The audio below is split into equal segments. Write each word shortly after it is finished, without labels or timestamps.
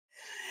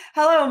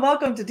Hello and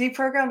welcome to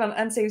Deprogrammed on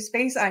Unsafe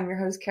Space. I'm your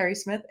host, Carrie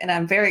Smith, and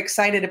I'm very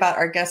excited about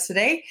our guest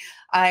today.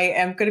 I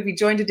am going to be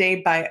joined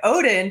today by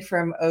Odin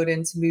from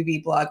Odin's Movie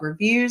Blog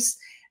Reviews,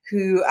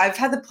 who I've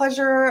had the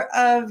pleasure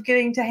of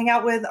getting to hang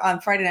out with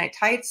on Friday Night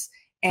Tights.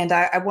 And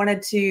I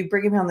wanted to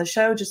bring him on the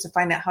show just to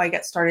find out how he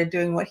got started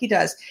doing what he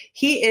does.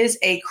 He is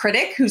a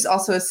critic who's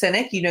also a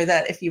cynic. You know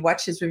that if you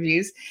watch his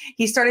reviews.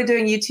 He started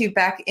doing YouTube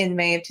back in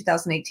May of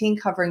 2018,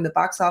 covering the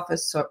box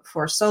office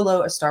for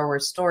Solo, a Star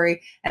Wars story,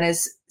 and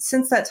has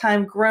since that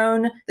time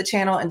grown the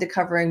channel into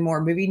covering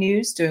more movie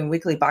news, doing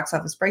weekly box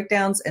office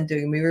breakdowns, and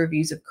doing movie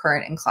reviews of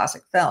current and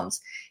classic films.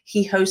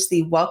 He hosts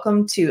the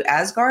Welcome to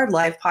Asgard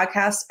live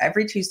podcast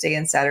every Tuesday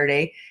and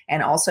Saturday,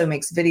 and also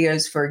makes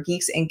videos for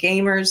geeks and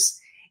gamers.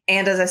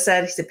 And as I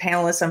said, he's a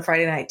panelist on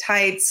Friday Night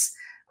Tights,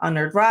 on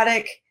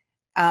Nerdrotic.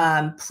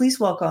 Please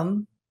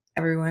welcome,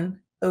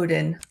 everyone,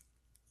 Odin.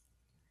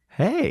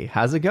 Hey,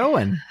 how's it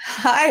going?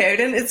 Hi,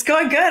 Odin. It's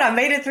going good. I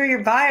made it through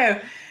your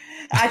bio.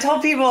 I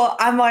told people,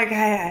 I'm like,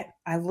 hey,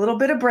 I have a little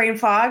bit of brain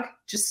fog.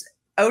 Just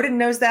Odin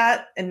knows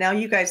that, and now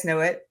you guys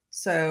know it.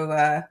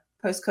 So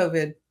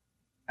post-COVID,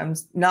 I'm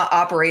not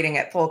operating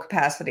at full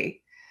capacity.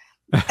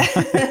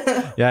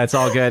 Yeah, it's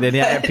all good. And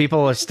yeah, people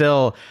are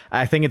still,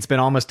 I think it's been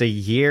almost a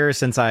year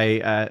since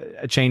I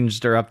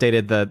changed or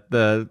updated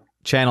the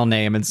channel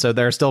name. And so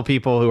there are still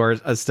people who are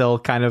still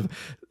kind of,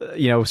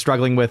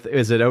 struggling with,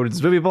 is it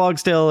Odin's Movie Blog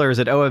still, or is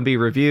it OMB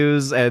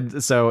Reviews?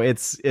 And so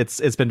it's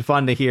been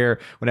fun to hear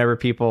whenever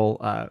people,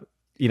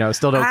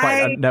 still don't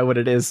quite know what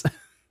it is.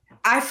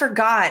 I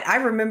forgot. I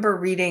remember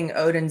reading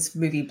Odin's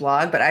Movie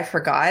Blog, but I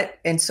forgot.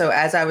 And so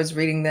as I was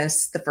reading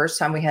this, the first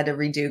time we had to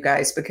redo,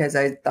 guys, because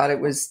I thought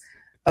it was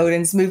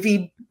Odin's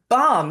Movie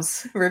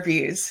Bombs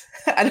Reviews.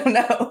 I don't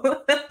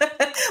know.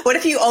 What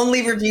if you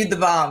only reviewed the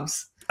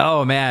bombs?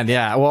 Oh, man.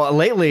 Yeah. Well,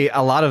 lately,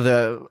 a lot of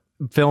the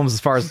films, as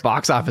far as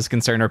box office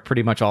concerned, are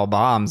pretty much all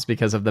bombs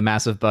because of the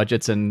massive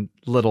budgets and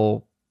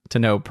little to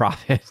no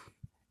profit.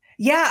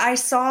 Yeah, I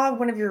saw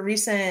one of your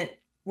recent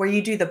where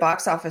you do the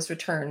box office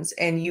returns,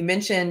 and you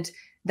mentioned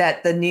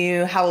that the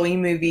new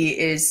Halloween movie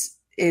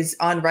is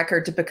on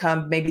record to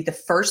become maybe the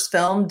first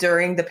film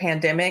during the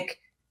pandemic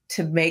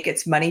to make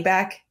its money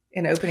back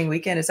in opening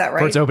weekend. Is that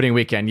right? For its opening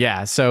weekend,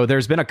 yeah. So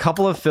there's been a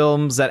couple of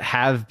films that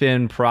have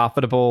been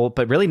profitable,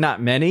 but really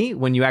not many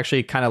when you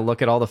actually kind of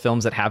look at all the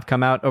films that have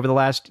come out over the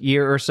last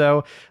year or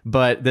so.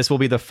 But this will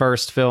be the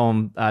first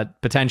film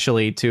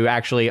potentially to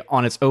actually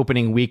on its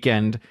opening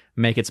weekend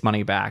make its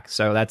money back.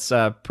 So that's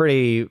a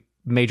pretty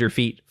major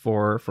feat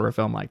for a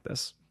film like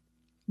this.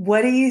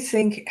 What do you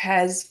think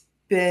has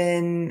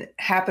been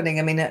happening?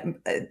 I mean,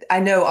 I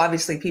know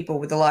obviously people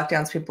with the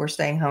lockdowns, people are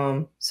staying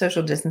home,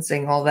 social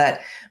distancing, all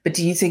that. But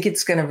do you think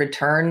it's going to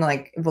return?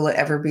 Like, will it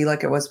ever be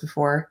like it was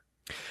before?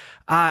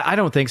 I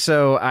don't think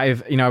so. I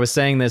was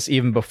saying this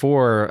even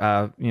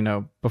before,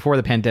 before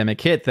the pandemic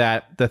hit,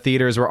 that the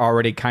theaters were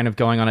already kind of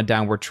going on a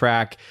downward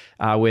track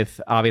with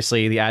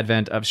obviously the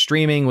advent of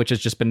streaming, which has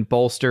just been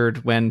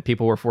bolstered when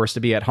people were forced to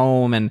be at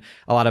home. And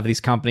a lot of these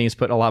companies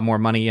put a lot more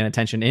money and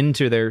attention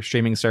into their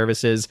streaming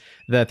services.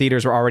 The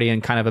theaters were already in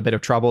kind of a bit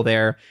of trouble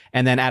there.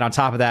 And then add on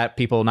top of that,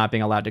 people not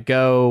being allowed to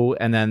go.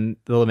 And then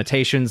the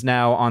limitations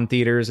now on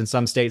theaters in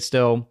some states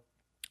still,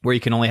 where you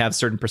can only have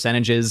certain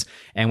percentages.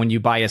 And when you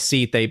buy a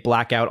seat, they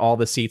black out all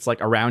the seats like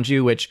around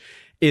you, which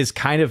is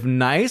kind of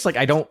nice. Like,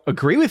 I don't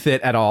agree with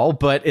it at all,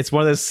 but it's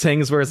one of those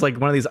things where it's like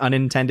one of these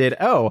unintended,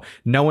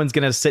 no one's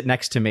going to sit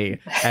next to me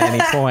at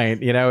any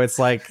point. It's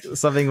like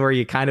something where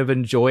you kind of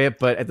enjoy it,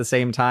 but at the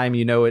same time,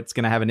 it's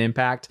going to have an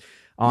impact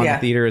on the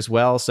theater as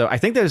well. So I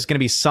think there's going to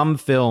be some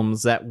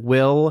films that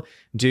will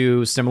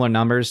do similar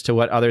numbers to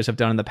what others have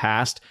done in the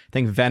past. I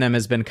think Venom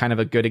has been kind of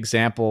a good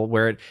example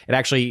where it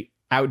actually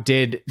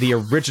outdid the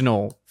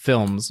original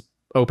film's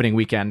opening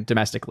weekend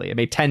domestically. It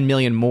made 10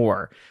 million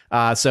more.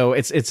 So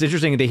it's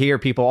interesting to hear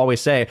people always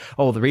say,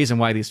 the reason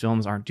why these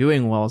films aren't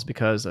doing well is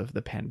because of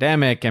the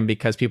pandemic and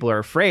because people are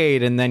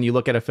afraid. And then you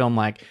look at a film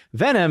like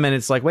Venom and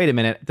it's like, wait a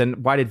minute, then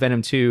why did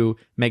Venom 2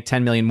 make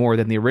 10 million more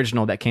than the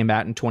original that came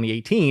out in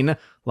 2018,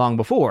 long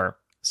before?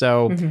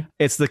 So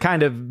It's the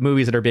kind of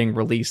movies that are being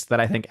released that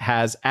I think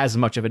has as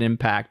much of an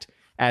impact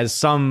as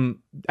some.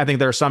 I think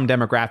there are some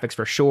demographics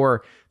for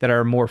sure that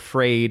are more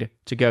afraid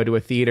to go to a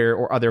theater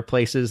or other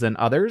places than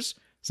others,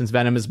 since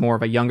Venom is more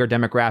of a younger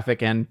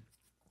demographic, and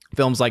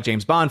films like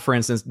James Bond, for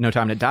instance, No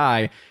Time to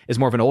Die, is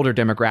more of an older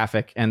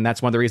demographic. And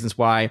that's one of the reasons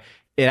why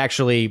they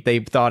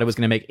thought it was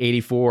going to make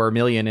 84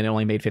 million and it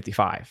only made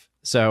 55.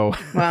 So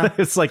wow.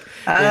 It's like,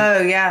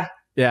 yeah,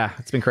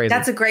 it's been crazy.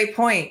 That's a great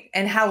point.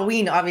 And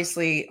Halloween,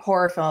 obviously,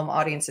 horror film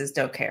audiences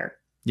don't care.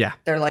 Yeah.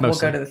 They're like,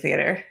 mostly. We'll go to the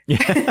theater.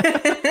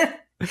 Yeah.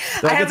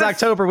 It's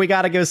October. We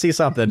got to go see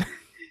something.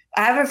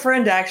 I have a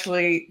friend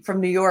actually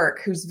from New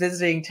York who's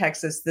visiting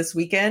Texas this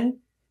weekend.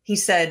 He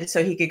said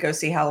so he could go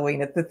see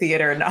Halloween at the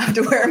theater and not have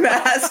to wear a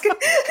mask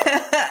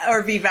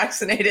or be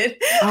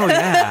vaccinated. Oh,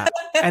 yeah.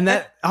 And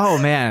that, oh,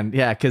 man.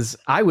 Yeah. Because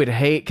I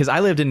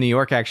lived in New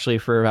York actually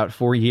for about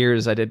 4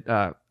 years. I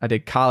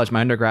did college,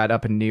 my undergrad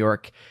up in New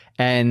York.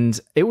 And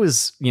it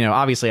was,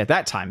 obviously at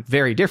that time,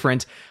 very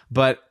different.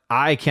 But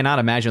I cannot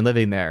imagine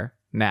living there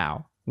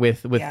now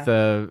with the,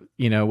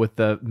 with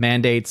the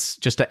mandates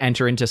just to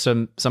enter into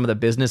some of the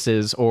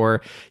businesses,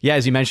 or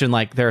as you mentioned,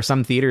 like there are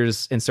some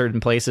theaters in certain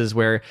places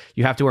where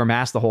you have to wear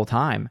masks the whole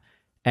time.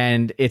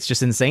 And it's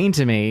just insane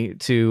to me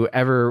to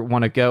ever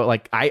want to go.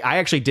 Like I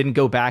actually didn't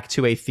go back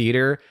to a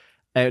theater,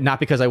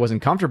 not because I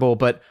wasn't comfortable,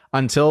 but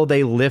until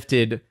they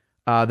lifted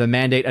the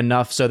mandate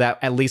enough so that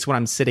at least when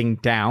I'm sitting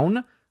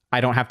down,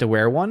 I don't have to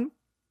wear one.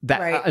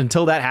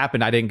 Until that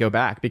happened, I didn't go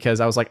back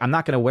because I was like, I'm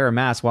not going to wear a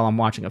mask while I'm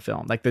watching a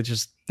film. Like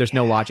there's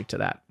no logic to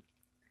that.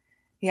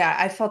 Yeah,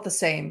 I felt the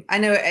same. I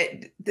know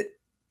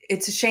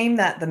it's a shame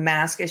that the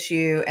mask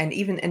issue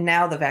and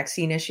now the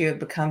vaccine issue have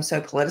become so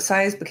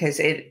politicized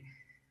because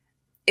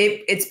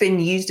it's been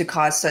used to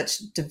cause such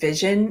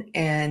division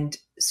and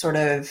sort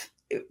of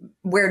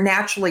where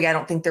naturally I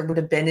don't think there would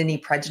have been any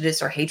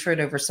prejudice or hatred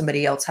over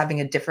somebody else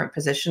having a different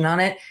position on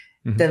it.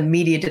 Mm-hmm. The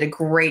media did a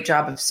great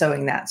job of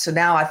sowing that. So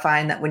now I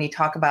find that when you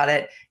talk about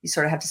it, you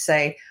sort of have to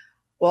say,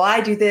 well,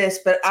 I do this,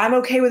 but I'm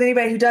okay with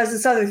anybody who does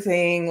this other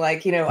thing.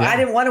 Like, I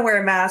didn't want to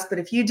wear a mask, but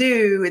if you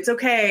do, it's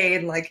okay.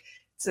 And like,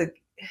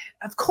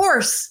 of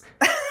course.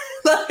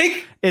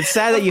 Like, it's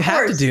sad that you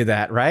have to do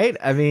that, right?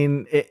 I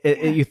mean,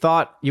 you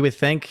would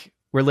think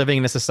we're living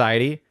in a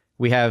society.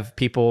 We have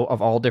people of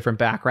all different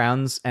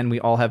backgrounds and we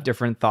all have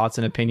different thoughts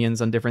and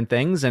opinions on different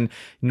things. And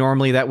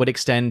normally that would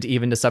extend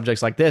even to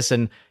subjects like this.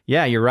 And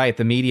yeah, you're right.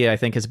 The media, I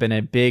think, has been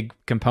a big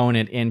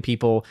component in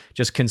people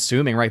just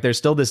consuming, right? There's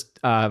still this,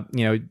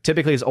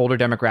 typically this older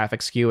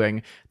demographic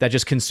skewing that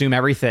just consume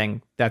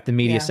everything that the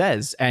media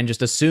says and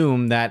just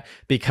assume that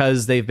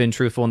because they've been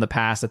truthful in the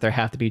past that they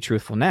have to be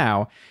truthful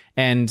now.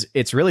 And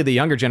it's really the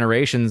younger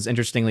generations,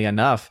 interestingly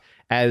enough,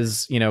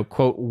 as,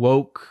 quote,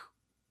 woke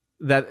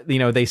that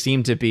they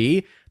seem to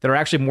be, that are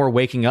actually more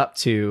waking up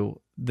to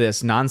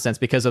this nonsense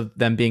because of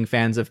them being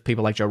fans of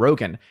people like Joe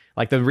Rogan.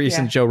 Like the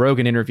recent Joe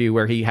Rogan interview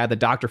where he had the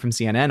doctor from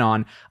CNN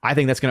on. I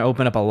think that's going to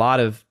open up a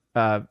lot of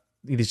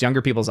these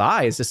younger people's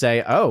eyes to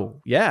say,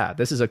 oh yeah,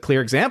 this is a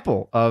clear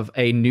example of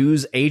a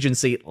news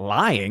agency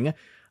lying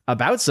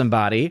about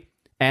somebody,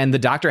 and the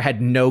doctor had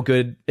no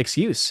good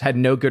excuse, had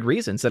no good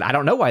reason, said I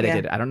don't know why they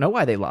did it, I don't know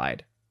why they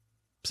lied.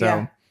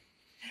 So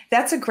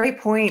that's a great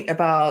point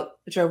about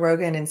Joe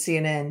Rogan and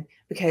CNN,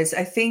 because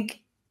I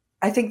think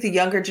the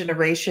younger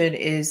generation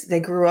they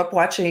grew up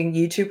watching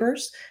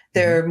YouTubers.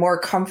 They're more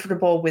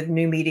comfortable with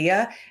new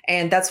media.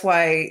 And that's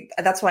why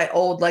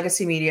old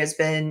legacy media has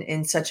been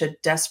in such a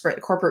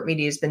corporate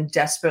media has been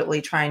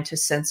desperately trying to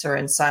censor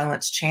and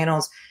silence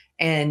channels.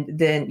 And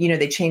then,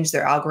 they changed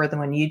their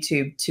algorithm on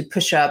YouTube to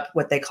push up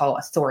what they call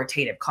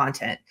authoritative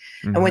content.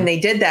 Mm-hmm. And when they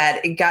did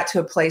that, it got to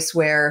a place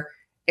where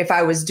if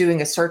I was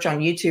doing a search on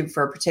YouTube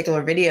for a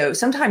particular video,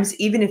 sometimes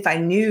even if I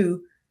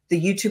knew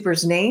the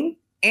YouTuber's name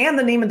and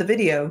the name of the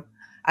video,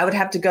 I would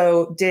have to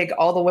go dig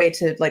all the way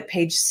to like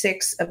page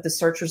 6 of the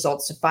search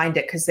results to find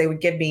it, because they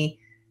would give me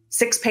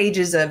 6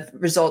 pages of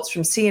results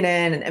from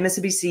CNN and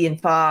MSNBC and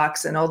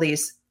Fox and all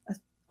these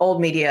old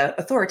media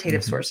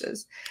authoritative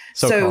sources.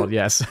 So-called,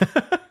 yes.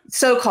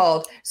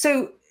 So-called.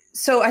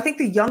 So I think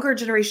the younger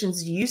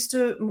generation's used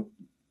to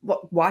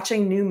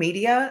watching new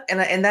media,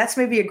 and that's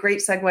maybe a great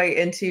segue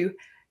into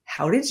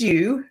how did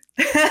you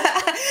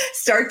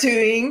start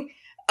doing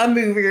a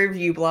movie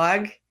review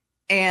blog?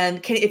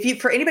 And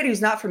for anybody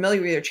who's not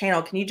familiar with your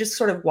channel, can you just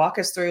sort of walk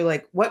us through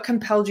like what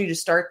compelled you to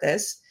start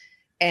this,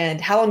 and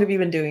how long have you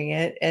been doing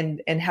it,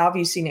 and how have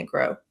you seen it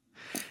grow?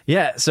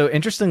 Yeah. So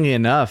interestingly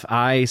enough,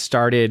 I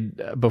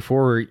started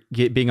before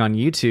being on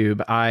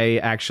YouTube. I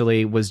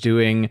actually was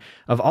doing,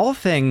 of all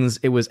things,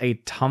 it was a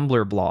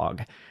Tumblr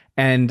blog.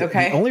 And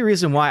the only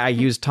reason why I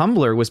used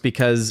Tumblr was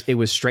because it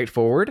was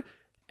straightforward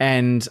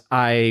and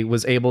I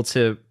was able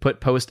to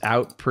put posts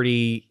out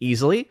pretty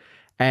easily.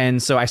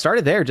 And so I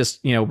started there just,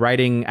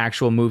 writing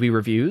actual movie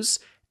reviews.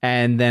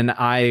 And then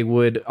I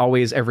would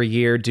always every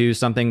year do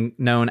something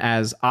known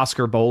as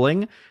Oscar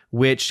bowling,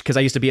 because I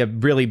used to be a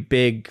really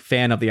big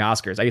fan of the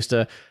Oscars. I used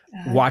to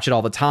watch it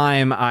all the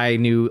time. I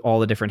knew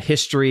all the different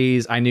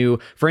histories. I knew,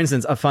 for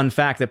instance, a fun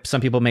fact that some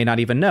people may not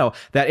even know,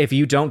 that if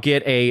you don't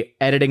get a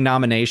editing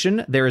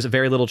nomination, there is a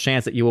very little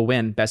chance that you will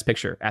win Best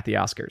Picture at the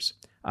Oscars.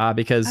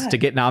 Because to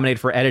get nominated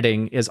for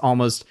editing is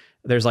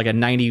there's like a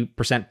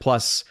 90%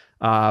 plus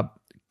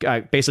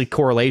basically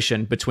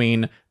correlation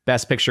between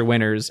Best Picture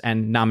winners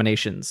and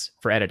nominations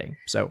for editing.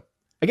 So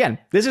again,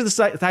 these are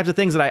the types of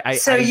things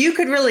that you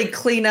could really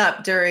clean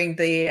up during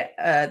the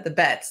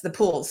bets, the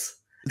pools.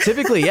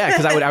 Typically, yeah,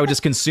 because I would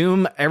just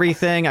consume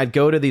everything. I'd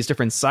go to these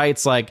different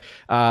sites, like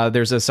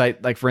there's a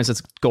site like, for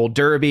instance, Gold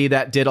Derby,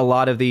 that did a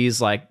lot of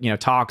these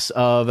talks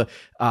of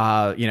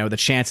the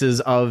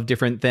chances of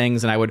different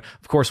things, and I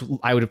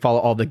would follow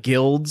all the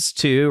guilds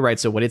too, right?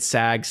 So what did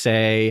SAG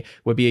say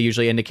would be a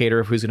usually indicator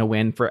of who's going to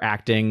win for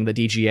acting, the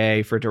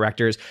DGA for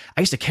directors.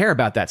 I used to care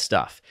about that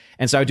stuff,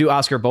 and so I would do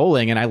Oscar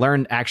bowling, and I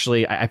learned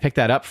I picked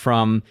that up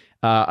from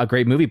a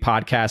great movie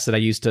podcast that I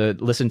used to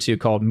listen to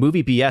called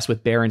Movie BS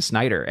with Baron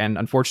Snyder. And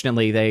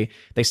unfortunately,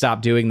 they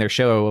stopped doing their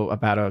show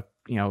about a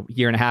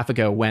year and a half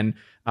ago when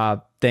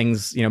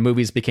things,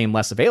 movies became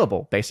less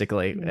available.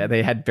 Basically,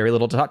 they had very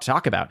little to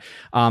talk about,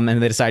 and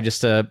they decided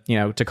just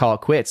to call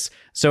it quits.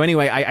 So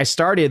anyway, I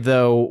started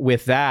though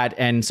with that,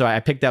 and so I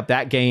picked up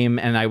that game,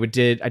 and I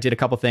did a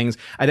couple things.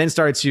 I then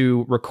started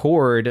to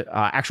record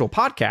actual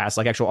podcasts,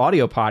 like actual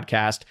audio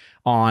podcast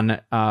on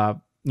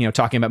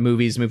talking about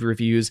movies, movie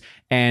reviews,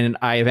 and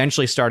I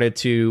eventually started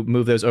to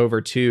move those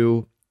over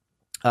to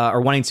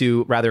or wanting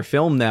to rather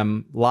film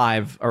them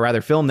live, or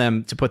rather film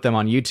them to put them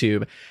on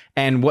YouTube.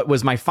 And what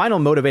was my final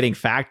motivating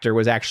factor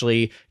was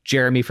actually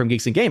Jeremy from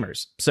Geeks and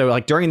Gamers. So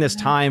like during this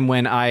time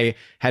when I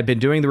had been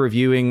doing the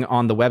reviewing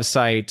on the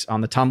website, on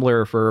the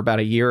Tumblr for about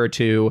a year or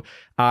two,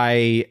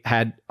 I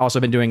had also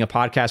been doing a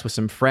podcast with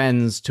some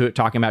friends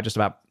talking about just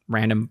about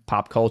random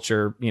pop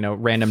culture,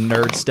 random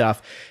nerd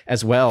stuff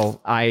as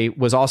well. I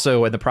was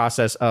also in the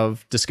process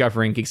of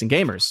discovering Geeks and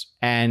Gamers.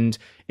 And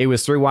it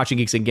was through watching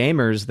Geeks and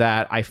Gamers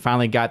that I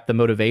finally got the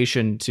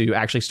motivation to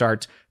actually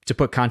start to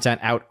put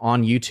content out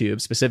on YouTube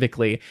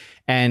specifically.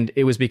 And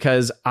it was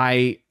because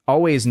I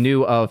always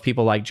knew of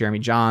people like Jeremy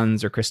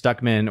Johns or Chris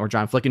Stuckman or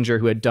John Flickinger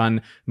who had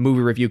done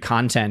movie review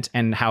content,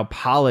 and how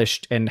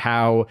polished and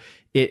how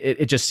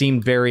it just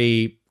seemed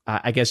very,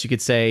 I guess you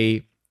could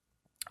say,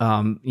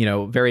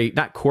 very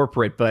not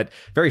corporate, but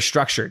very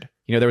structured.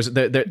 There was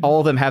all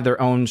of them have their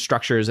own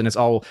structures, and it's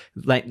all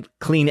like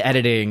clean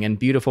editing and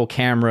beautiful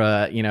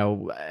camera,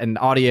 and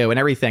audio and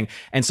everything.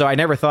 And so I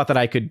never thought that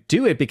I could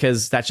do it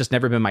because that's just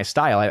never been my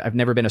style. I've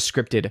never been a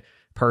scripted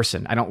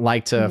person. I don't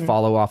like to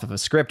follow off of a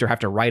script or have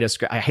to write a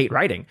script. I hate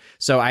writing.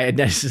 So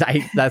that's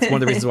one of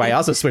the reasons why I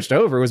also switched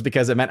over, was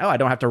because it meant, I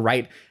don't have to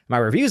write my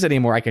reviews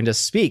anymore. I can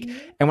just speak.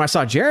 And when I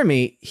saw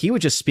Jeremy, he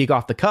would just speak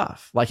off the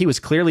cuff. Like he was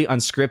clearly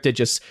unscripted,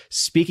 just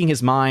speaking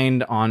his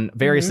mind on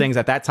various things.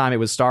 At that time, it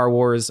was Star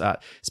Wars,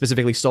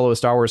 specifically Solo, a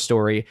Star Wars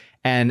story.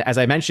 And as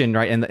I mentioned,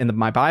 right, in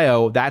my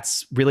bio,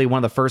 that's really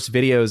one of the first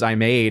videos I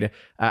made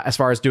as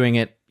far as doing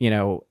it,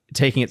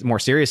 taking it more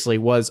seriously,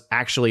 was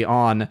actually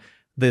on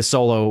the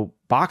Solo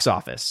box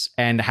office,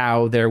 and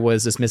how there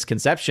was this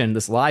misconception,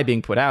 this lie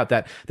being put out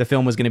that the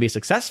film was going to be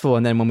successful.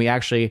 And then when we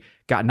actually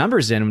got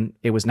numbers in,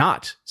 it was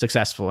not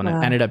successful. And it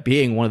ended up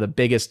being one of the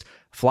biggest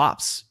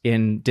flops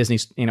in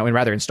Disney's,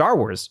 in Star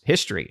Wars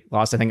history.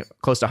 Lost, I think,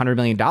 close to $100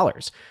 million.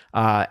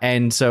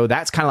 And so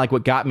that's kind of like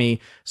what got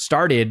me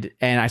started.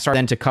 And I started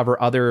then to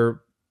cover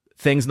other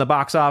things in the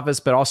box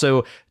office, but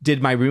also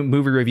did my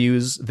movie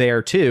reviews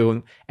there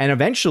too. And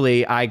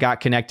eventually I got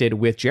connected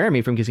with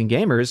Jeremy from Geeks and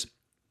Gamers,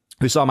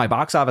 who saw my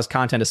box office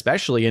content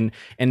especially, and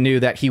knew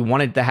that he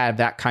wanted to have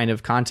that kind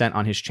of content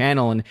on his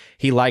channel. And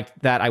he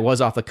liked that I was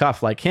off the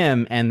cuff like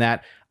him, and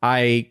that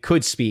I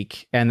could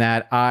speak, and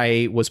that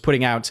I was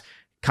putting out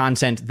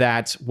content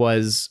that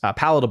was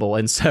palatable.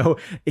 And so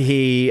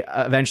he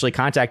eventually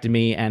contacted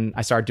me, and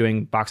I started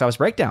doing box office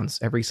breakdowns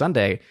every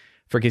Sunday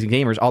for Geeks and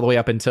Gamers, all the way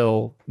up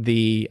until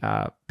the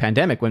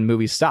pandemic, when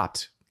movies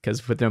stopped.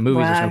 Because with no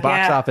movies, there's no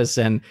box office.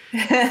 And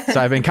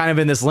so I've been kind of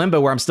in this limbo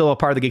where I'm still a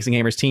part of the Geeks and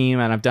Gamers team.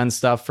 And I've done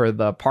stuff for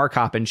the Park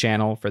Hoppin'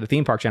 channel, for the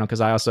theme park channel, because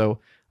I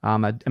also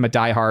am a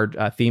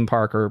diehard theme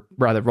park, or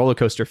rather roller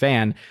coaster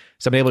fan.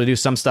 So I've been able to do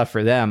some stuff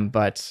for them.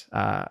 But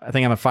I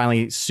think I'm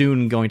finally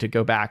soon going to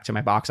go back to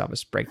my box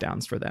office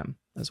breakdowns for them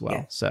as well.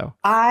 Yeah. So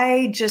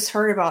I just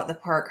heard about the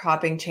Park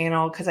Hopping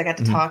channel because I got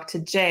to talk to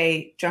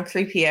Jay, Drunk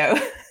 3PO.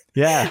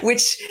 Yeah.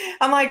 Which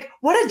I'm like,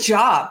 what a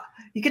job.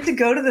 You get to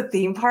go to the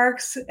theme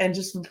parks and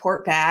just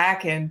report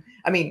back. And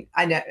I mean,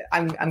 I know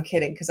I'm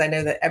kidding, because I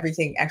know that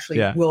everything actually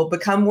will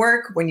become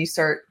work when you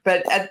start.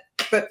 But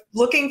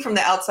looking from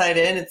the outside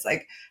in, it's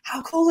like,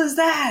 how cool is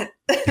that?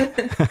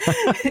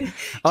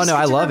 Oh no,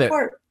 I love it.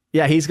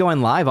 Yeah, he's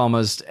going live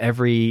almost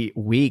every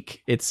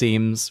week, it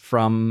seems,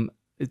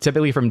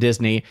 typically from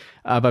Disney,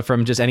 but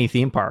from just any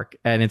theme park.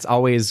 And it's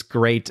always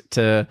great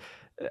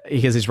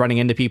because he's running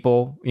into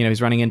people, he's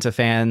running into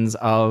fans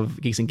of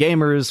Geeks and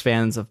Gamers,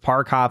 fans of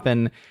Park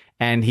Hoppin',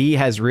 and he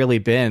has really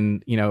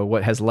been,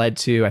 what has led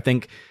to, I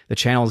think the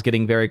channel is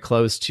getting very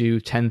close to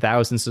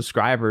 10,000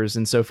 subscribers.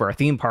 And so for a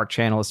theme park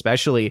channel,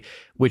 especially,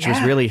 which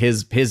was really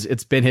his,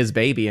 it's been his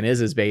baby and is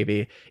his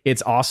baby.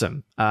 It's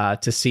awesome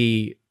to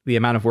see the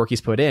amount of work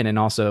he's put in, and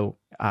also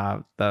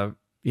the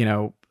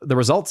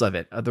results of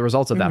it, the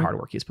results of that hard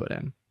work he's put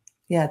in.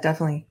 Yeah,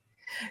 definitely.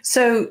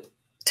 So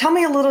tell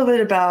me a little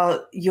bit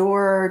about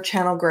your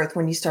channel growth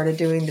when you started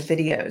doing the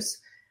videos.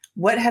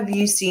 What have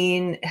you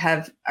seen?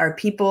 Are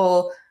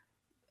people,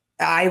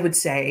 I would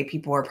say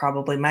people are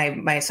probably,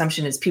 my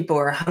assumption is people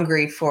are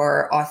hungry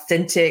for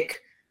authentic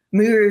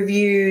movie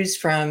reviews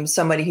from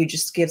somebody who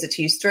just gives it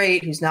to you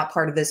straight, who's not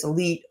part of this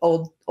elite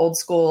old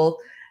school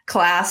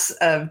class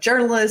of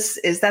journalists.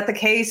 Is that the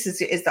case?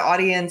 Is the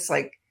audience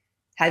like,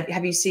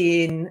 have you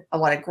seen a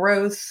lot of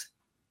growth?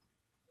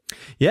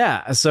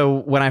 Yeah. So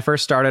when I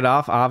first started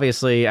off,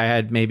 obviously I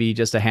had maybe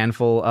just a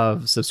handful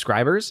of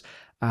subscribers.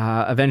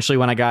 Eventually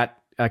when I got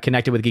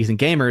connected with Geeks and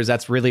Gamers,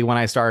 that's really when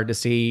I started to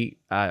see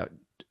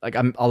like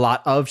a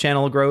lot of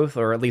channel growth,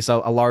 or at least a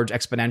large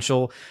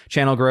exponential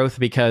channel growth,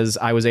 because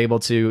I was able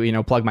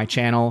to, plug my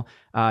channel,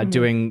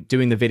 doing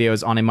the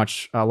videos on a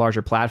much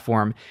larger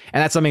platform.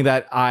 And that's something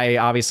that I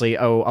obviously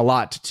owe a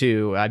lot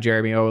to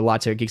Jeremy, owe a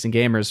lot to Geeks and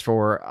Gamers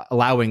for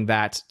allowing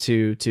that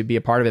to be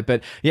a part of it.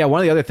 But yeah, one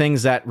of the other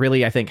things that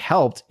really I think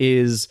helped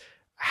is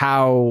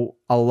how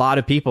a lot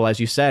of people, as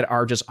you said,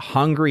 are just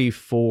hungry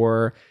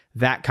for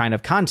that kind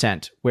of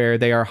content, where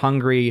they are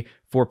hungry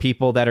for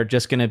people that are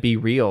just going to be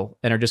real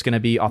and are just going to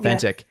be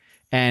authentic,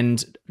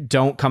 and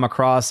don't come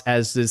across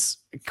as this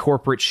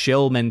corporate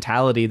shill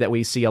mentality that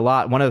we see a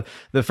lot. One of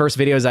the first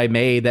videos I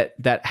made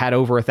that had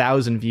over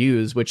 1,000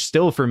 views, which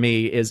still for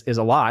me is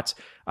a lot,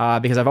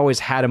 because I've always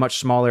had a much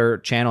smaller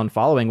channel and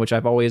following, which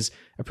I've always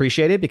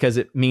appreciated, because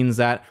it means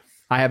that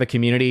I have a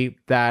community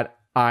that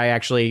I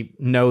actually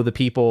know the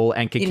people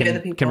and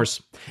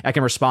I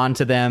can respond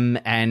to them,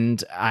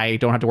 and I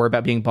don't have to worry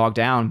about being bogged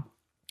down.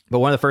 But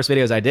one of the first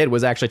videos I did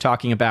was actually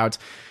talking about,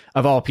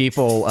 of all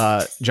people,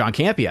 John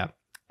Campea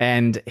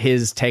and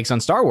his takes on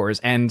Star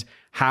Wars, and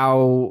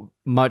how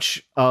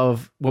much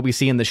of what we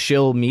see in the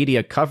shill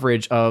media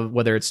coverage of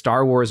whether it's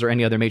Star Wars or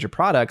any other major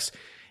products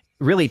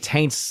really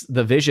taints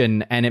the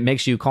vision, and it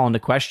makes you call into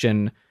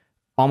question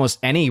almost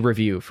any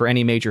review for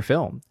any major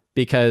film.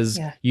 Because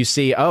you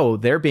see,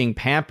 they're being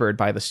pampered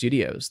by the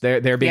studios.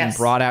 They're being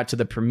brought out to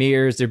the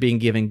premieres. They're being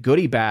given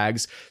goodie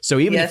bags. So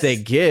even if they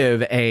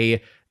give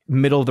a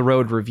middle of the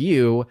road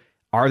review,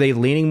 are they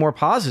leaning more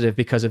positive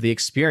because of the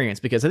experience?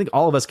 Because I think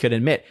all of us could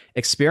admit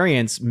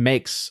experience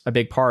makes a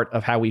big part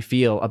of how we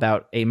feel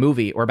about a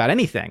movie or about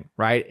anything,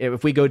 right?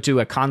 If we go to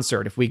a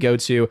concert, if we go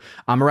to,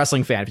 I'm a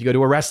wrestling fan, if you go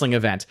to a wrestling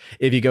event,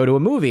 if you go to a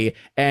movie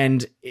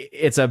and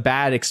it's a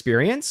bad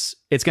experience,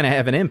 it's going to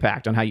have an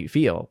impact on how you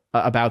feel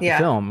about the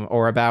film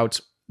or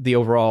about the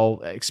overall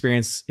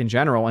experience in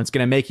general. And it's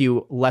going to make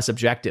you less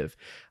objective,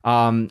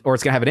 or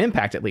it's going to have an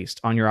impact at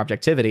least on your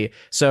objectivity.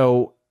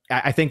 So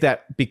I think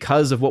that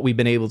because of what we've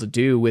been able to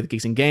do with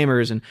Geeks and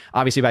Gamers, and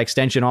obviously by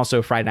extension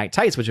also Friday Night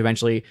Tights, which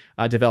eventually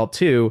developed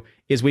too,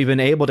 is we've been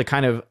able to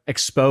kind of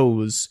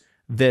expose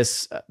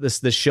this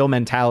shill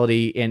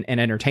mentality in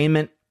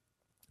entertainment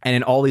and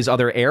in all these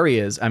other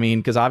areas. I mean,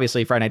 because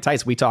obviously Friday Night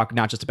Tights, we talk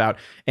not just about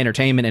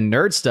entertainment and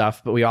nerd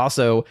stuff, but we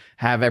also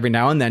have every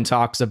now and then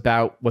talks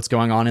about what's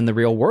going on in the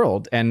real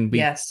world. And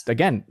we,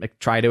 again,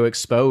 try to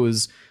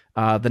expose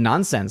the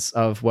nonsense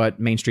of what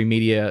mainstream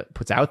media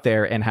puts out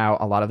there, and how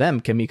a lot of them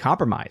can be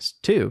compromised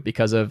too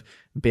because of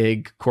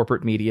big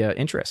corporate media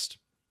interest.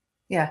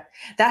 Yeah,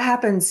 that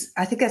happens.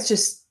 I think that's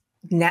just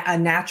a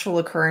natural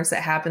occurrence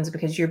that happens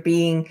because you're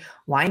being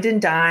wined and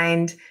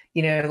dined.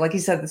 Like you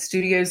said, the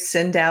studios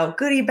send out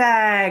goodie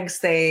bags.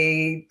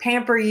 They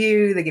pamper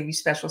you. They give you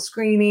special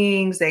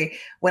screenings.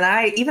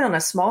 Even on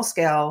a small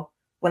scale,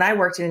 when I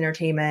worked in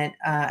entertainment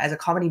as a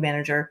comedy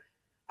manager,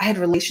 I had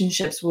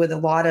relationships with a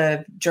lot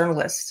of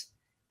journalists,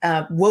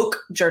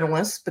 woke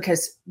journalists,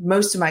 because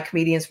most of my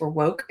comedians were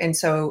woke. And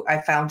so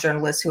I found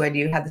journalists who I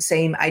knew had the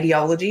same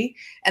ideology.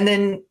 And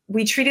then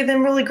we treated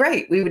them really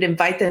great. We would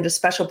invite them to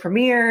special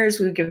premieres.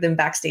 We would give them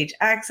backstage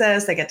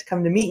access. They got to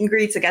come to meet and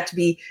greets. They got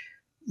to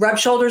rub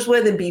shoulders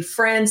with and be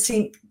friends.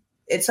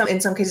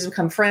 In some cases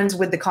become friends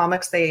with the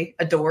comics they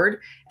adored.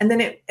 And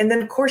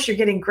then of course you're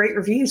getting great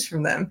reviews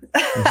from them.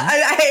 Mm-hmm.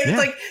 I hate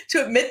like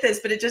to admit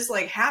this, but it just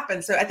like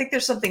happens. So I think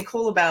there's something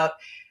cool about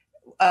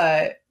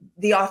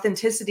the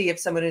authenticity of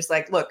someone who's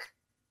like, look,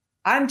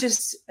 I'm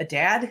just a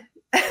dad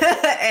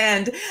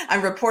and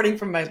I'm reporting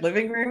from my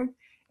living room,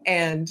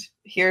 and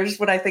here's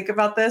what I think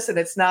about this. And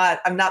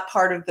I'm not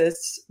part of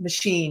this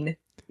machine,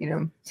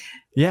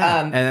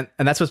 Yeah.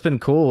 And that's what's been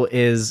cool,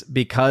 is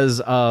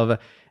because of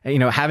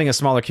having a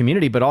smaller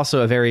community, but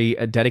also a very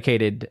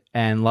dedicated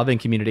and loving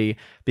community,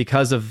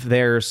 because of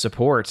their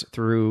support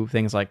through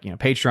things like,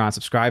 Patreon,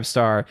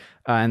 Subscribestar,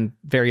 and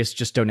various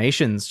just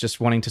donations,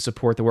 just wanting to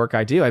support the work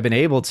I do. I've been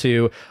able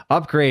to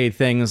upgrade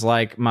things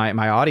like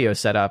my audio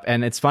setup.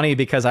 And it's funny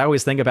because I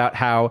always think about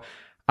how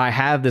I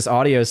have this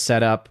audio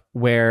setup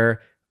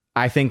where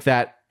I think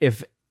that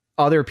if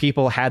other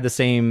people had the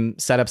same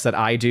setups that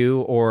I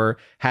do, or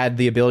had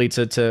the ability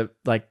to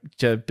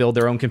build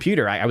their own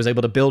computer. I was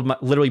able to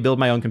literally build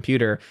my own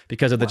computer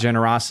because of the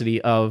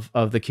generosity of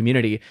the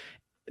community.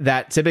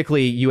 That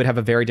typically you would have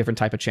a very different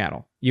type of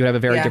channel. You would have a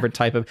very different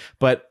type of,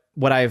 but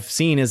what I've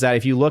seen is that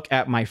if you look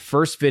at my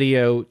first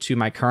video to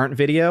my current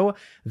video,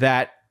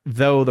 that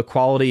though the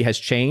quality has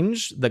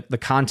changed, the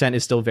content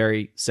is still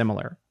very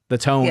similar. The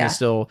tone is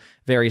still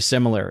very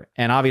similar.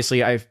 And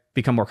obviously I've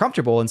become more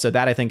comfortable. And so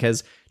that I think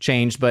has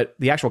changed, but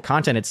the actual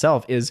content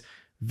itself is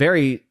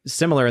very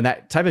similar. And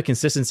that type of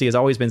consistency has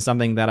always been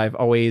something that I've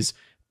always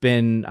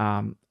been,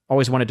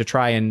 always wanted to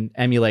try and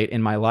emulate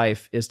in my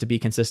life, is to be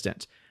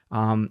consistent.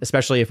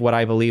 Especially if what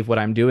I believe what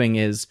I'm doing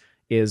is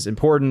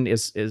important,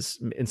 is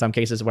in some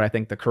cases what I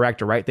think the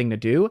correct or right thing to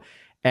do.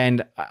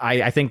 And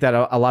I think that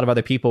a lot of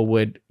other people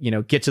would,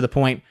 get to the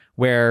point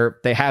where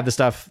they have the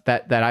stuff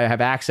that I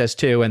have access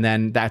to, and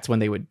then that's when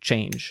they would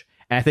change.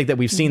 And I think that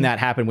we've seen that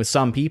happen with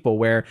some people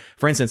where,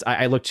 for instance,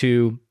 I look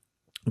to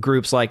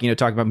groups like,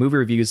 talking about movie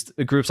reviews,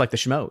 groups like the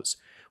Schmoes,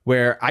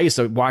 where I used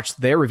to watch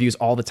their reviews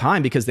all the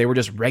time because they were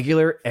just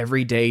regular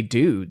everyday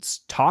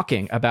dudes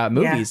talking about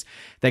movies.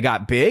 They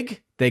got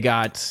big. They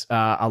got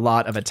a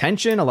lot of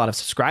attention, a lot of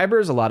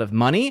subscribers, a lot of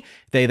money.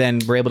 They then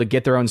were able to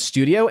get their own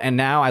studio. And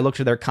now I look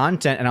to their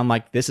content and I'm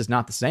like, this is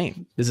not the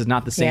same. This is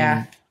not the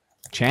same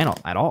channel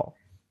at all.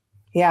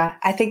 Yeah,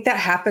 I think that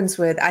happens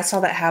I saw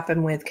that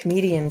happen with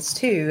comedians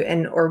too,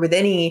 or with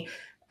any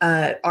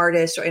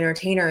artist or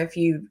entertainer. If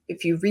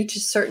you reach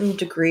a certain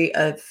degree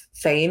of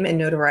fame and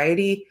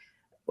notoriety,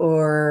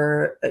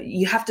 or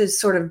you have to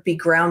sort of be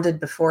grounded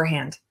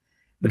beforehand,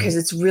 because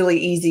it's really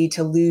easy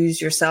to lose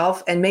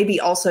yourself, and maybe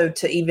also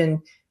to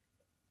even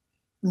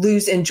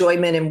lose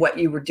enjoyment in what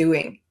you were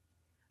doing.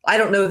 I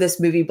don't know this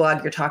movie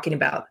blog you're talking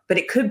about, but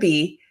it could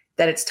be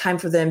that it's time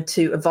for them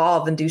to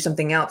evolve and do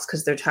something else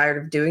because they're tired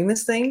of doing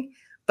this thing,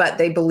 but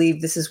they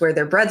believe this is where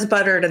their bread's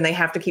buttered and they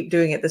have to keep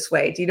doing it this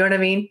way. Do you know what I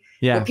mean?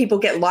 Yeah. Where people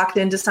get locked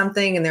into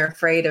something and they're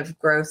afraid of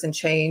growth and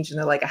change, and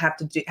they're like, I have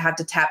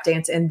to tap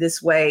dance in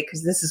this way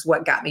because this is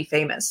what got me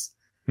famous.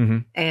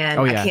 And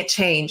I can't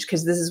change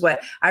because this is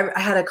what I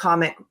had a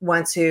comic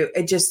once who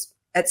it just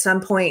at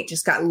some point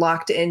just got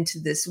locked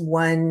into this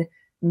one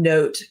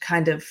note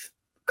kind of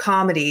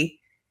comedy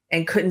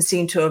and couldn't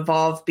seem to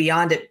evolve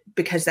beyond it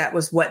because that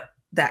was what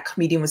that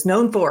comedian was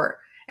known for.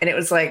 And it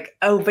was like,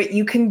 oh, but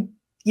you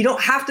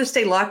don't have to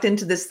stay locked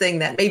into this thing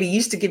that maybe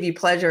used to give you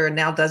pleasure and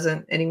now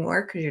doesn't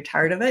anymore because you're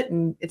tired of it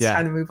and it's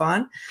time to move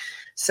on.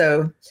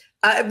 So,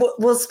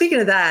 well, speaking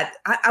of that,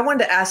 I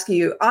wanted to ask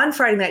you, on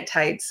Friday Night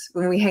Tights,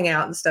 when we hang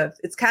out and stuff,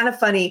 it's kind of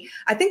funny.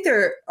 I think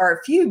there are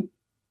a few,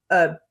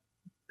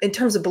 in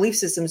terms of belief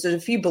systems, there's a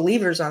few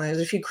believers on there.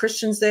 There's a few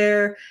Christians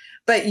there,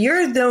 but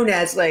you're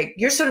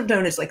sort of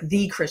known as like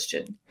the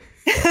Christian.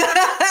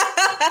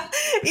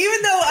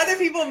 Even though other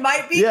people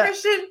might be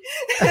Christian.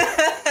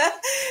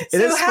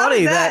 It is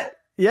funny that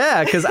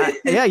because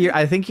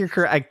I think you're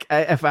correct.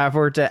 If I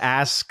were to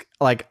ask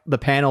like the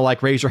panel,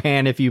 like raise your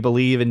hand if you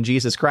believe in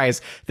Jesus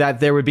Christ,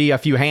 that there would be a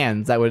few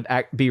hands that would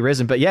be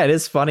risen. But yeah, it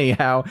is funny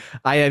how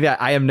I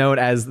am known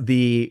as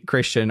the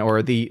Christian,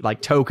 or the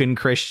like token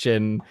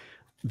Christian,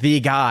 the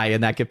guy in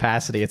that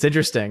capacity. It's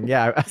interesting.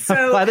 Yeah, so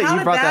I'm glad that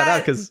you brought that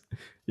up because.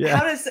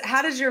 Yeah.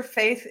 How does your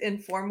faith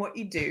inform what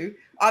you do?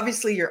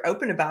 Obviously, you're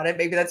open about it.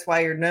 Maybe that's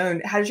why you're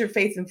known. How does your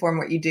faith inform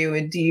what you do?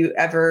 And do you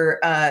ever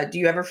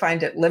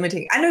find it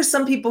limiting? I know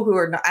some people who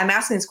are not. I'm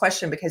asking this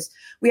question because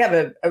we have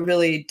a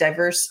really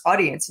diverse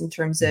audience in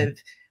terms of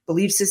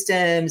belief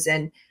systems,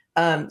 and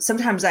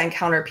sometimes I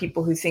encounter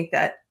people who think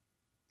that,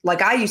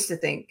 like I used to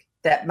think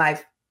that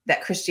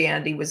that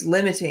Christianity was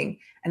limiting,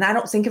 and I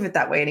don't think of it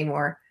that way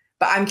anymore.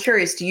 But I'm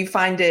curious, do you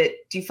find it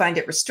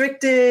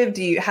restrictive?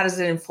 How does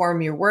it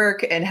inform your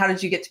work? And how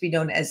did you get to be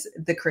known as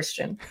the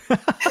Christian?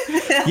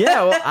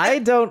 Well, I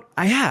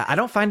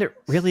don't find it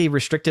really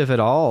restrictive at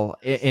all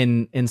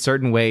in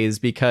certain ways,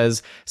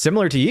 because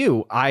similar to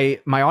you,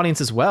 my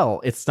audience as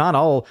well. It's not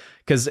all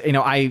because,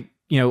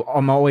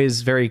 I'm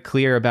always very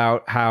clear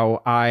about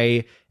how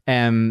I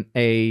am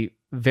a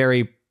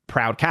very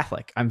proud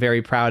Catholic. I'm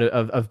very proud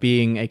of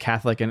being a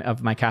Catholic and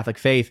of my Catholic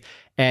faith.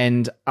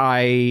 And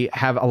I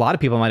have a lot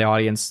of people in my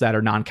audience that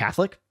are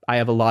non-Catholic. I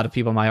have a lot of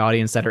people in my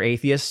audience that are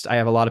atheist. I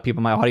have a lot of people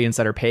in my audience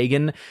that are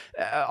pagan,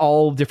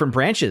 all different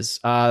branches.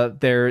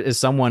 There is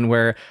someone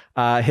where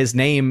his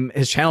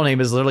channel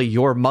name is literally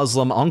Your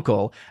Muslim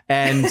Uncle.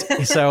 And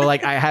so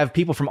like I have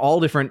people from all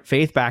different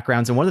faith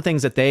backgrounds. And one of the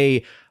things that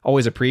they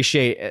always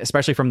appreciate,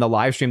 especially from the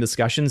live stream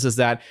discussions, is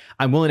that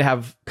I'm willing to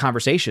have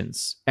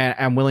conversations and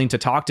I'm willing to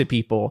talk to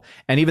people.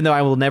 And even though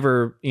I will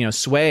never,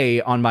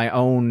 sway on my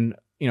own,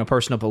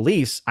 personal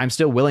beliefs, I'm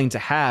still willing to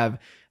have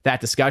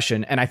that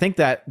discussion. And I think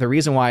that the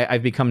reason why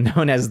I've become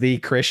known as the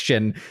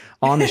Christian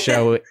on the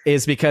show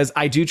is because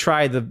I do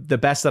try the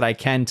best that I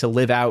can to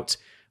live out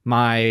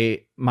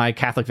my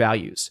Catholic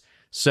values.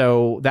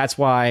 So that's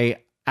why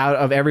out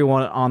of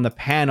everyone on the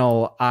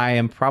panel, I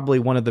am probably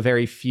one of the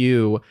very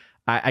few.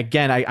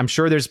 I'm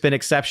sure there's been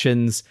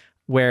exceptions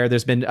where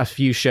there's been a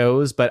few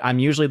shows, but I'm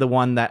usually the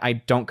one that I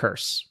don't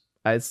curse.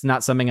 It's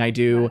not something I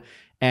do. Right.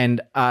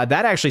 And that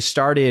actually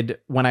started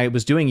when I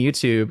was doing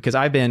YouTube, because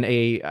I've been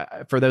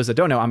for those that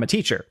don't know, I'm a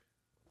teacher.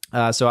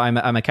 So I'm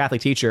a Catholic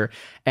teacher.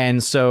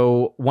 And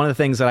so one of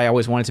the things that I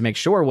always wanted to make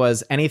sure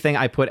was anything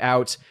I put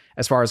out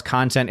as far as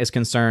content is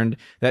concerned,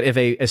 that if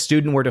a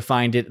student were to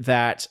find it,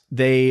 that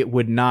they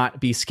would not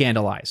be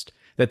scandalized,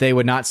 that they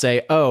would not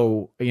say,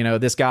 oh,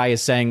 this guy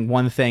is saying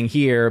one thing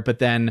here, but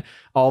then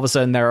all of a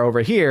sudden they're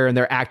over here and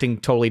they're acting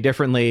totally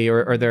differently,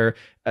 or they're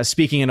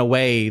speaking in a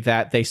way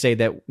that they say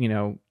that,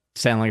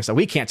 sound like, so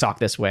we can't talk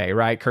this way,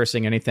 right?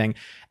 Cursing, anything.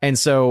 And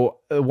so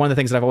one of the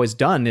things that I've always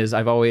done is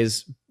I've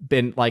always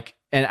been like,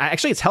 and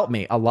actually it's helped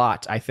me a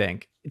lot, I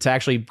think, to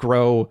actually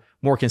grow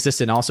more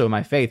consistent also in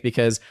my faith,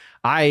 because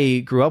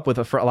I grew up with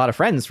a lot of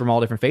friends from all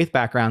different faith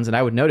backgrounds. And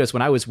I would notice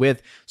when I was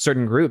with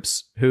certain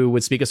groups who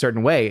would speak a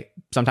certain way,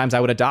 sometimes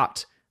I would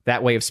adopt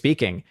that way of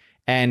speaking.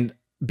 And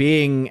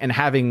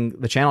having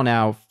the channel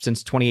now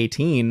since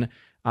 2018,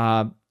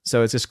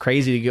 so it's just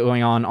crazy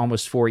going on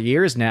almost 4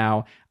 years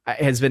now.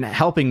 has been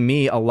helping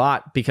me a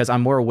lot because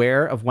I'm more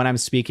aware of when I'm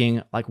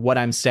speaking, like what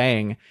I'm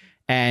saying.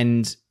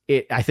 And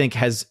it, I think,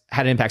 has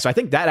had an impact. So I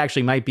think that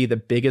actually might be the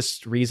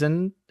biggest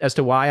reason as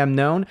to why I'm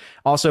known.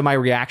 Also, my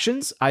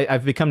reactions.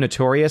 I've become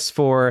notorious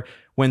for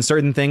when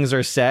certain things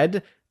are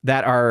said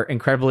that are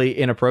incredibly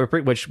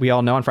inappropriate, which we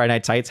all know on Friday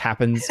Night Tights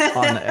happens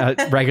on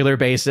a regular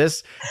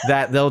basis,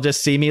 that they'll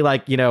just see me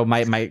like,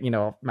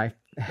 my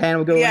hand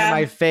will go into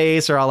my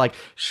face, or I'll like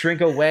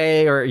shrink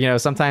away, or,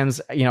 sometimes,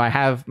 I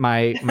have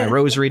my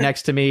rosary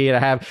next to me,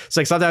 and it's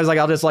like, sometimes like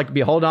I'll just like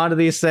be holding on to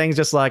these things,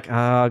 just like,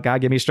 oh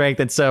God, give me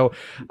strength. And so,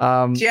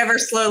 do you ever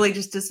slowly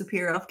just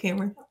disappear off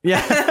camera?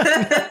 Yeah.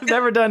 I've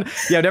never done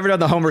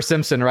the Homer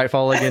Simpson, right?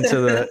 Falling into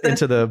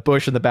the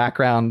bush in the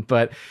background.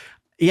 But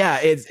yeah,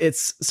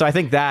 it's so I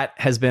think that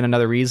has been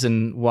another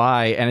reason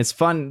why. And it's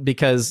fun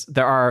because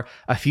there are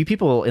a few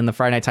people in the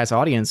Friday Night Tights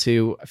audience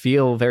who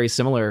feel very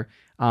similar.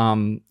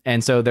 And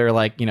so they're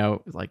like,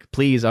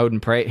 please, Odin,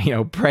 pray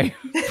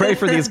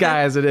for these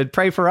guys and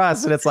pray for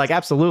us. And it's like,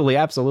 absolutely.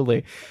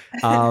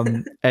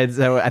 And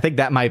so I think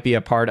that might be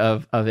a part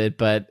of it,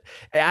 but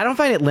I don't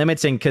find it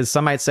limiting, because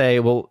some might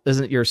say, well,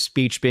 isn't your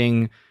speech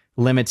being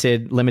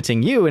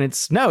limiting you? And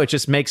it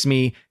just makes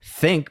me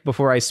think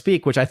before I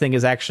speak, which I think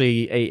is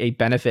actually a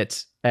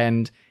benefit.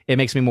 And it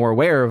makes me more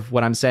aware of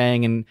what I'm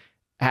saying, and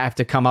have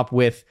to come up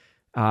with,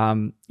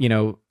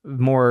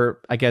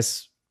 more, I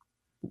guess,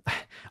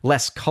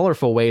 less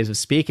colorful ways of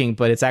speaking,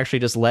 but it's actually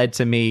just led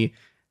to me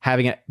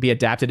having it be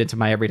adapted into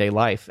my everyday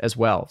life as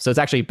well. So it's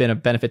actually been a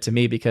benefit to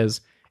me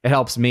because it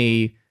helps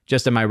me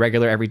just in my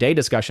regular everyday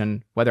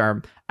discussion, whether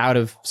I'm out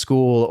of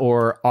school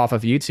or off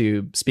of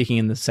YouTube, speaking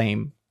in the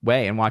same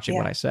way and watching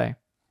what I say.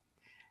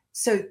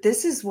 So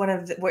this is what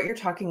you're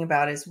talking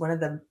about is one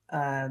of the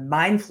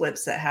mind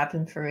flips that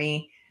happened for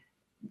me.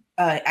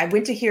 I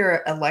went to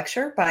hear a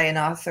lecture by an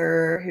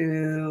author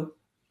who,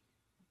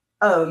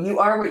 You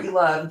Are What You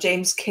Love,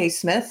 James K.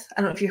 Smith.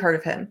 I don't know if you heard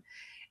of him.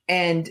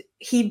 And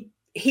he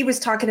was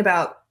talking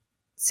about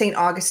St.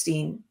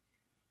 Augustine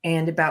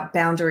and about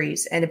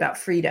boundaries and about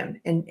freedom.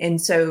 And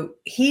so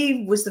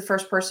he was the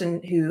first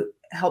person who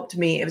helped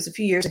me, it was a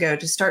few years ago,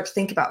 to start to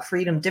think about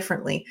freedom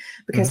differently,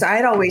 because I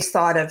had always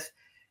thought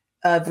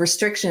of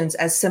restrictions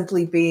as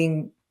simply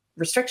being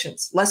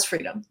restrictions, less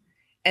freedom.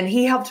 And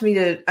he helped me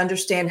to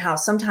understand how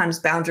sometimes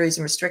boundaries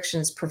and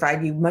restrictions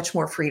provide you much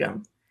more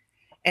freedom.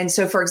 And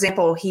so, for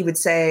example, he would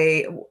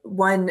say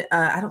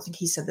I don't think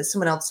he said this,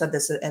 someone else said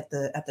this at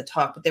the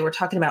talk, but they were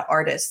talking about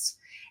artists,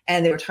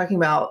 and they were talking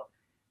about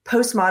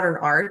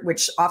postmodern art,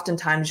 which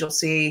oftentimes you'll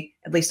see,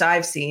 at least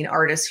I've seen,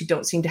 artists who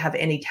don't seem to have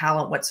any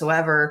talent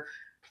whatsoever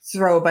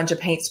throw a bunch of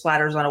paint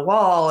splatters on a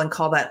wall and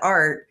call that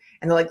art.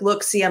 And they're like,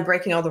 look, see, I'm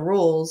breaking all the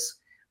rules,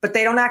 but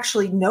they don't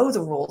actually know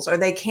the rules, or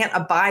they can't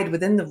abide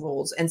within the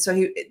rules. And so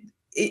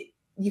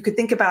you could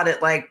think about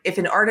it like, if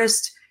an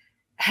artist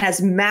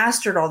has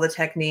mastered all the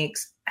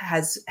techniques,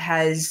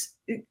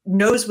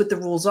 knows what the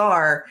rules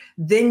are,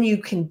 then you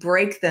can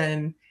break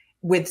them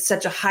with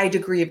such a high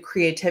degree of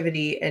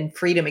creativity and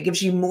freedom. It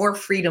gives you more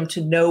freedom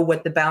to know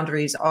what the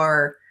boundaries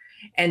are.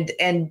 And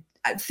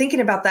thinking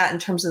about that in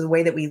terms of the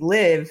way that we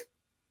live,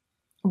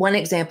 one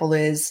example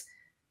is,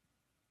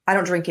 I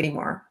don't drink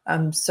anymore.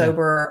 I'm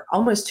sober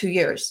almost 2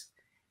 years.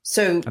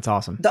 So that's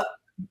awesome.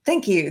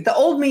 Thank you. The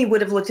old me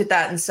would have looked at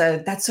that and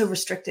said, that's so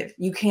restrictive.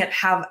 You can't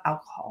have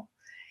alcohol.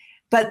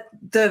 But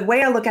the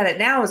way I look at it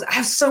now is I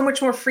have so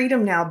much more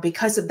freedom now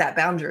because of that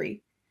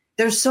boundary.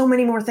 There's so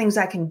many more things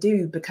I can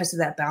do because of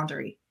that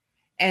boundary.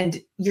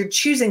 And you're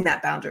choosing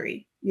that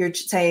boundary. You're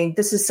saying,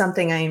 this is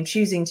something I am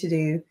choosing to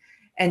do.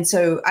 And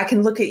so I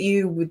can look at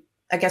you with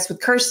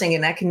cursing,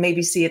 and I can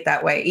maybe see it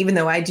that way, even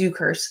though I do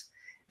curse.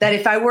 That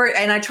if I were,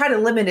 and I try to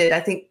limit it, I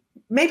think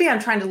maybe I'm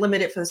trying to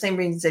limit it for the same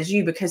reasons as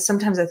you, because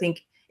sometimes I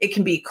think it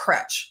can be a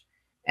crutch.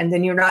 And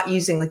then you're not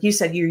using, like you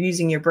said, you're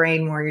using your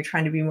brain more, you're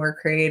trying to be more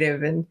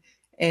creative.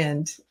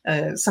 And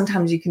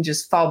sometimes you can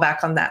just fall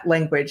back on that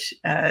language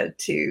I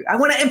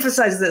want to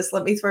emphasize this.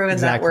 Let me throw in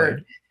that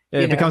word.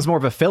 It becomes more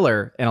of a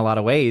filler in a lot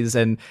of ways.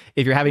 And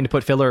if you're having to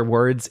put filler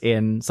words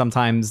in,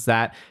 sometimes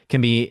that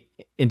can be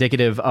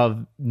indicative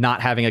of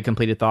not having a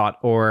completed thought,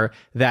 or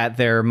that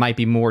there might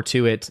be more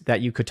to it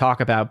that you could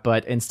talk about.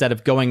 But instead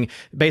of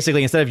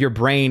your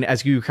brain,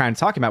 as you kind of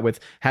talking about with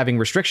having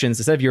restrictions,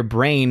 instead of your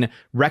brain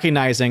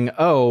recognizing,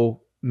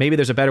 oh, maybe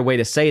there's a better way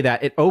to say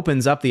that, it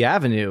opens up the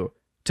avenue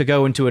to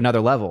go into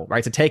another level,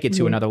 right? To take it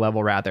to another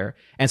level rather.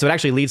 And so it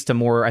actually leads to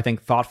more, I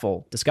think,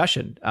 thoughtful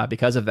discussion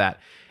because of that.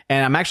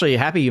 And I'm actually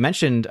happy you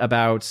mentioned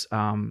about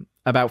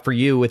for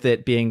you with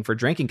it being for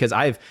drinking, because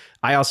I've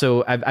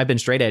been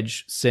straight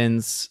edge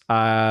since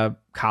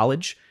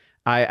college.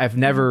 I've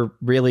never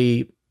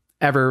really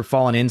ever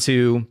fallen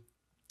into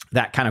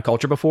that kind of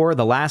culture before.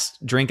 The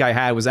last drink I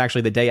had was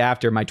actually the day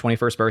after my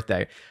 21st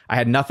birthday. I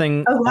had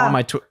nothing on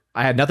my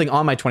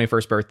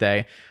 21st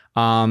birthday.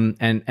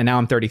 And now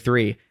I'm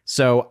 33.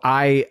 So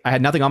I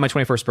had nothing on my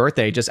 21st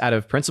birthday, just out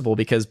of principle,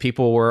 because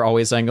people were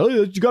always saying, oh,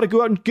 you got to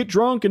go out and get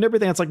drunk and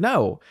everything. It's like,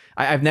 no,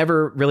 I've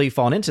never really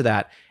fallen into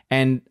that.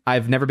 And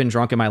I've never been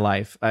drunk in my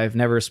life. I've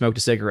never smoked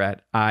a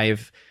cigarette.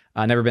 I've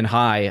never been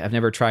high. I've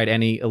never tried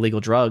any illegal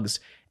drugs.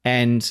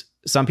 And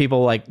some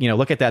people like,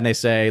 look at that and they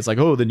say, it's like,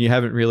 oh, then you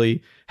haven't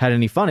really had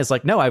any fun. It's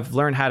like, no, I've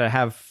learned how to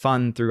have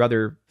fun through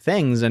other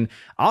things. And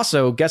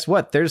also, guess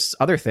what? There's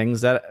other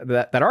things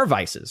that are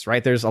vices,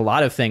 right? There's a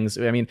lot of things.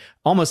 I mean,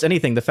 almost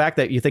anything. The fact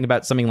that you think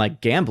about something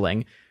like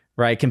gambling,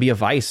 right, can be a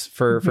vice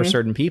for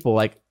certain people.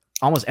 Like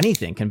almost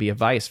anything can be a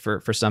vice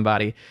for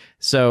somebody.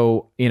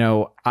 So,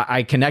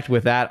 I connect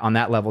with that on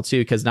that level too,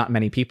 because not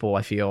many people,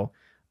 I feel,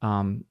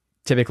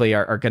 typically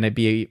are going to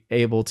be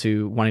able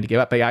to wanting to give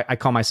up. But I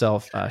call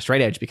myself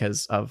straight edge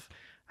because of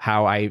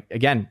how I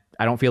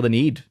don't feel the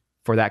need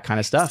for that kind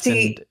of stuff.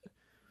 See,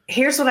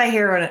 here's what I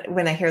hear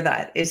when I hear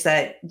that is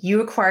that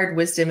you acquired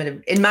wisdom,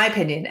 in my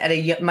opinion, at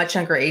a much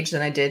younger age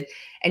than I did.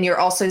 And you're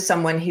also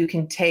someone who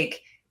can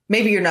take,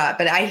 maybe you're not,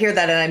 but I hear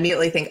that and I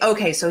immediately think,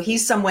 okay, so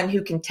he's someone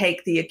who can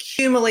take the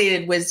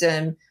accumulated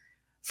wisdom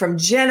from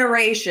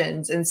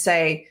generations and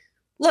say,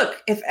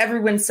 look, if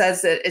everyone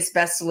says that it's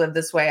best to live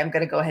this way, I'm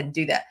going to go ahead and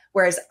do that.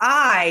 Whereas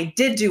I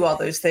did do all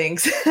those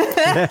things.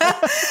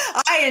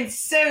 I am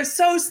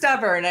so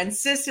stubborn. I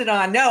insisted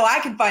on, no, I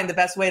can find the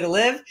best way to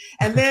live.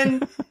 And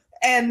then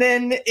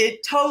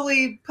it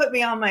totally put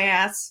me on my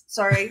ass.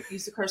 Sorry,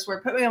 use the curse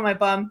word, put me on my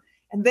bum.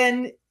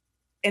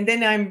 And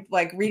then I'm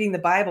like reading the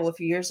Bible a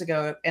few years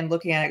ago and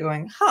looking at it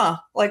going,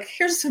 like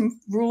here's some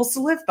rules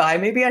to live by.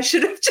 Maybe I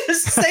should have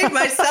just saved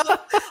myself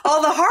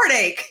all the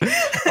heartache.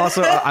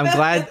 Also,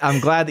 I'm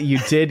glad that you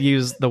did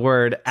use the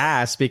word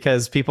ass,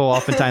 because people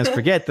oftentimes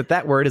forget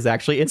that word is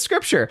actually in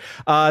scripture.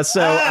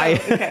 So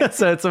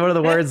it's one of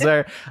the words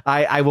there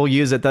I will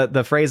use it.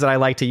 The phrase that I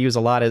like to use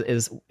a lot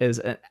is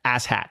an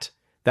ass hat.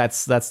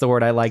 That's the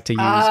word I like to use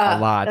a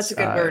lot. That's a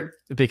good word.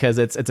 Because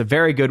it's a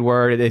very good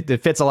word.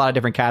 It fits a lot of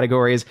different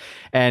categories.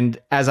 And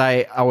as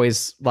I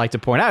always like to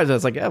point out,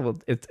 it's like,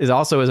 it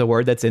also is a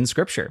word that's in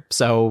scripture.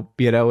 So,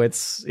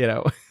 it's one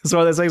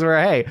of those things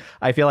where, hey,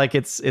 I feel like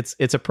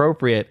it's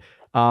appropriate.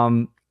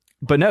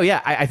 But no,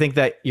 yeah, I think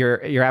that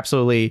you're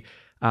absolutely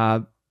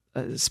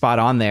spot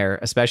on there,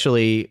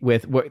 especially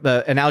with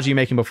the analogy you're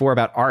making before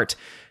about art.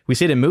 We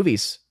see it in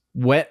movies.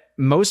 What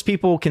most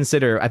people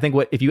consider, I think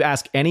if you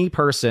ask any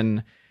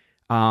person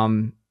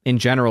in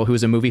general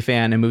who's a movie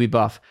fan and movie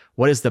buff,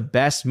 what is the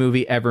best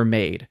movie ever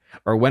made?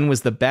 Or when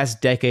was the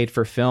best decade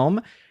for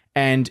film?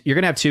 And you're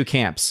going to have two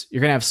camps.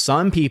 You're going to have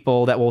some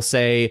people that will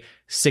say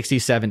 60s,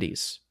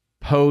 70s,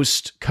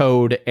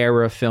 post-code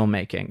era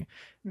filmmaking.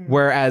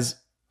 Whereas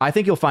I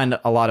think you'll find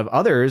a lot of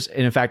others,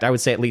 and in fact, I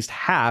would say at least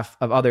half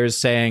of others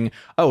saying,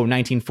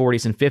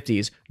 1940s and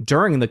 50s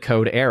during the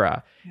code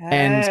era.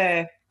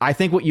 And I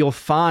think what you'll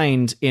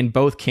find in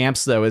both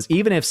camps, though, is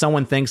even if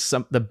someone thinks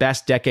the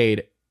best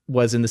decade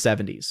was in the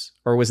 70s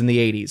or was in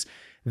the 80s,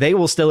 they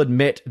will still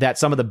admit that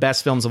some of the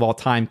best films of all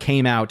time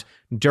came out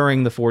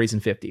during the 40s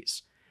and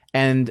 50s.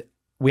 And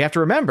we have to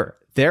remember,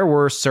 there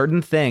were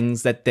certain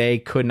things that they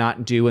could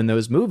not do in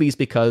those movies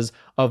because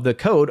of the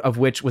code, of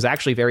which was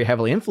actually very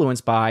heavily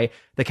influenced by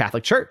the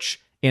Catholic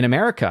Church in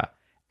America.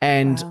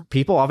 And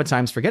people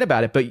oftentimes forget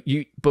about it.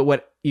 But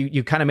what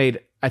you kind of made,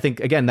 I think,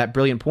 again, that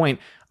brilliant point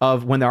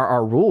of when there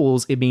are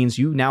rules, it means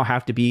you now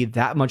have to be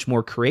that much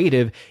more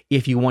creative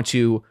if you want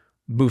to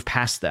move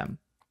past them,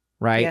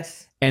 right?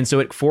 Yes. And so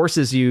it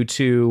forces you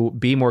to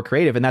be more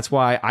creative. And that's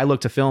why I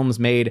look to films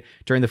made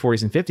during the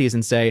 40s and 50s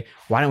and say,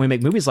 why don't we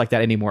make movies like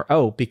that anymore?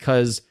 Oh,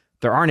 because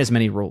there aren't as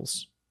many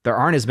rules. There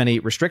aren't as many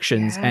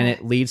restrictions. And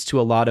it leads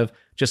to a lot of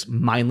just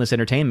mindless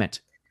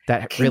entertainment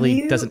that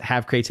doesn't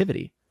have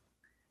creativity.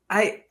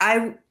 I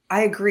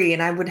agree.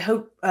 And I would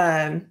hope,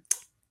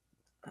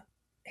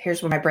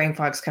 here's where my brain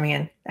fog's coming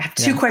in. I have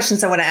two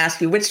questions I want to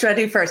ask you. Which do I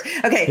do first?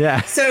 Okay.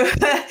 Yeah. So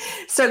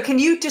can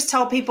you just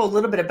tell people a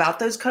little bit about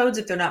those codes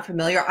if they're not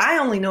familiar? I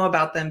only know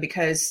about them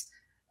because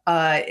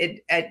at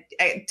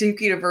Duke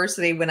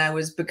University, when I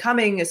was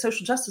becoming a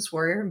social justice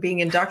warrior and being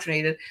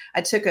indoctrinated,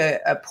 I took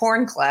a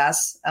porn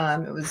class.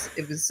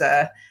 It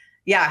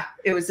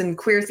was in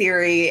queer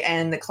theory,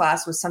 and the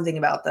class was something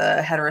about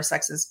the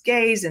heterosexist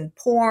gays and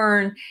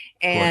porn.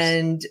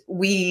 And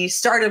we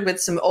started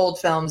with some old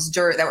films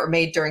that were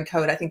made during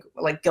code. I think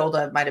like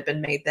Gilda might have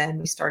been made then.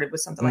 We started with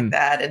something like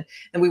that,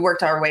 and we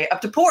worked our way up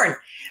to porn.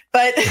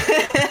 But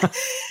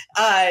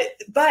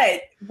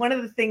but one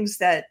of the things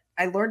that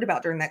I learned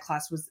about during that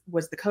class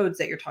was the codes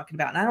that you're talking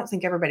about. And I don't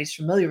think everybody's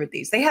familiar with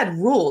these. They had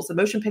rules. The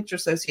Motion Picture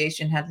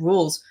Association had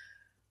rules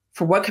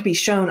for what could be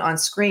shown on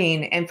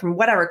screen. And from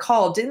what I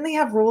recall, didn't they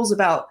have rules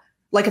about,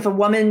 like, if a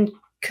woman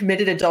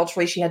committed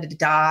adultery, she had to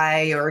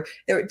die? Or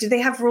did they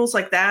have rules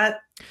like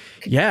that?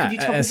 Could you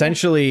tell me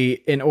essentially,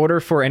 in order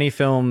for any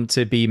film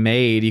to be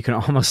made, you can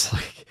almost,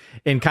 like,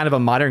 in kind of a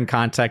modern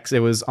context, it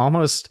was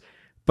almost,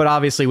 but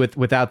obviously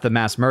without the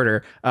mass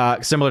murder,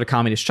 similar to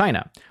Communist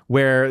China,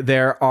 where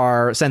there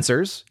are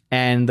censors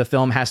and the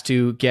film has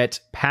to get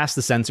past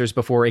the censors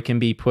before it can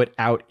be put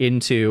out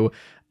into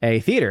a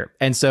theater.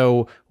 And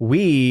so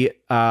we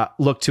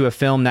look to a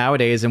film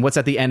nowadays, and what's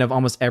at the end of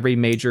almost every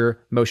major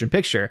motion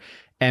picture?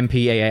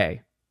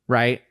 MPAA,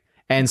 right?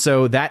 And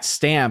so that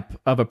stamp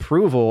of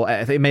approval,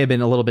 I think it may have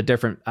been a little bit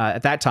different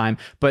at that time,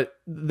 but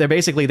there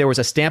was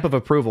a stamp of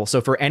approval. So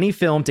for any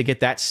film to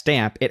get that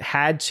stamp, it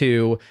had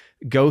to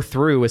go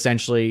through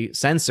essentially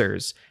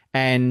censors.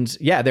 And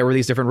yeah, there were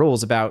these different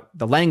rules about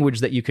the language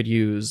that you could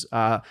use,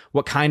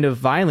 what kind of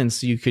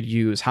violence you could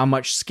use, how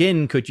much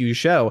skin could you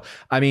show.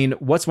 I mean,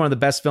 what's one of the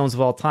best films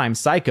of all time?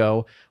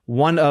 Psycho.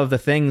 One of the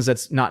things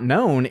that's not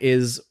known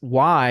is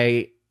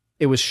why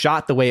it was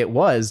shot the way it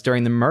was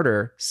during the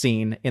murder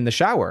scene in the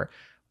shower.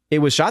 It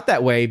was shot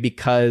that way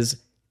because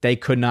they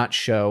could not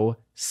show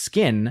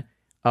skin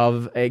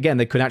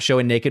they could not show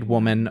a naked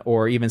woman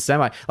or even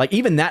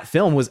even that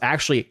film was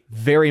actually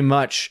very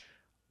much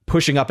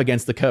pushing up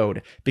against the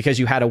code because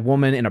you had a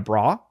woman in a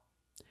bra,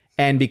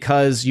 and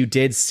because you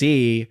did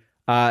see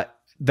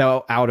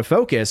though out of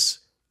focus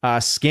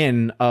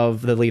skin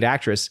of the lead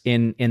actress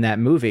in that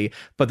movie.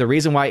 But the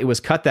reason why it was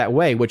cut that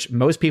way, which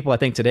most people I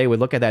think today would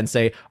look at that and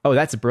say, oh,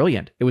 that's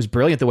brilliant. It was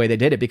brilliant the way they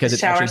did it because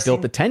it actually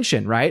built the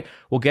tension, right?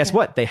 Well, guess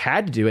what? They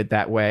had to do it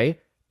that way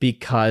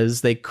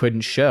because they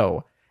couldn't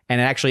show.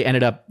 And it actually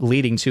ended up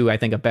leading to, I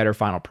think, a better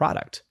final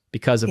product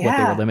because of what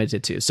they were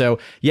limited to. So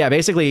yeah,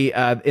 basically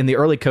in the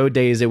early code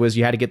days, it was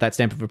you had to get that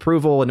stamp of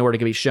approval in order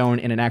to be shown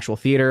in an actual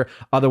theater.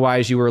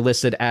 Otherwise you were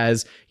listed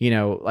as,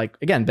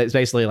 again,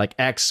 basically like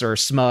X or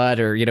smut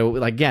or,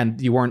 again,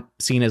 you weren't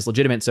seen as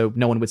legitimate. So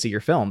no one would see your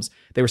films.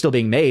 They were still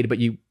being made, but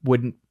you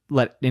wouldn't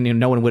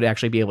no one would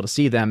actually be able to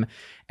see them.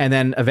 And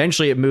then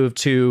eventually it moved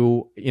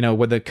to,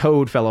 when the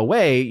code fell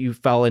away, you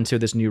fell into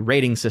this new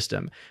rating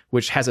system,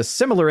 which has a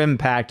similar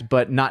impact,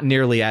 but not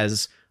nearly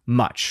as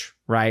much.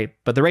 Right.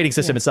 But the rating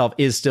system itself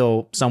is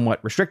still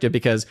somewhat restrictive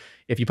because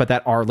if you put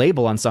that R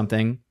label on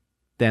something,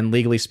 then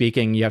legally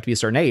speaking, you have to be a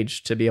certain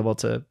age to be able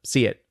to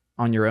see it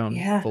on your own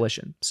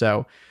volition.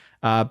 So,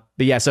 so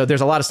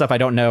there's a lot of stuff I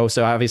don't know.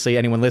 So obviously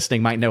anyone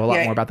listening might know a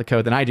lot more about the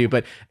code than I do,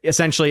 but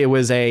essentially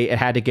it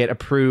had to get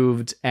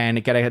approved and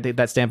it got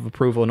that stamp of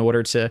approval in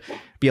order to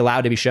be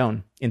allowed to be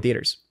shown in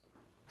theaters.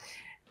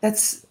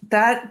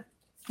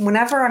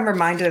 Whenever I'm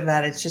reminded of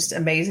that, it's just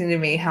amazing to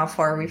me how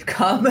far we've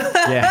come because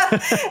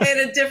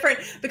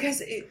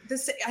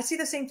I see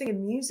the same thing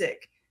in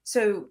music.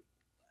 So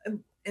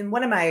in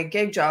one of my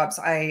gig jobs,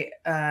 I,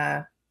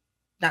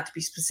 not to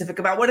be specific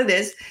about what it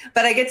is,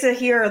 but I get to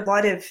hear a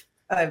lot of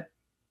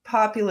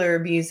popular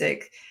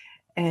music,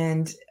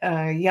 and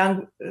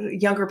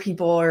younger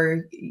people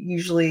are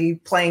usually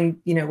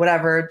playing,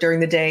 whatever during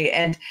the day.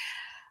 And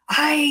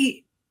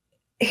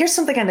here's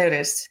something I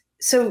noticed.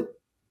 So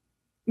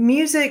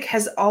music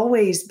has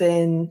always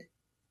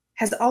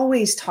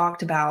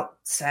talked about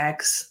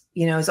sex,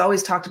 has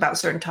always talked about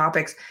certain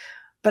topics,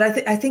 but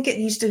I think it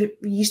used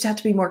to have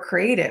to be more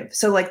creative.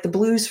 So like the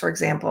blues, for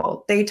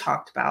example, they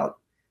talked about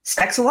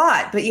sex a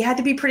lot, but you had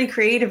to be pretty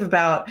creative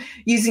about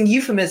using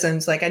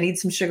euphemisms like I need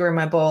some sugar in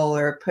my bowl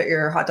or put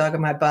your hot dog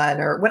in my bun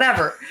or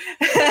whatever.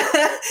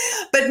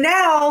 But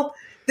now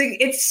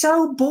it's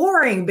so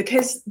boring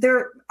because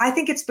I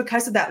think it's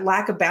because of that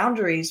lack of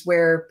boundaries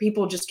where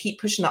people just keep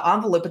pushing the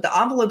envelope, but the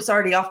envelope's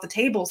already off the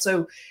table.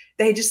 So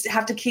they just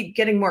have to keep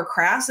getting more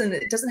crass and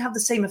it doesn't have the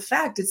same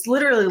effect. It's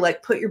literally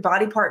like put your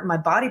body part in my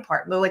body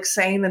part. And they're like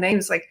saying the name.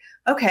 It's like,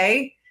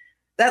 okay,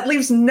 that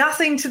leaves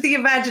nothing to the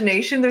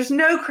imagination. There's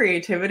no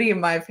creativity in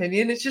my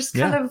opinion. It's just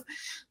kind of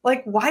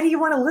like, why do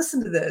you want to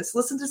listen to this?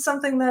 Listen to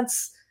something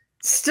that's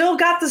still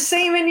got the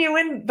same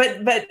innuendo,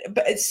 but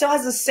it still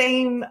has the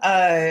same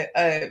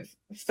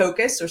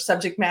focus or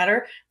subject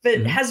matter,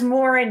 but has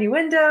more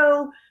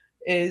innuendo,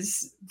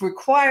 is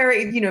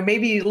requiring,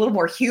 maybe a little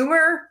more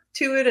humor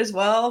to it as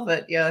well.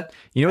 But yeah.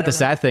 What the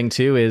sad thing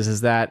too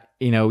is that,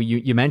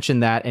 you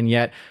mentioned that, and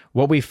yet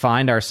what we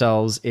find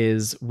ourselves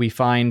is we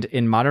find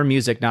in modern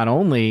music, not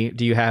only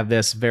do you have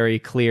this very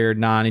clear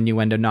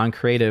non-innuendo,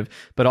 non-creative,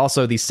 but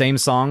also these same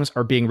songs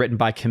are being written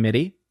by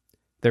committee.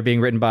 They're being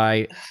written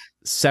by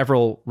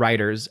several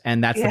writers,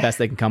 and that's the best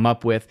they can come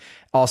up with.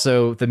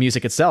 Also, the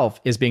music itself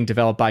is being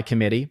developed by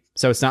committee.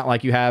 So it's not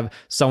like you have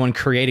someone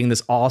creating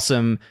this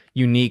awesome,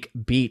 unique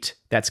beat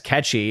that's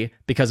catchy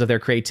because of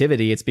their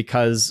creativity. It's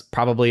because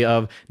probably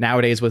of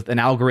nowadays with an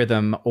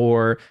algorithm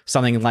or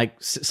something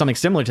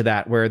similar to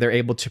that, where they're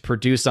able to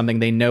produce something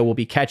they know will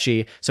be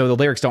catchy. So the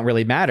lyrics don't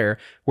really matter.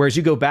 Whereas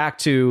you go back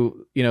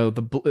to,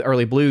 the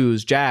early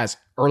blues, jazz,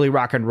 early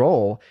rock and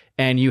roll,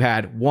 and you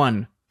had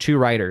 1-2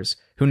 writers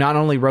who not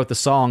only wrote the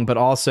song, but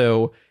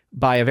also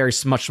by a very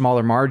much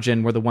smaller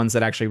margin were the ones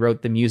that actually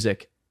wrote the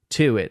music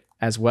to it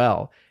as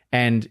well.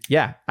 And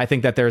yeah, I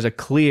think that there's a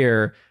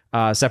clear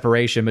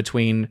separation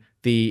between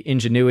the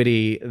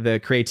ingenuity, the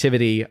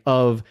creativity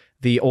of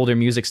the older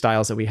music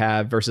styles that we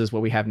have versus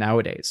what we have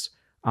nowadays.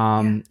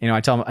 I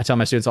tell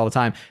my students all the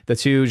time, the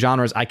two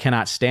genres I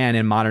cannot stand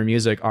in modern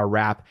music are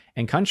rap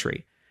and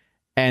country.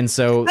 And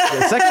so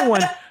the second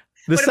one...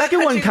 The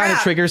second one kind of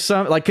triggers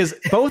some, because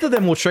both of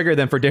them will trigger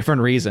them for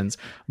different reasons.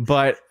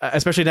 But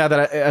especially now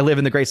that I live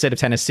in the great state of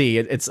Tennessee,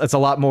 it's a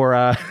lot more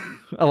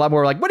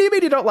like, what do you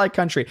mean you don't like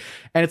country?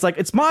 And it's like,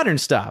 it's modern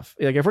stuff.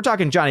 Like if we're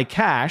talking Johnny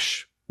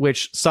Cash,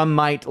 which some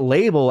might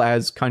label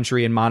as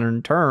country in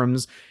modern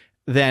terms,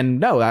 then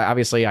no,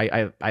 obviously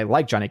I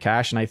like Johnny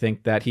Cash, and I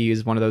think that he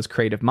is one of those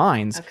creative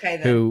minds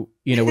who,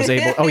 was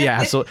able. Oh yeah,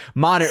 absolutely.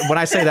 Modern. When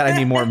I say that, I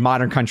mean more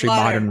modern country,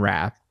 modern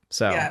rap.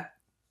 So yeah,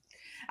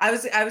 I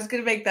was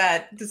going to make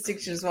that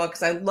distinction as well,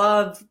 because I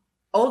love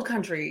old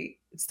country.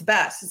 It's the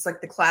best. It's like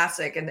the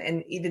classic,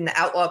 and even the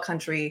outlaw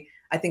country,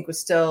 I think, was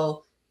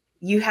still.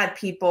 You had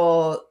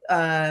people.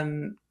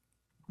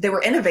 They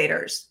were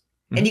innovators,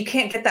 and you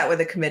can't get that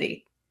with a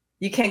committee.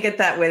 You can't get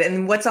that with,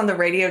 and what's on the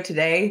radio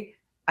today.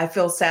 I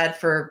feel sad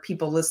for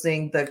people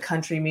listening the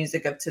country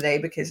music of today,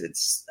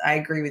 because I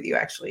agree with you,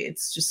 actually.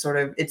 It's just sort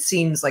of, it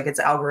seems like it's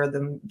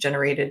algorithm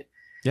generated.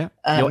 Yeah.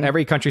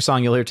 Every country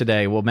song you'll hear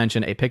today will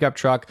mention a pickup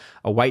truck,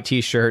 a white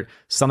t-shirt,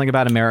 something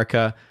about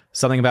America,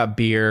 something about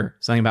beer,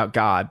 something about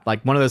God.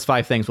 Like one of those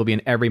 5 things will be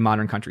in every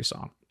modern country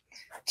song.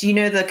 Do you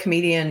know the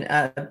comedian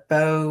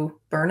Bo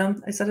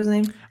Burnham? Is that his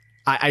name?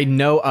 I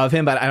know of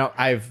him, but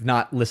I've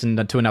not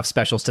listened to enough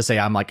specials to say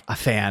I'm like a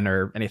fan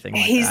or anything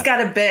like that.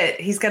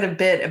 He's got a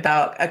bit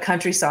about a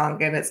country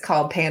song, and it's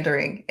called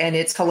Pandering, and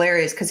it's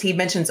hilarious because he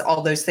mentions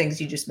all those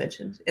things you just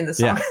mentioned in the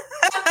song.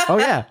 Yeah. Oh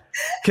yeah,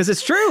 because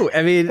it's true.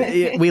 I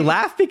mean, we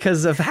laugh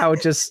because of how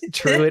just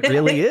true it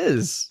really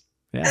is.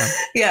 Yeah.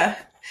 Yeah.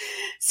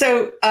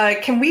 So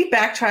can we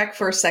backtrack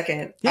for a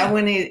second? Yeah. I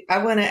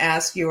want to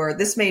ask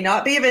this may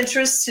not be of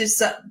interest to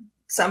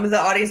some of the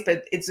audience,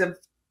 but it's of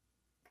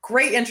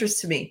great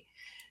interest to me.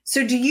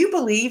 So do you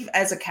believe,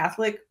 as a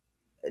Catholic,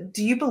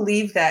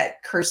 that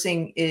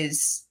cursing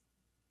is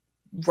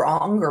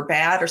wrong or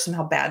bad or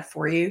somehow bad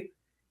for you?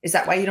 Is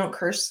that why you don't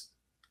curse?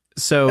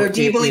 So or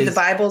do you believe the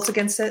Bible's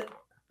against it?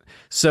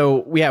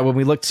 So yeah, when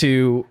we look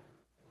to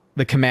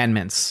the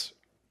commandments,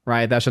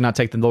 right? Thou shalt not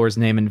take the Lord's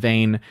name in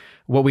vain.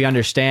 What we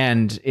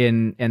understand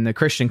in the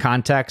Christian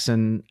context,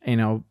 and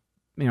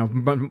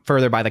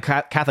further by the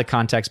Catholic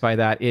context by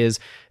that, is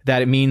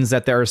that it means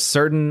that there are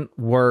certain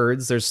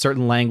words, there's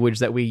certain language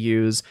that we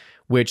use,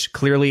 which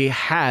clearly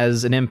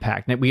has an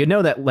impact. And we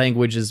know that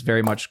language is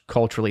very much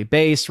culturally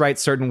based, right?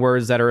 Certain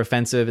words that are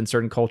offensive in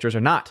certain cultures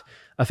are not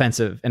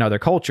offensive in other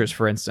cultures,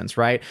 for instance,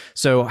 right?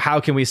 So how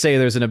can we say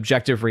there's an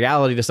objective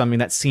reality to something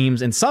that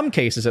seems, in some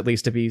cases at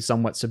least, to be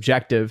somewhat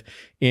subjective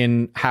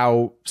in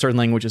how certain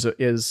language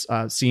is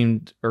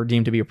seemed or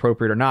deemed to be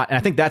appropriate or not? And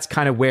I think that's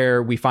kind of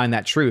where we find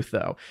that truth,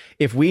 though.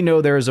 If we know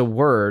there is a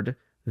word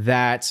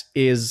that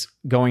is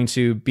going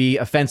to be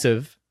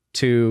offensive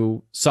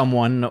to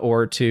someone,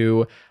 or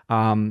to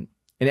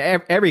in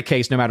every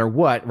case, no matter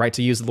what, right,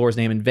 to use the Lord's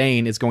name in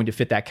vain is going to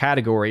fit that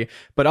category.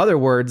 But other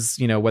words,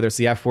 whether it's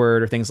the F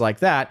word or things like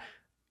that,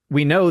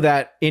 we know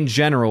that in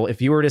general,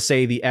 if you were to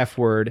say the F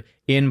word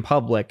in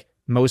public,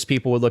 most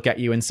people would look at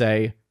you and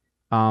say,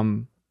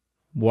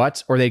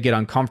 what? Or they'd get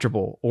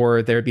uncomfortable,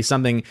 or there'd be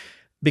something,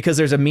 because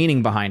there's a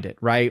meaning behind it,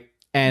 right?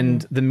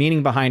 And the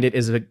meaning behind it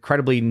is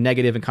incredibly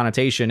negative in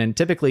connotation. And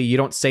typically you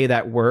don't say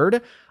that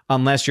word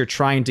unless you're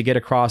trying to get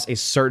across a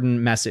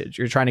certain message.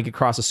 You're trying to get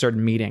across a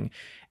certain meaning.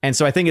 And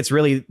so I think it's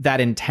really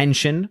that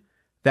intention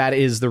that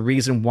is the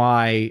reason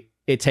why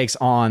it takes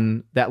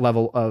on that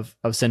level of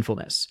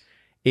sinfulness,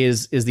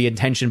 is the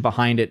intention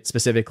behind it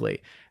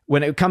specifically.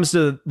 When it comes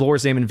to the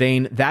Lord's name in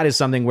vain, that is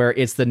something where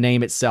it's the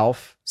name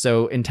itself.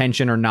 So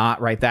intention or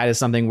not, right? That is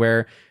something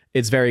where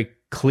it's very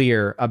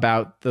clear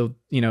about to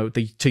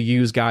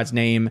use God's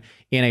name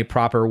in a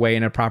proper way,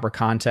 in a proper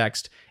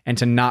context, and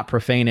to not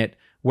profane it.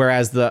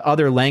 Whereas the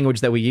other language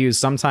that we use,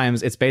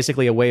 sometimes it's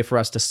basically a way for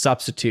us to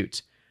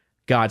substitute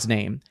God's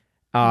name.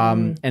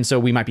 And so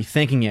we might be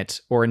thinking it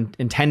or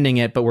intending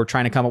it, but we're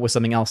trying to come up with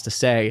something else to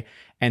say.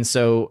 And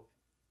so,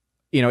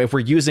 if we're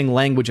using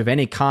language of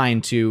any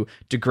kind to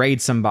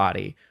degrade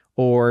somebody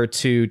or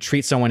to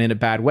treat someone in a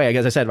bad way,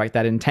 as I said, right,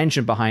 that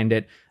intention behind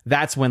it,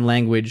 that's when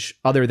language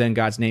other than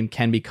God's name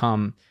can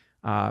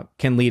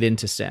lead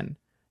into sin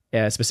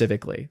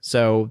specifically.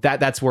 So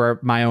that's where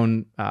my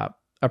own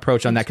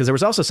approach on that, because there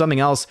was also something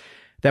else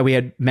that we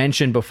had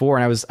mentioned before,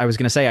 and I was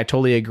going to say I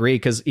totally agree,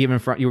 because even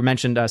you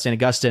mentioned St.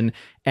 Augustine,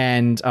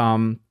 and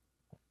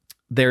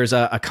there's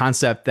a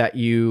concept that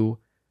you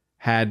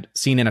had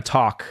seen in a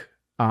talk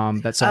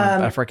that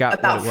someone, I forgot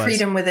about what it was.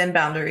 Freedom within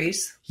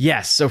boundaries.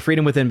 Yes, so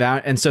freedom within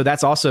boundaries, and so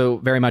that's also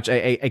very much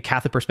a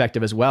Catholic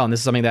perspective as well. And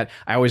this is something that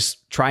I always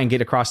try and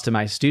get across to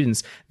my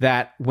students,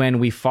 that when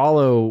we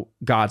follow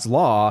God's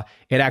law,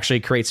 it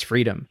actually creates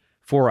freedom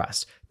for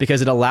us,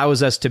 because it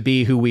allows us to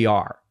be who we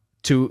are,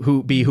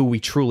 to be who we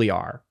truly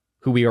are,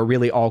 who we are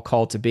really all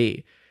called to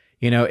be.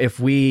 If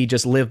we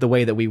just live the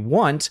way that we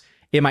want,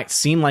 it might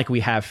seem like we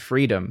have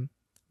freedom,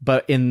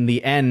 but in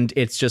the end,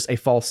 it's just a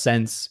false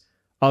sense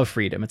of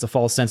freedom. It's a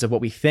false sense of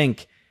what we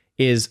think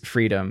is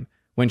freedom,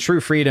 when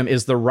true freedom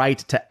is the right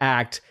to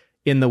act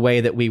in the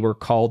way that we were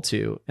called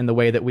to, in the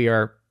way that we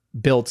are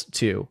built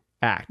to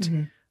act.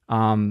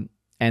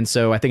 And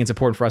so I think it's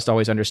important for us to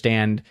always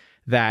understand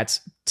that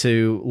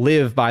to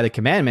live by the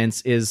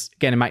commandments is,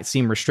 again, it might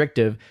seem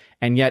restrictive,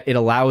 and yet it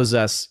allows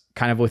us,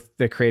 kind of with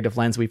the creative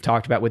lens we've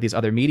talked about with these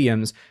other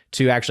mediums,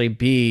 to actually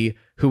be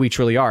who we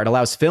truly are. It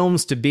allows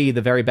films to be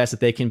the very best that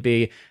they can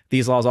be.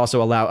 These laws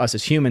also allow us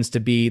as humans to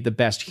be the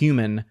best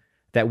human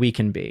that we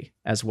can be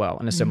as well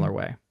in a similar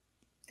way.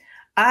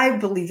 I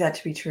believe that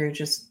to be true,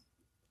 just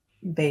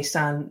based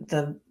on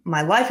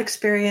my life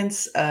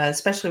experience,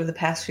 especially over the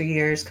past few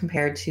years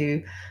compared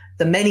to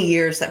the many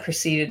years that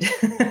preceded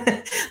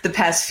the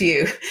past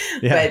few.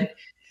 Yeah. But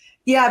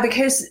yeah,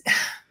 because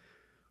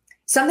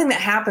something that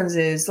happens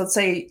is, let's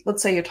say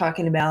you're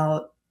talking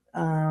about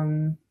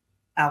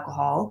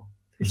alcohol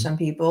for some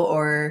people,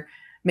 or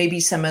maybe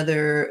some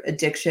other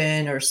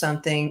addiction or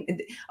something.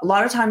 A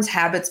lot of times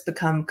habits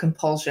become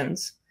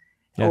compulsions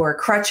or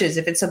crutches.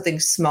 If it's something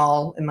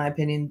small, in my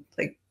opinion,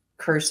 like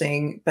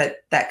cursing,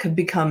 but that could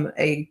become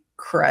a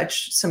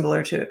crutch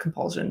similar to a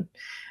compulsion.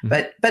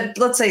 But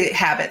let's say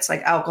habits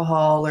like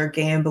alcohol or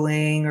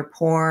gambling or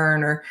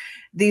porn or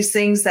these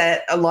things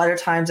that a lot of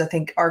times I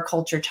think our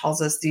culture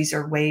tells us these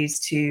are ways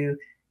to,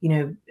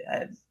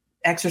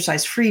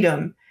 exercise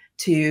freedom,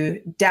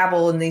 to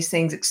dabble in these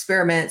things,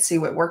 experiment, see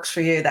what works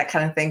for you, that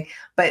kind of thing.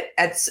 But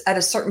at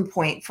a certain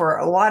point, for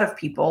a lot of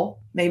people,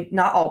 maybe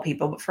not all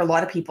people, but for a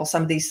lot of people,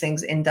 some of these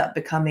things end up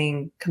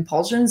becoming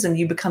compulsions and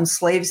you become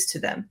slaves to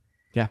them.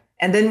 Yeah.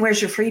 And then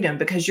where's your freedom?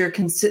 Because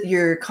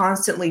you're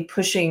constantly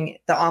pushing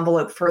the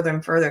envelope further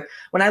and further.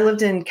 When I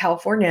lived in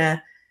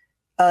California,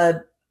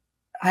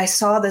 I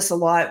saw this a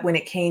lot when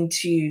it came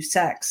to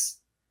sex,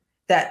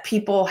 that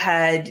people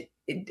had,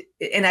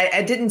 and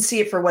I didn't see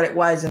it for what it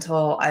was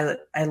until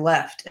I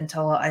left,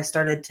 until I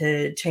started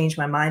to change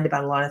my mind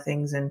about a lot of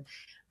things.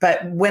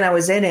 But when I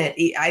was in it,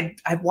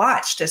 I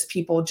watched as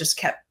people just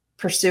kept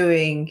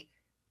pursuing,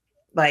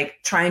 like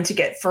trying to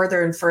get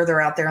further and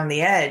further out there on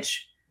the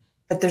edge,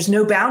 but there's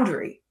no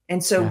boundary.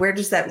 And so where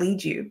does that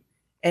lead you?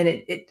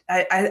 And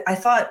I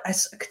thought I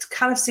could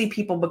kind of see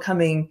people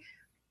becoming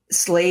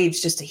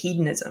slaves just to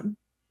hedonism,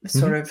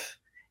 sort of,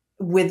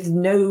 with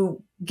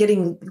no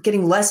getting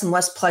less and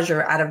less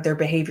pleasure out of their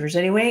behaviors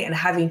anyway, and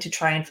having to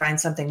try and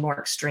find something more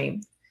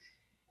extreme.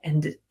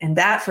 And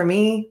that for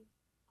me,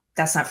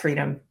 that's not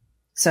freedom.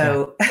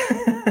 So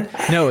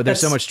no, there's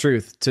so much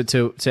truth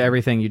to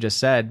everything you just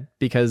said,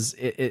 because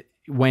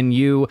when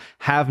you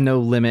have no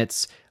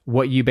limits,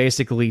 what you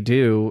basically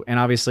do, and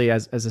obviously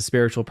as a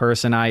spiritual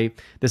person,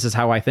 this is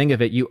how I think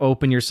of it, you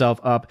open yourself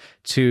up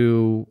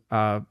to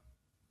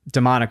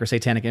demonic or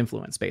satanic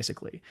influence,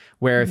 basically,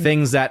 where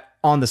things that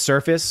on the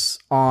surface,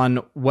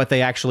 on what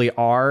they actually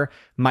are,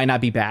 might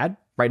not be bad,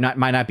 right?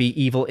 Might not be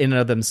evil in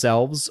and of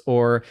themselves,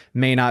 or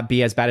may not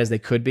be as bad as they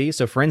could be.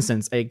 So for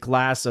instance, a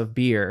glass of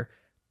beer,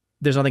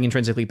 there's nothing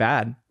intrinsically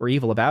bad or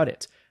evil about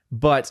it.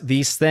 But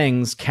these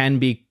things can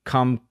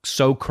become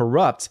so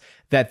corrupt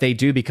that they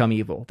do become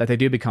evil, that they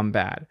do become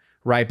bad,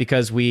 right?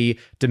 Because we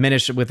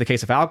diminish, with the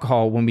case of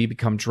alcohol, when we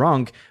become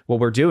drunk, what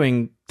we're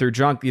doing through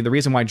the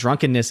reason why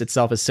drunkenness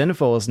itself is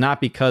sinful is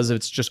not because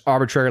it's just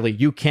arbitrarily,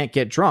 you can't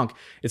get drunk.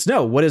 It's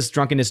no, what does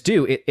drunkenness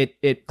do?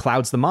 It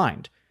clouds the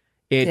mind.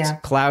 It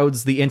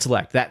clouds the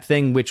intellect. That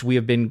thing which we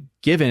have been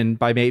given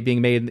by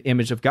being made in the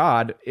image of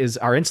God is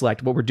our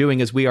intellect. What we're doing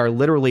is we are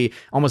literally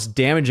almost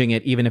damaging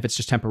it, even if it's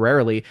just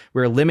temporarily.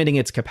 We're limiting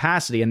its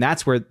capacity. And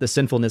that's where the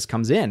sinfulness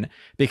comes in,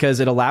 because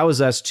it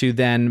allows us to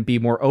then be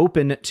more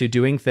open to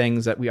doing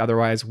things that we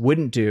otherwise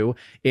wouldn't do.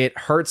 It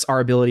hurts our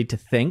ability to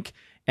think.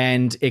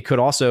 And it could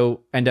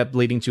also end up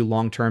leading to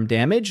long-term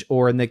damage,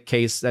 or in the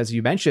case, as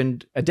you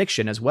mentioned,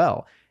 addiction as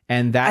well.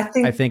 And that,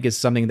 I think, is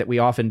something that we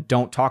often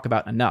don't talk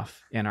about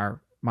enough in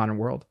our modern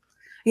world.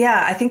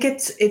 Yeah, I think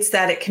it's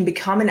that it can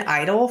become an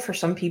idol for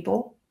some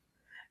people,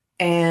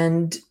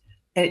 and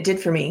it did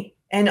for me.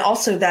 And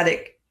also that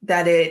it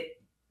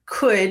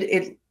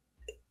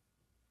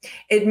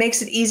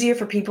makes it easier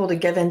for people to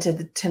give into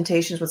the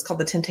temptations, what's called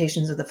the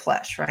temptations of the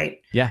flesh, right?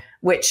 Yeah.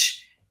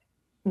 Which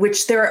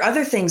there are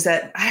other things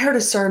that I heard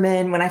a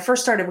sermon when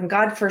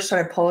God first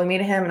started pulling me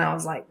to him, and I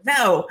was like,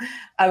 no,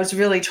 I was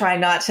really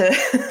trying not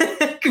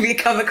to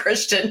become a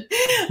Christian,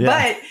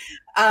 but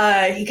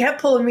he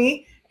kept pulling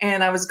me,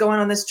 and I was going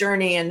on this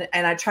journey, and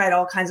I tried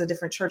all kinds of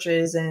different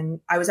churches, and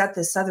I was at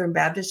the Southern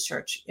Baptist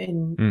Church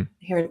in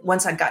here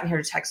once I'd gotten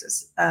here to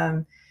Texas.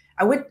 I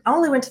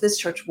only went to this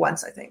church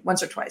once, I think,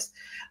 once or twice,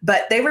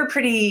 but they were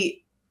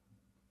pretty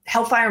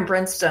hellfire and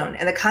brimstone,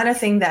 and the kind of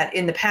thing that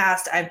in the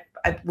past I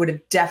would have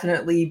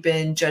definitely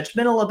been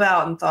judgmental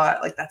about and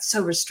thought, like, that's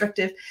so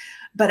restrictive.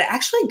 But I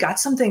actually got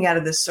something out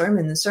of this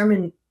sermon. The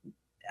sermon,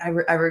 I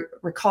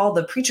recall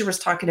the preacher was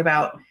talking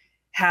about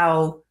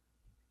how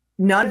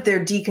none of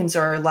their deacons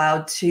are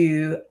allowed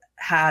to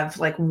have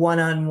like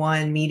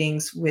one-on-one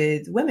meetings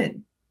with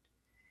women.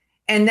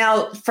 And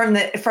now from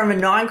a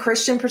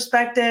non-Christian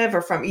perspective,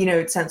 or from,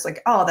 it sounds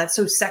like, oh, that's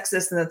so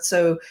sexist, and that's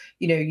so,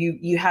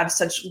 you have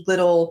such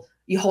little,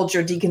 you hold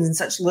your deacons in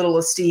such little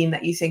esteem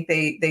that you think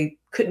they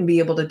couldn't be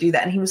able to do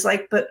that. And he was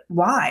like, but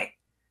why?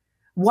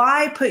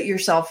 Why put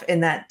yourself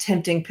in that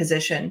tempting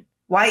position?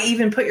 Why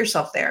even put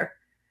yourself there?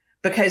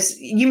 Because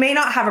you may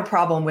not have a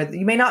problem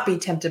you may not be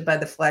tempted by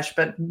the flesh,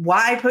 but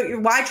why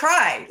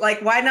try?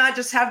 Like, why not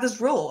just have this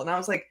rule? And I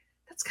was like,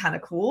 that's kind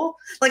of cool.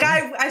 Like,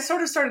 I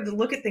sort of started to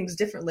look at things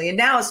differently. And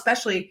now,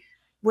 especially,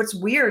 what's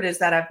weird is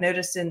that I've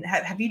noticed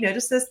have you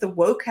noticed this? The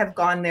woke have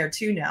gone there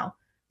too now.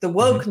 the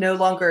woke no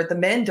longer, the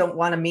men don't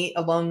want to meet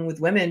alone with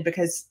women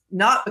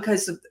not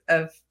because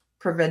of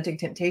preventing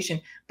temptation,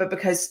 but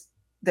because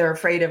they're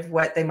afraid of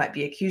what they might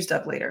be accused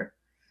of later.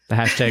 The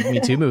hashtag Me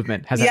Too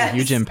movement has had a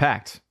huge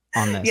impact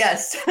on this.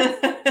 Yes.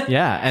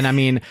 Yeah. And I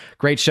mean,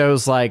 great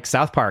shows like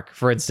South Park,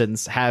 for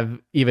instance, have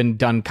even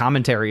done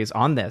commentaries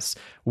on this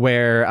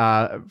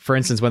where, for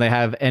instance, when they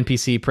have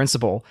NPC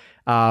Principal,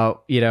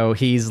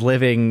 he's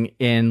living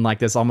in like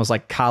this almost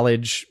like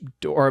college,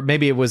 or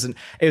maybe it was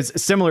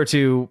similar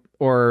to,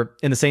 or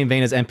in the same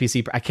vein as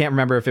NPC. I can't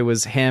remember if it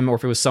was him or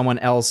if it was someone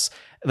else.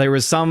 There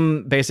was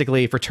some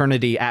basically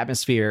fraternity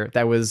atmosphere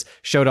that was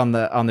showed on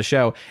the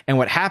show. And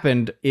what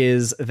happened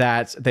is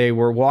that they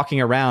were walking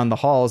around the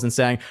halls and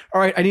saying,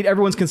 all right, I need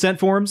everyone's consent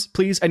forms,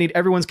 please. I need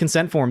everyone's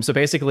consent forms. So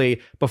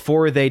basically,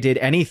 before they did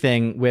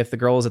anything with the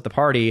girls at the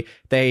party,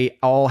 they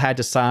all had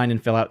to sign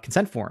and fill out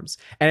consent forms.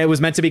 And it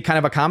was meant to be kind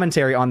of a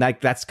commentary on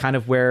that. That's kind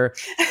of where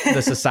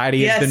the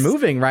society has been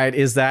moving, right?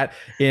 Is that,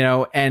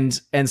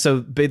 and so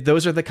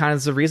those are the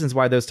kinds of reasons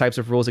why those types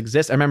of rules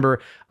exist. I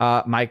remember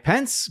Mike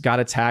Pence got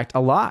attacked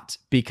a lot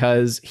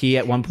because he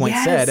at one point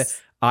said,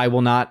 I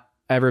will not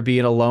ever be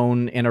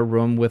alone in a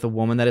room with a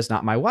woman that is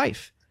not my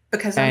wife.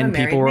 Because I'm a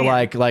married people were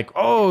man. like,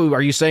 oh,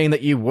 are you saying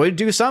that you would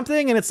do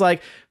something? And it's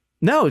like,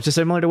 no, it's just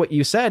similar to what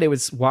you said. It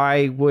was,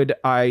 why would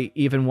I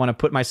even want to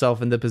put myself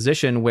in the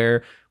position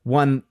where,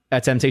 one, a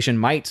temptation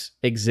might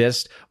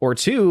exist, or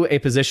two, a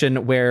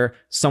position where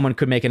someone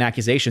could make an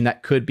accusation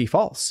that could be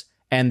false.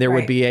 And there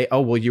would be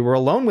you were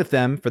alone with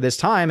them for this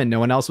time and no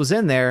one else was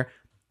in there.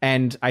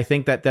 And I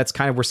think that that's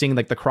kind of, we're seeing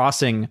like the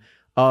crossing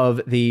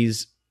of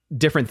these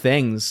different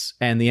things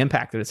and the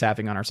impact that it's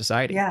having on our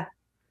society. Yeah.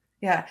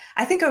 Yeah.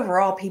 I think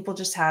overall people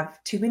just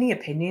have too many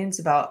opinions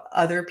about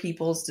other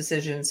people's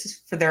decisions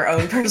for their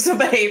own personal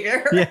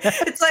behavior. Yeah.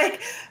 It's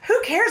like,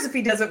 who cares if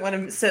he doesn't want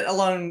to sit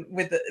alone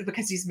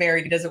because he's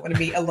married, he doesn't want to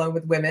be alone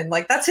with women.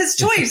 Like, that's his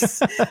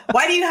choice.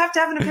 Why do you have to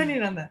have an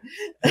opinion on that?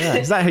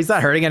 Yeah, he's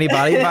not hurting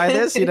anybody by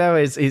this. He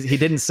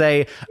didn't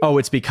say, oh,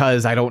 it's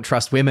because I don't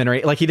trust women, or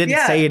like he didn't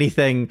say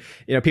anything.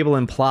 People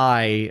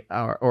imply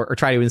or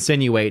try to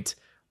insinuate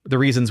the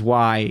reasons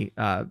why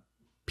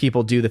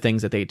people do the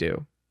things that they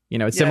do.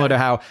 It's similar to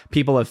how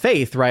people of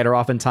faith, right, are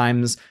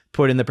oftentimes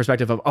put in the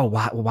perspective of, oh,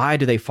 why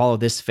do they follow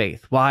this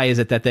faith? Why is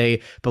it that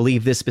they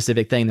believe this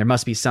specific thing? There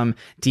must be some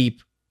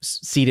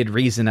deep-seated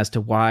reason as to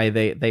why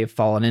they've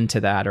fallen into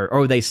that,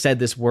 or they said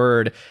this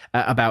word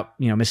about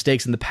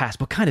mistakes in the past.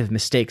 What kind of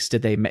mistakes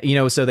did they make?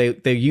 So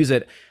they use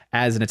it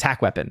as an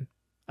attack weapon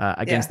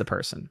against the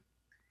person.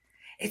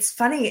 It's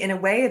funny in a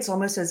way. It's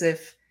almost as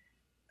if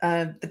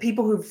the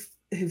people who've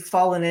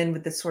fallen in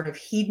with this sort of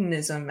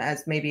hedonism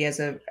as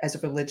a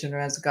religion or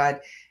as a god,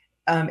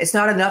 it's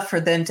not enough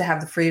for them to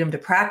have the freedom to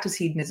practice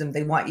hedonism.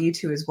 They want you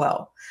to as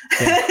well.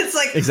 Yeah, it's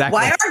like, exactly.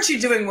 Why aren't you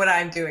doing what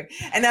I'm doing?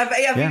 And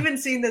I've even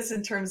seen this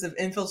in terms of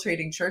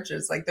infiltrating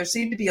churches. Like, there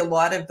seem to be a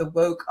lot of the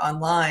woke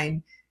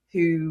online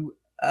who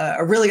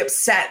are really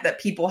upset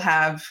that people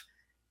have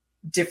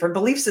different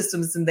belief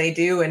systems than they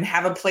do and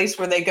have a place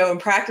where they go and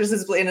practice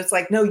this. And it's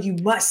like, no,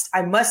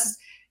 I must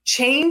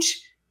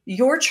change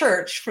your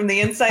church from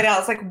the inside out.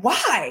 It's like,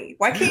 why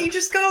can't you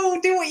just go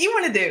do what you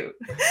want to do?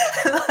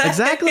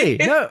 Exactly.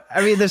 No,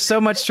 I mean, there's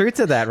so much truth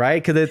to that,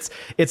 right? Because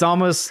it's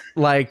almost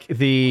like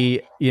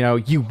you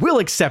will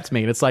accept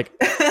me. And it's like,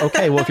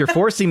 okay, well, if you're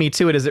forcing me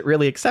to it, is it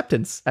really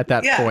acceptance at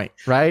that point?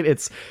 Right.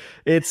 It's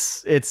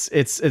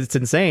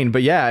insane.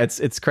 But yeah,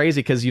 it's crazy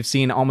because you've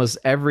seen almost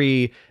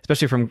every,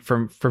 especially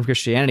from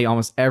Christianity,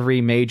 almost every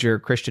major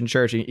Christian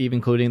church, even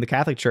including the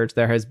Catholic Church,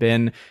 there has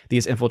been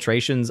these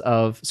infiltrations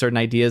of certain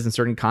ideas and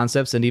certain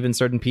concepts and even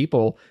certain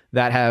people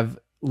that have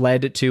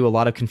led to a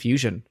lot of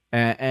confusion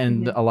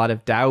and a lot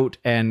of doubt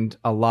and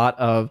a lot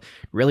of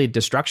really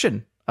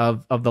destruction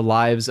of the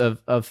lives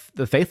of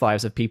the faith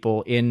lives of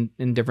people in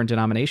different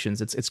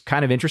denominations. It's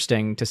kind of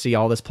interesting to see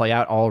all this play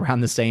out all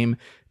around the same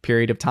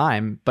period of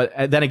time. But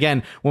then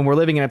again, when we're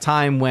living in a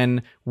time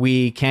when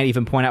we can't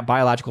even point out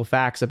biological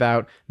facts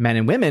about men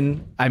and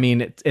women, I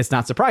mean, it's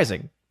not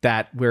surprising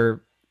that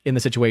we're in the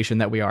situation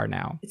that we are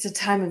now. It's a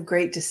time of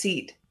great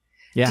deceit.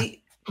 Yeah.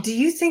 Do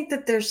you think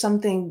that there's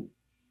something,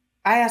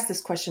 I ask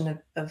this question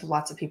of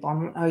lots of people.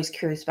 I'm always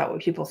curious about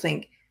what people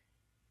think.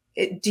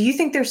 Do you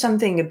think there's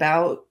something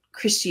about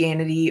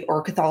Christianity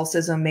or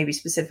Catholicism, maybe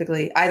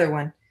specifically, either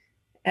one,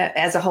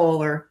 as a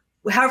whole, or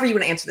however you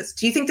want to answer this?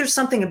 Do you think there's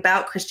something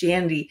about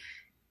Christianity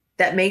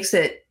that makes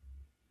it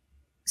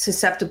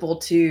susceptible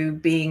to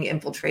being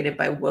infiltrated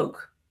by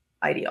woke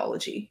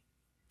ideology?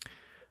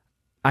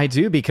 I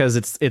do, because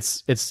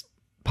it's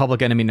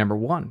public enemy number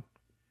one.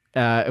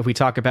 If we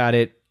talk about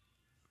it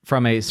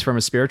from a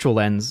spiritual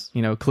lens,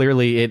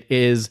 clearly it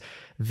is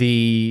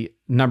the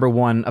number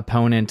one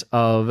opponent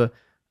of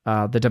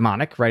the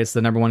demonic, right? It's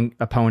the number one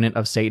opponent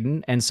of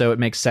Satan. And so it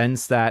makes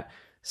sense that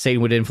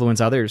Satan would influence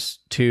others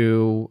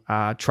to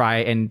try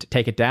and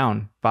take it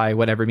down by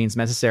whatever means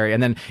necessary.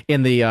 And then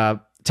in the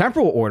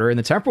temporal order, in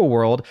the temporal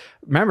world,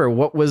 remember,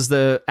 what was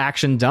the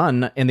action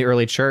done in the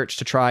early church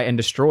to try and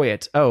destroy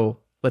it? Oh,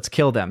 let's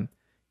kill them.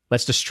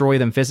 Let's destroy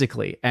them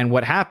physically. And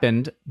what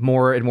happened,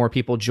 more and more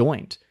people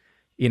joined.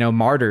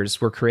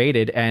 Martyrs were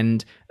created,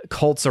 and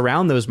cults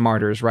around those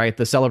martyrs, right?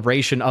 The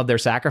celebration of their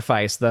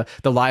sacrifice, the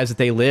lives that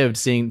they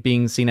lived,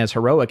 being seen as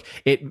heroic,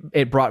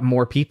 it brought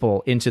more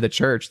people into the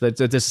church.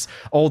 This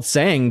old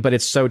saying, but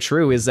it's so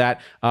true, is that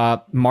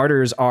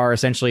martyrs are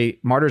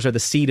the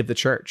seed of the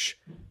church,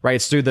 right?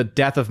 It's through the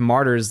death of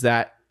martyrs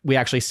that we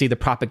actually see the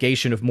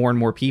propagation of more and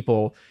more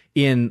people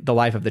in the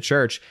life of the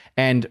church.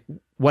 And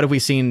what have we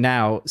seen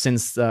now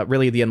since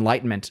really the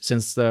Enlightenment,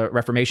 since the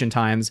Reformation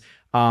times,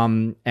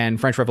 and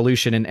French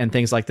Revolution and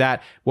things like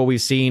that? What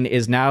we've seen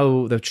is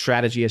now the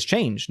strategy has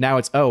changed. Now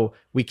it's,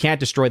 we can't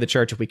destroy the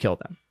church if we kill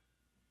them.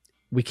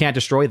 We can't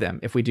destroy them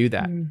if we do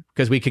that,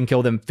 because we can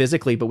kill them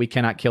physically, but we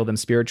cannot kill them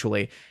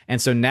spiritually. And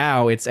so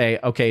now it's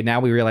now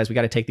we realize we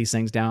got to take these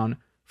things down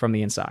from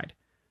the inside,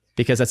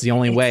 because that's the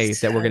only way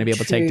that we're going to be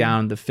able to take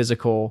down the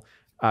physical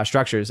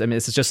structures. I mean,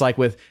 it's just like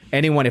with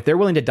anyone, if they're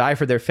willing to die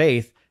for their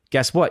faith,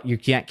 guess what? You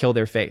can't kill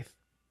their faith.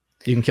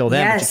 You can kill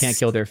them, but you can't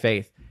kill their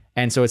faith.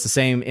 And so it's the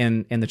same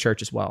in the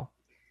church as well.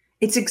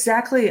 It's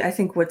exactly, I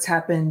think, what's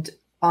happened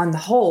on the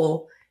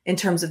whole in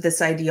terms of this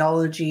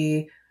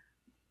ideology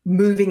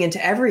moving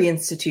into every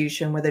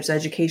institution, whether it's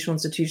educational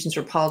institutions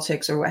or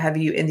politics or what have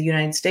you in the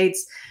United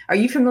States. Are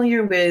you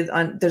familiar with,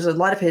 there's a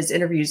lot of his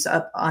interviews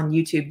up on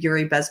YouTube,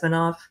 Yuri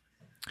Bezmenov?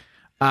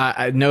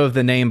 I know of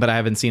the name, but I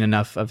haven't seen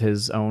enough of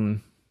his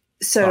own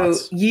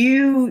thoughts.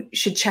 You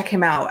should check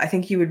him out. I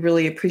think you would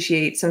really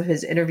appreciate some of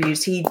his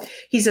interviews.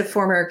 He's a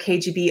former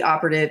KGB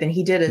operative, and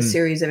he did a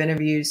series of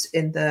interviews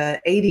in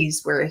the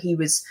 80s where he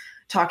was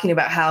talking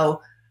about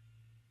how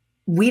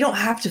we don't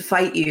have to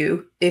fight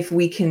you if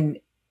we can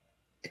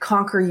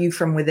conquer you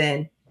from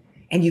within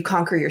and you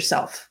conquer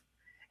yourself.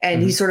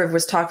 And he sort of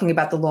was talking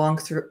about the long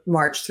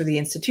march through the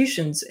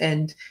institutions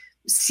and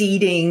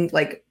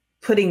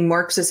putting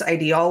Marxist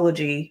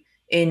ideology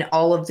in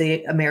all of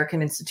the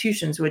American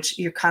institutions, which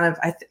you're kind of,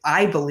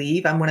 I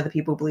believe, I'm one of the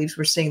people who believes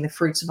we're seeing the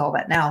fruits of all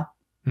that now.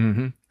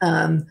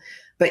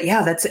 But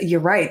yeah, you're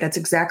right. That's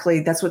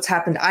what's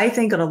happened, I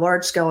think, on a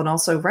large scale, and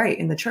also right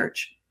in the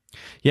church.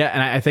 Yeah.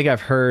 And I think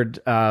I've heard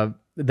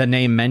the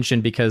name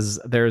mentioned because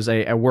there's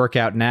a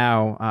workout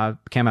now,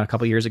 came out a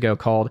couple years ago,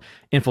 called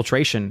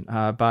Infiltration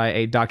by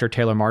a Dr.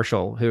 Taylor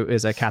Marshall, who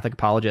is a Catholic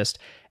apologist.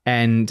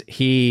 And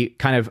he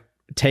kind of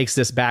takes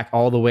this back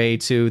all the way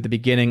to the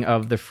beginning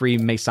of the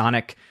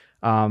Freemasonic,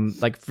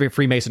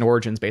 Freemason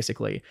origins,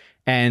 basically,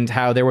 and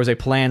how there was a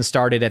plan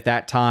started at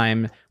that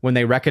time when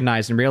they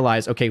recognized and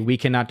realized, okay, we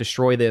cannot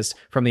destroy this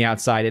from the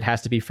outside. It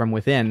has to be from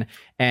within.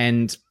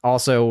 And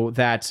also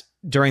that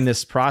during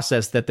this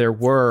process that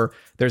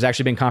there's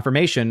actually been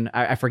confirmation.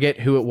 I forget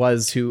who it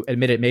was who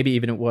admitted, maybe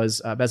even it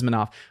was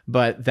Bezmenov,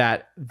 but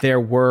that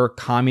there were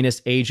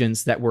communist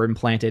agents that were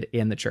implanted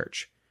in the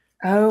church.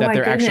 Oh my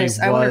goodness!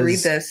 I want to read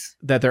this.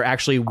 That there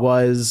actually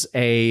was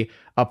a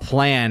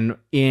plan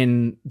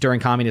during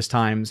communist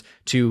times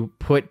to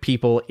put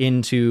people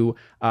into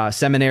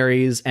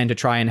seminaries and to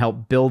try and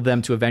help build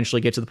them to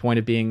eventually get to the point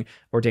of being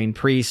ordained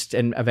priest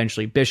and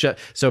eventually bishop.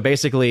 So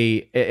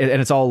basically,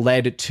 and it's all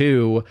led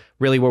to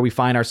really where we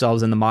find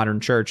ourselves in the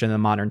modern church and the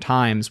modern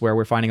times, where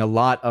we're finding a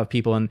lot of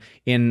people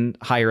in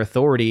higher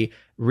authority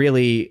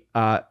really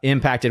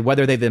impacted,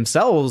 whether they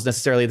themselves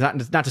necessarily,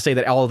 not to say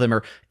that all of them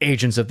are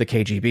agents of the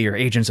KGB or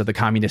agents of the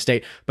communist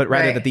state, but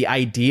rather that the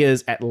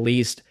ideas at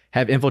least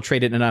have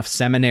infiltrated enough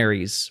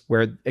seminaries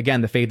where,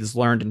 again, the faith is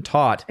learned and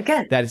taught,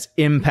 that it's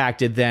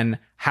impacted then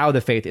how the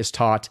faith is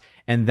taught.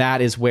 And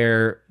that is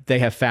where they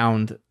have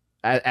found,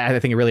 I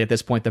think really at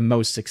this point, the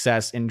most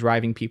success in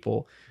driving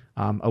people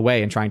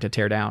away and trying to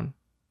tear down.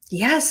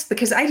 Yes,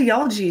 because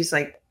ideology is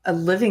like a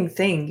living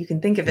thing. You can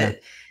think of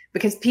it,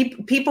 because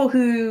people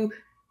who,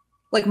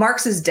 like,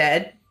 Marx is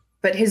dead,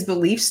 but his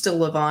beliefs still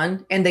live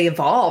on, and they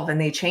evolve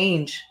and they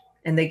change,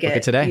 and they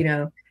get,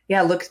 today.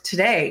 Look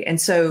today.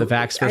 And so the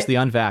vaxxed versus the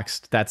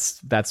unvaxxed,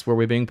 that's where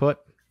we're being put.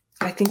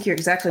 I think you're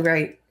exactly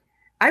right.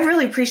 I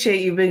really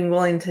appreciate you being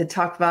willing to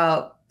talk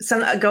about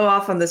go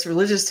off on this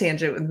religious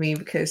tangent with me,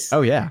 because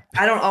I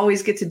don't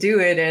always get to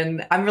do it.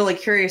 And I'm really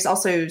curious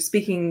also,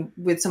 speaking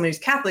with someone who's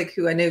Catholic,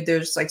 who I know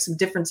there's like some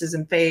differences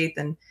in faith,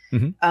 and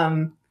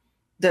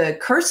the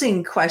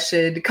cursing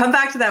question, come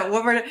back to that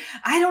one more.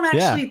 I don't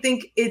actually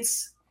think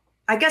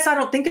I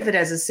don't think of it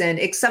as a sin,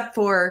 except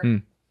for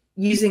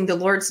using the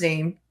Lord's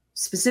name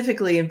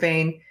specifically in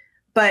vain.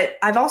 But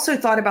I've also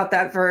thought about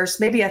that verse.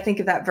 Maybe I think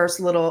of that verse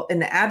a little in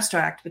the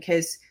abstract,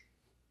 because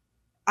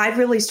I've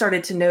really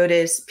started to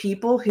notice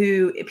people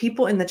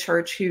in the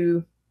church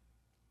who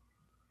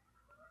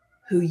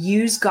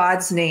use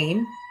God's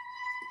name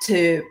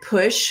to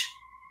push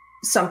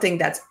something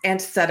that's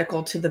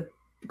antithetical to the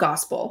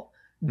gospel.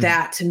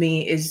 That to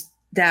me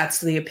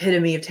that's the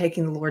epitome of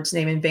taking the Lord's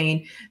name in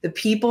vain. The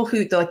people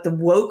who, like the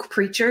woke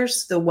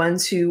preachers, the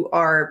ones who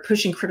are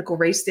pushing critical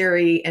race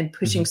theory and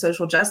pushing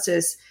social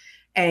justice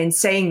and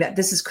saying that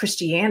this is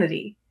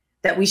Christianity,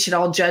 that we should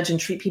all judge and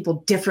treat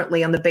people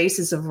differently on the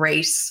basis of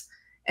race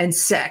and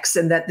sex,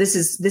 and that this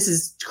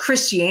is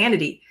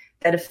Christianity.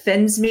 that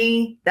offends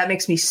me. That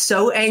makes me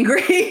so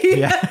angry.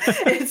 Yeah.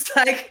 It's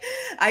like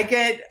I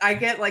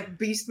get like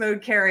beast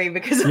mode Carrie,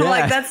 because I'm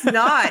like,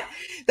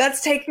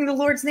 that's taking the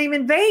Lord's name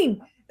in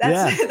vain.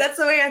 That's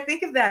the way I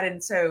think of that.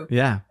 And so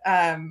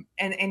I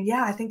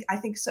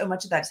think so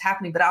much of that's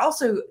happening. But I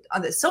also,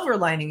 on the silver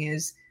lining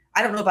is,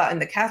 I don't know about in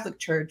the Catholic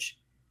Church,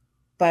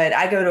 but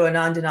I go to a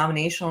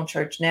non-denominational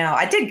church now.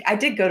 I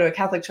did go to a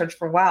Catholic church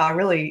for a while. I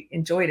really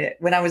enjoyed it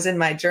when I was in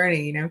my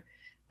journey,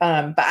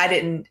 but I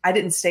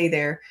didn't stay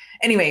there.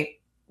 Anyway,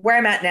 where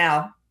I'm at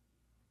now,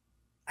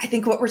 I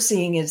think what we're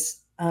seeing is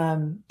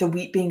the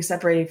wheat being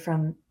separated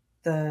from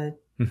the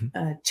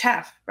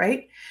chaff,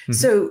 right?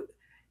 Mm-hmm.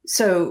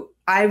 So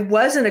I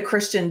wasn't a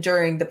Christian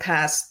during the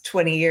past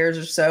 20 years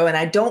or so, and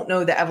I don't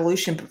know the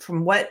evolution, but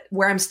from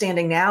where I'm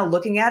standing now,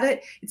 looking at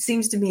it, it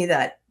seems to me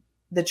that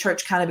the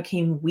church kind of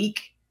became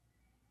weak,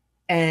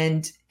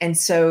 and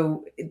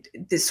so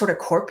this sort of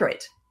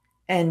corporate,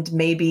 and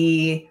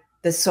maybe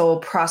this whole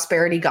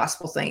prosperity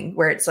gospel thing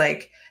where it's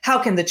like, how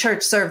can the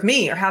church serve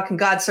me, or how can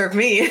God serve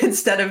me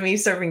instead of me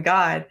serving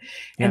God?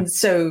 Yeah. And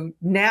so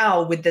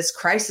now with this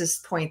crisis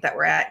point that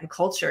we're at in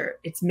culture,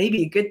 it's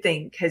maybe a good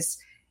thing, because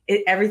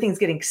everything's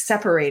getting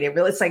separated.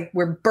 Really, it's like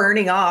we're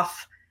burning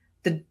off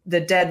the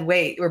dead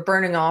weight. We're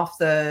burning off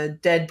the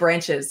dead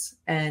branches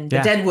and the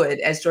dead wood,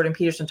 as Jordan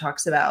Peterson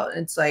talks about.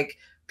 It's like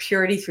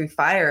purity through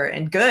fire,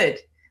 and good.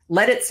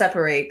 Let it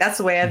separate. That's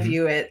the way I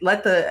view it.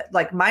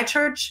 My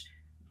church,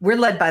 we're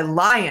led by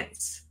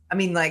lions. I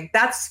mean, like,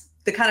 that's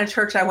the kind of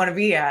church I want to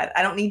be at.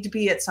 I don't need to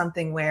be at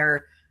something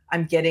where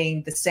I'm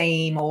getting the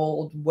same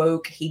old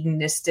woke,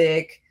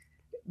 hedonistic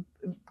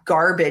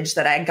garbage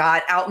that I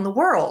got out in the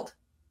world.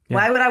 Yeah.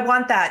 Why would I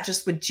want that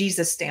just with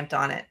Jesus stamped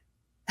on it?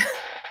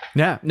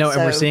 Yeah, no,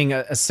 and we're seeing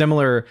a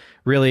similar,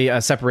 really, a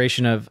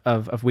separation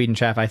of wheat and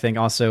chaff, I think,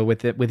 also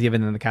with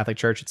even in the Catholic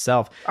Church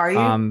itself. Are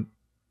you?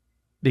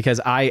 Because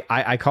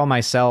I call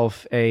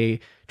myself a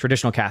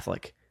traditional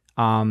Catholic,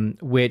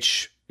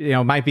 which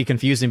might be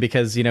confusing,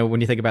 because when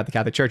you think about the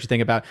Catholic Church, you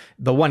think about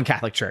the one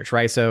Catholic Church,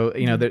 right? So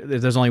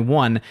there's only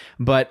one,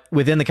 but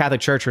within the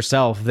Catholic Church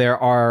herself, there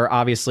are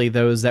obviously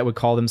those that would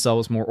call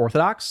themselves more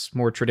orthodox,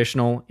 more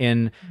traditional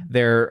in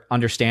their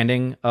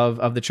understanding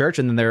of the church,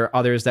 and then there are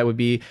others that would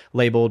be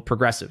labeled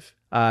progressive,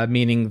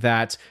 meaning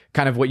that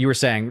kind of what you were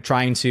saying,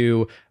 trying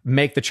to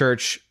make the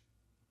church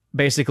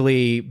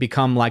basically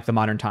become like the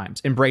modern times,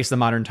 embrace the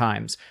modern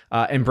times,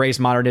 embrace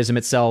modernism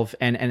itself,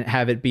 and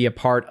have it be a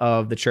part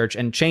of the church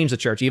and change the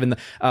church. Even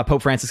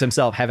Pope Francis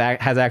himself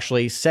has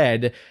actually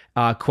said,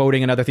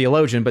 quoting another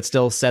theologian, but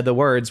still said the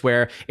words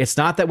where it's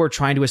not that we're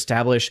trying to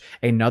establish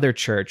another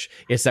church,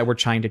 it's that we're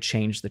trying to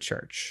change the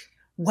church.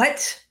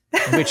 What?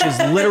 Which is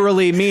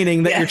literally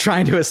meaning that you're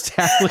trying to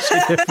establish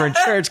a different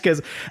church.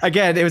 Because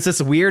again, it was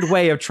this weird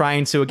way of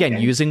trying to,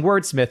 using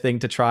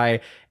wordsmithing to try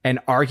and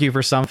argue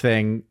for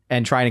something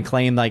and try and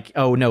claim like,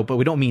 oh no, but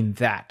we don't mean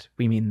that,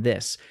 we mean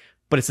this,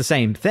 but it's the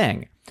same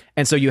thing.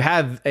 And so you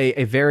have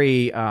a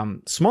very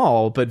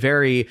small but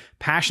very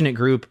passionate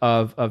group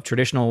of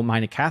traditional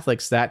minded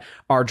Catholics that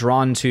are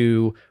drawn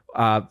to,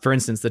 for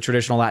instance, the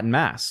traditional Latin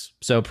Mass.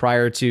 So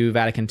prior to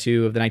Vatican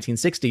II of the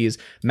 1960s,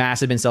 Mass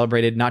had been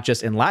celebrated not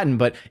just in Latin,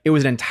 but it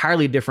was an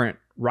entirely different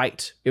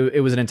rite.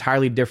 It was an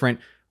entirely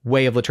different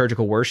way of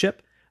liturgical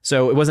worship.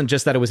 So it wasn't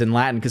just that it was in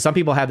Latin, because some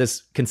people have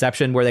this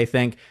conception where they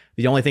think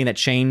the only thing that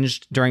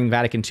changed during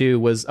Vatican II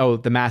was, oh,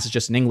 the Mass is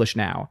just in English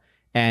now,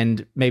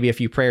 and maybe a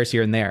few prayers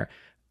here and there.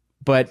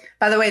 But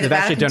by the way, the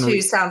Vatican II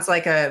sounds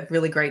like a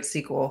really great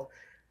sequel.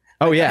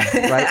 Oh yeah,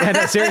 right. I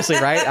know, seriously,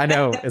 right? I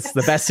know it's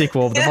the best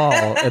sequel of them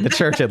all in the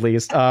church, at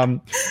least.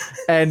 But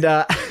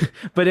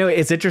anyway,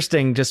 it's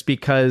interesting just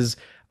because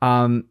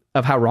of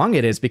how wrong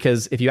it is.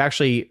 Because if you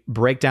actually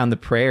break down the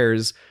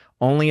prayers,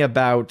 only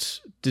about,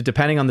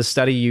 depending on the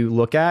study you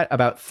look at,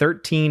 about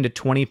 13 to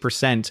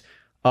 20%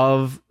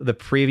 of the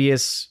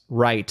previous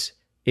rite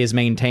is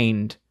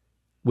maintained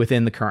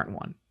within the current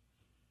one.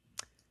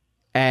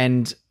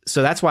 And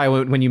so that's why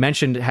when you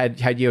mentioned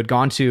had you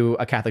gone to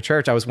a Catholic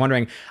church, I was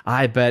wondering,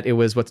 I bet it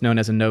was what's known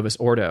as a Novus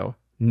Ordo,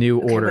 new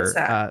order. What's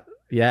that?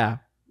 Yeah.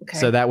 Okay.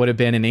 So that would have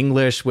been in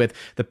English with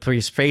the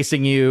priest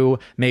facing you.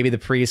 Maybe the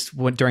priest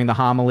would, during the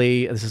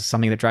homily, this is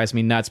something that drives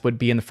me nuts, would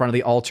be in the front of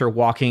the altar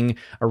walking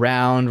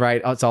around,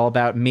 right? Oh, it's all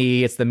about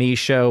me. It's the me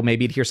show.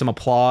 Maybe you'd hear some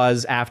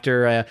applause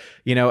after,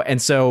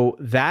 and so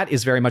that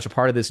is very much a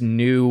part of this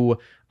new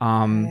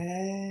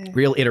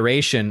real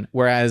iteration.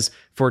 Whereas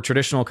for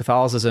traditional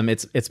Catholicism,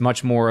 it's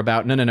much more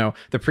about, no.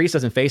 The priest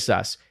doesn't face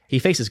us. He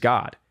faces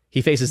God.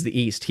 He faces the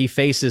east. He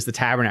faces the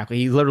tabernacle.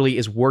 He literally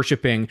is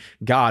worshiping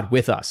God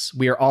with us.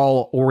 We are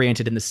all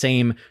oriented in the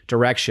same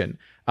direction.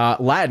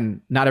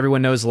 Latin, not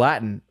everyone knows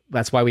Latin.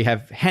 That's why we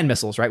have hand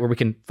missals, right? Where we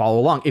can follow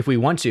along if we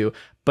want to.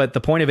 But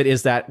the point of it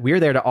is that we're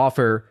there to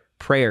offer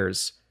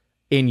prayers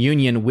in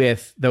union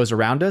with those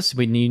around us,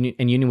 in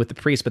union with the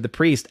priest. But the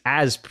priest,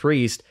 as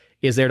priest,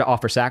 is there to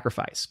offer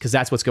sacrifice, because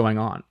that's what's going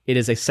on. It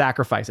is a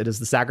sacrifice. It is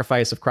the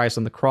sacrifice of Christ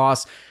on the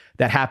cross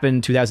that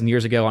happened 2,000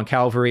 years ago on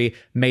Calvary,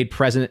 made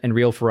present and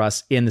real for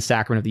us in the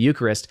sacrament of the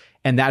Eucharist.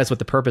 And that is what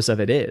the purpose of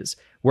it is.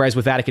 Whereas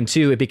with Vatican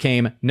II, it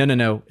became,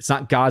 no, it's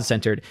not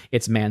God-centered,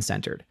 it's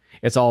man-centered.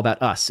 It's all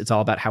about us. It's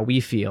all about how we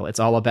feel. It's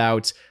all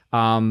about,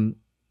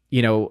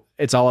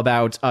 it's all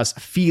about us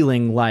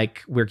feeling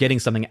like we're getting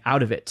something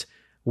out of it.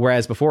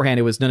 Whereas beforehand,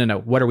 it was, no,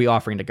 what are we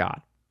offering to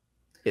God?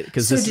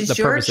 Because this is the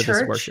purpose of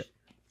this worship.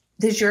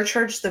 Does your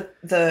church,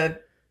 the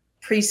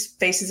priest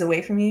faces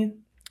away from you?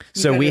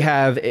 So we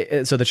have,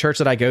 so the church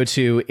that I go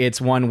to,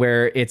 it's one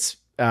where it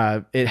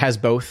has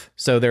both.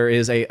 So there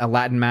is a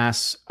Latin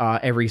mass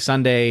every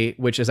Sunday,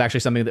 which is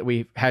actually something that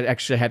we had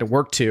to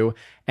work to.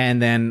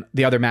 And then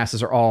the other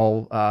masses are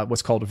all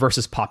what's called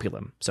versus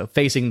populum. So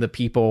facing the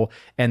people.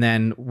 And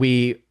then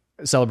we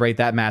celebrate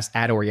that mass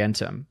ad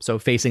orientem. So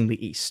facing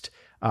the east,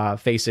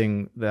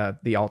 facing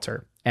the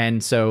altar.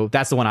 And so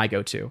that's the one I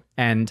go to.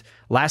 And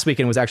last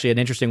weekend was actually an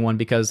interesting one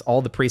because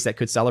all the priests that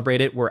could celebrate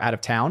it were out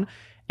of town.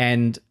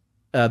 And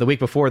the week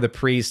before, the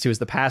priest, who is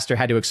the pastor,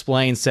 had to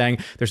explain, saying,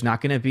 there's not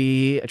going to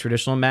be a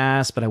traditional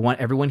mass, but I want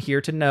everyone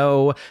here to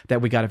know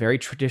that we got a very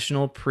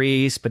traditional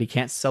priest, but he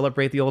can't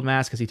celebrate the old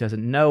mass because he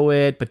doesn't know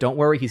it. But don't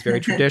worry, he's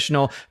very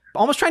traditional.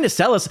 Almost trying to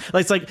sell us.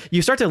 It's like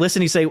you start to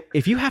listen, you say,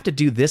 if you have to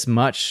do this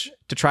much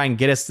to try and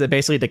get us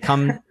to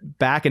come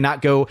back and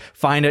not go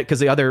find it, because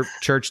the other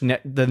church,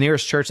 the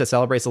nearest church that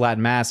celebrates the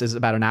Latin mass is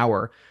about an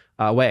hour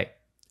away.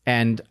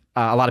 And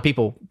a lot of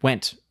people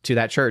went to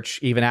that church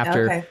even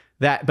after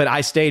that, but I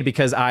stayed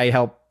because I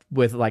help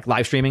with like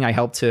live streaming. I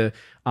help to,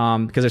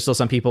 because there's still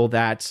some people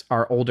that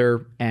are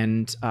older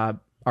and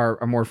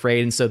are more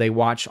afraid. And so they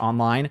watch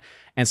online.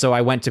 And so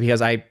I went to,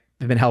 because I've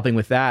been helping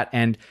with that.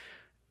 And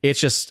it's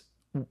just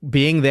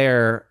being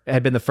there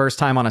had been the first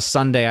time on a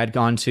Sunday I'd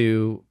gone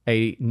to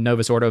a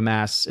Novus Ordo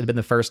mass. It had been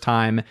the first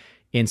time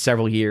in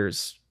several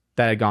years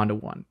that I'd gone to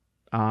one.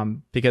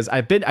 Because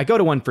I go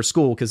to one for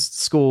school, because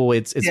school,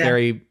 it's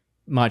very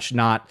much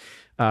not,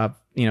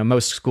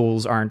 most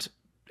schools aren't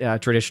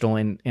traditional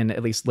in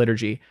at least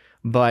liturgy,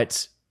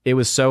 but it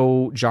was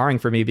so jarring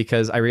for me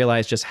because I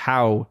realized just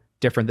how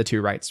different the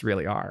two rites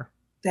really are.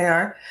 They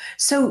are.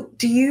 So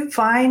do you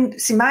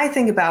my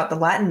thing about the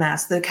Latin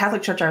mass, the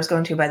Catholic church I was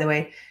going to, by the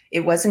way,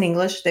 it was in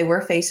English. They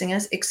were facing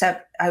us,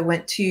 except I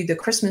went to the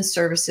Christmas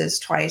services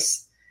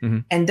twice,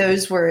 and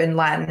those were in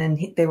Latin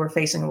and they were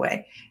facing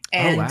away.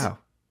 And oh, wow.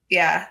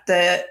 Yeah,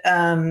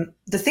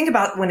 the thing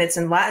about when it's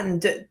in Latin,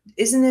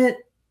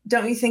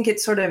 don't you think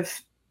it's sort of,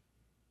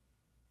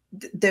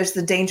 there's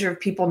the danger of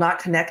people not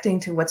connecting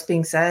to what's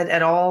being said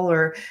at all,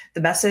 or the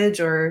message,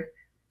 or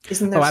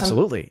isn't there?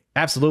 Absolutely.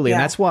 Yeah.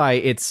 And that's why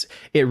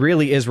it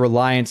really is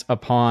reliant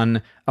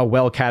upon a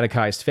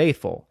well-catechized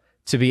faithful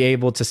to be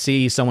able to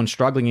see someone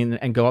struggling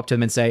and go up to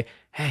them and say,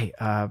 hey,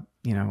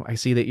 I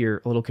see that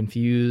you're a little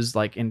confused,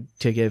 and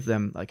to give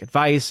them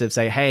advice and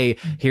say, hey,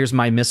 here's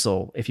my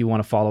missal if you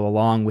want to follow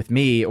along with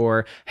me,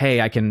 or,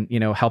 hey, I can,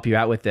 help you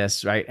out with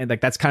this. Right. And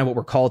that's kind of what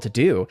we're called to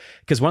do.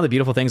 Because one of the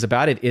beautiful things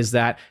about it is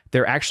that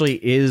there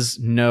actually is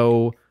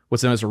no,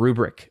 what's known as a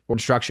rubric or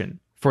instruction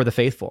for the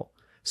faithful.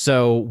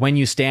 So when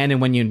you stand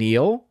and when you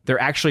kneel, there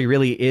actually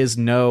really is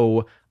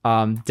no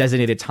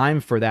designated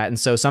time for that. And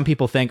so some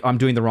people think, I'm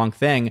doing the wrong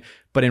thing.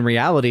 But in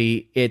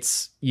reality,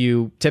 it's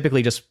you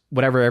typically just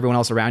whatever everyone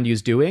else around you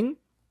is doing,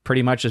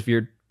 pretty much if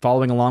you're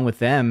following along with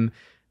them,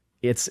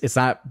 it's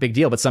not a big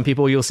deal. But some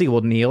people you'll see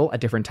will kneel at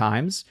different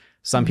times.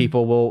 Some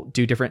people will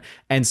do different.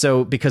 And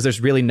so because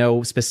there's really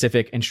no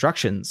specific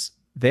instructions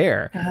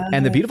there.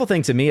 And the beautiful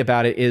thing to me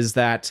about it is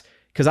that,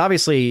 because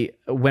obviously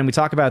when we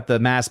talk about the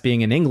mass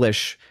being in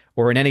English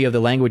or in any of the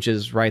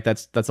languages, right,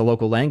 that's a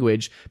local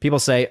language, people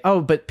say,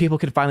 oh, but people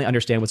can finally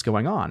understand what's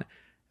going on.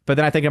 But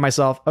then I think to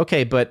myself,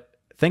 okay, but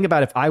think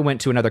about if I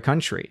went to another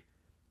country.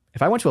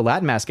 If I went to a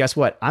Latin mass, guess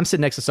what? I'm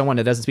sitting next to someone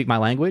that doesn't speak my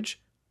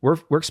language. We're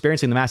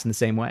experiencing the mass in the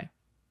same way,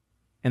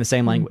 in the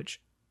same language.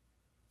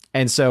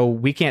 And so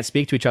we can't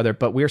speak to each other,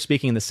 but we're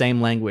speaking the same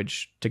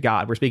language to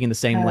God. We're speaking the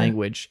same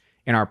language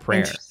in our prayer.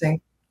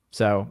 Interesting.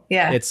 So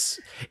yeah,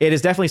 it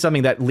is definitely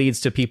something that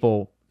leads to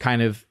people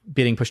kind of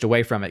being pushed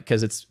away from it,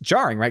 because it's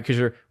jarring, right? Because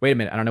you're, wait a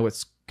minute, I don't know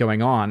what's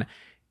going on.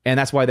 And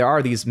that's why there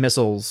are these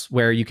missals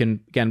where you can,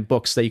 again,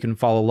 books that you can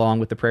follow along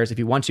with the prayers if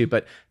you want to.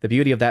 But the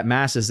beauty of that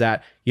mass is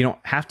that you don't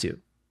have to.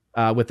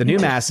 With the new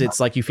mass, it's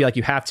like you feel like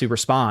you have to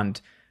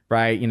respond,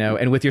 right?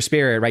 And with your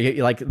spirit,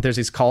 right? There's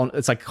these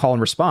it's like call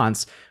and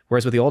response.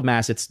 Whereas with the old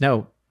mass, it's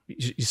no,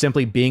 you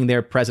simply being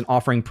there present,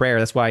 offering prayer.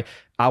 That's why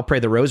I'll pray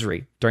the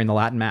rosary during the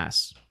Latin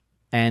mass.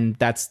 And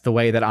that's the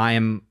way that I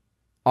am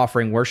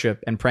offering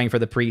worship and praying for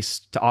the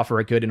priest to offer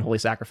a good and holy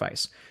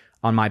sacrifice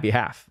on my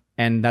behalf.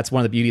 And that's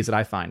one of the beauties that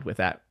I find with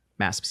that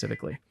mass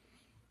specifically.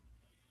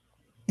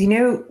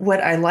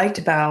 What I liked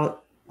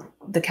about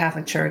the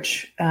Catholic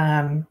Church,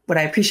 what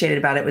I appreciated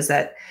about it was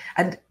that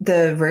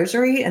the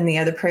rosary and the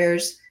other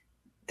prayers,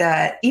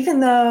 that even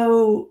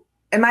though,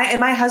 and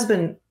my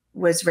husband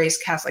was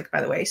raised Catholic,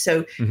 by the way,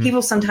 so he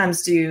will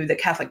sometimes do the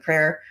Catholic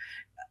prayer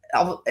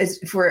I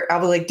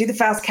will like do the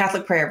fast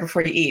Catholic prayer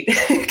before you eat.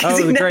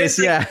 Oh, the grace,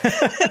 yeah.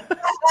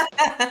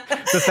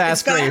 The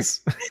fast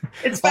grace.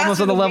 It's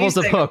almost on the levels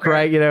of Hook,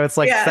 right? It's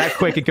like that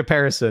quick in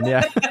comparison.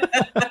 Yeah.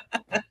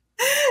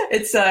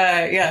 It's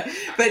yeah.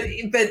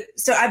 But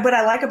so what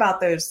I like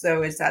about those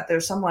though is that they're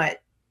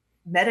somewhat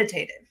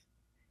meditative,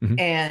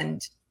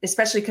 and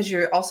especially because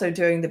you're also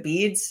doing the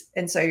beads,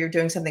 and so you're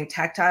doing something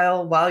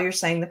tactile while you're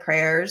saying the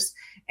prayers.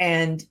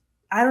 And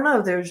I don't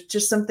know, there's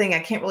just something I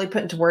can't really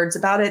put into words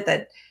about it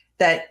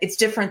that it's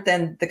different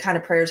than the kind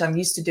of prayers I'm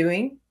used to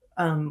doing,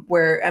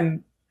 where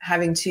I'm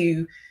having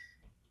to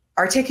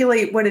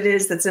articulate what it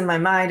is that's in my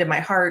mind and my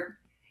heart.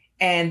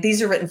 And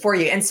these are written for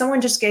you. And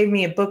someone just gave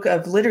me a book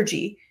of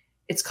liturgy.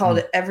 It's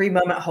called Every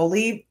Moment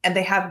Holy. And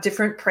they have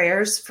different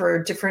prayers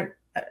for different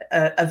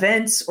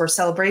events or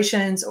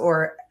celebrations,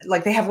 or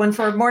like they have one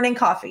for morning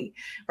coffee,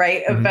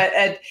 right? But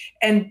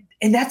and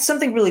that's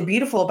something really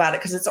beautiful about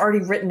it, because it's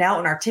already written out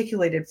and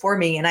articulated for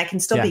me, and I can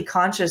still be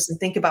conscious and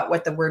think about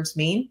what the words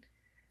mean,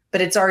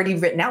 but it's already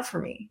written out for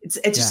me. It's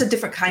just a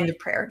different kind of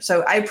prayer.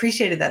 So I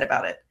appreciated that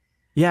about it.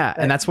 Yeah,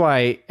 and that's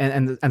why,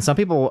 and some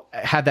people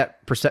have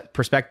that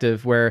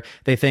perspective where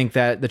they think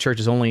that the church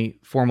is only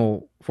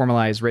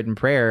formalized written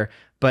prayer,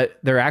 but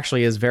there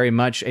actually is very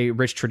much a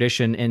rich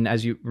tradition in,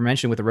 as you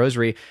mentioned with the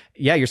Rosary.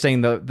 Yeah, you're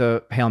saying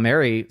the Hail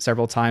Mary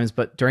several times,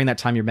 but during that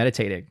time you're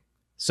meditating.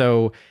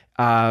 So,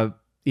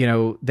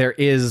 there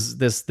is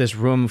this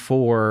room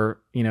for,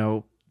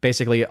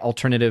 basically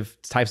alternative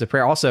types of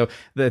prayer. Also,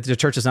 the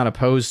church is not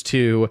opposed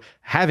to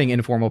having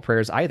informal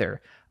prayers either.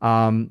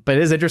 But it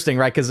is interesting,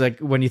 right? Because like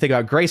when you think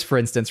about grace, for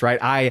instance, right?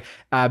 I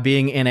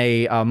being in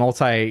a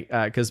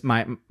because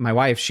my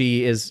wife,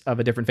 she is of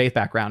a different faith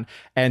background,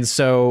 and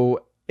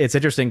so it's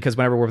interesting because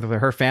whenever we're with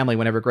her family,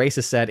 whenever grace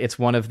is said, it's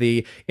one of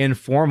the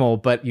informal,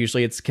 but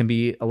usually it can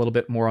be a little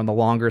bit more on the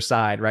longer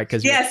side, right?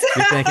 Because you're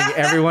thanking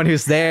everyone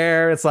who's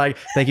there. It's like,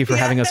 thank you for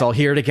having us all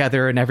here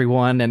together, and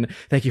everyone, and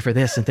thank you for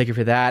this and thank you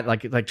for that.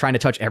 Like trying to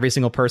touch every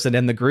single person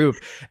in the group.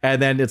 And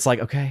then it's like,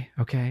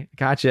 okay,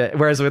 gotcha.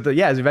 Whereas with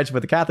as you mentioned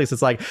with the Catholics,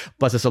 it's like,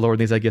 bless us, the Lord,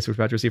 and these gifts we're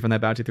about to receive from that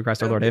bounty through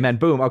Christ our Lord. Amen.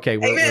 Boom. Okay,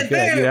 we're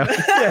good.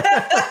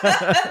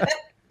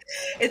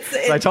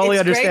 So I totally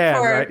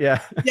understand, right?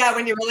 Yeah. Yeah,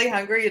 when you're really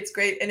hungry, it's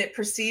great. And it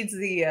precedes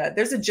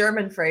there's a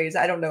German phrase.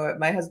 I don't know it.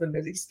 My husband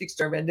knows, he speaks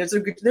German. There's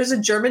a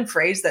German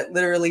phrase that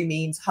literally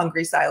means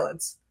hungry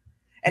silence.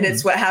 And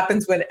it's what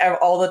happens when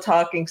all the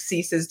talking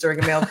ceases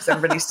during a meal because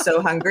everybody's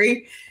so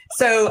hungry.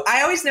 So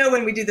I always know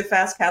when we do the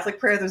fast Catholic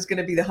prayer, there's going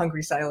to be the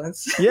hungry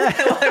silence. Yeah.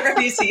 While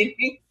everybody's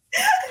eating.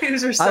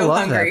 Because we're so I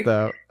love hungry. that,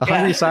 though. A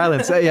hungry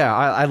silence.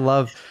 Yeah,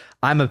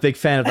 I'm a big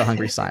fan of the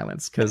hungry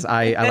silence because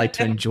I like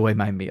to enjoy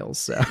my meals.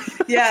 So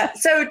yeah.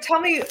 So tell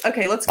me,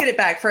 okay, let's get it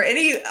back for I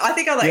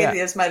think all the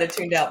atheists might have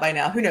tuned out by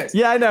now. Who knows?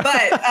 Yeah, I know. But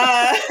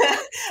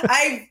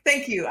I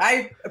thank you.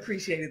 I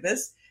appreciated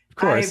this. Of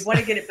course. I want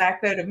to get it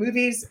back though to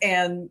movies.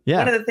 And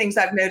one of the things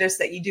I've noticed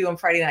that you do on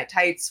Friday Night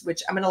Tights,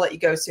 which I'm going to let you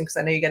go soon because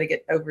I know you got to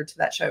get over to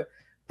that show.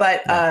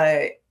 But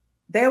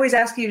they always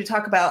ask you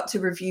to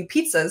review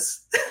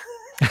pizzas.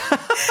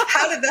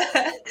 How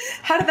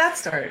did that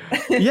start?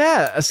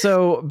 Yeah.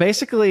 So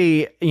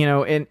basically,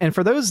 and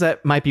for those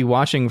that might be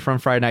watching from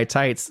Friday Night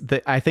Tights,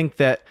 I think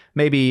that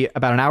maybe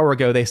about an hour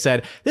ago, they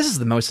said, this is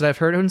the most that I've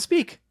heard Odin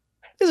speak.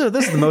 This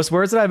is the most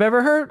words that I've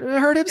ever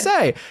heard him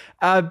say.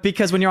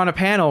 Because when you're on a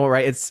panel,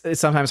 right, it's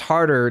sometimes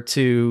harder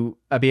to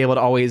be able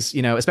to always,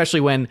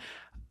 especially when,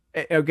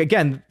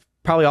 again,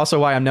 probably also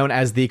why I'm known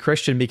as the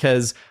Christian,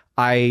 because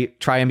I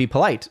try and be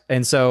polite.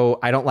 And so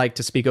I don't like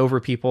to speak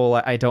over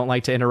people. I don't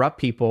like to interrupt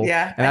people.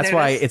 Yeah. And that's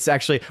why it's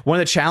actually one of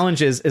the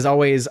challenges is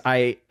always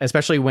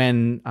especially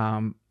when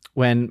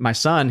my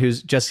son,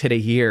 who's just hit a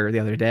year the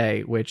other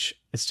day, which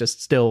is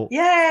just still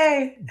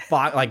yay,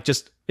 like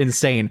just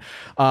insane.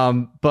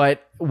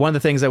 But one of the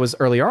things that was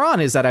earlier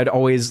on is that I'd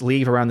always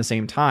leave around the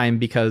same time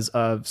because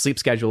of sleep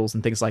schedules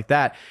and things like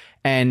that.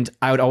 And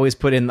I would always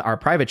put in our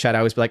private chat, I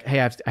always be like, hey,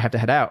 I have to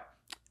head out.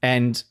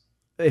 And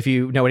if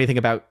you know anything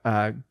about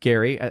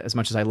Gary, as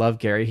much as I love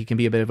Gary, he can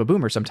be a bit of a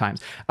boomer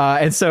sometimes.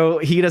 And so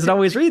he doesn't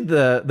always read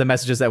the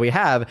messages that we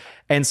have.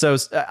 And so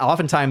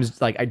oftentimes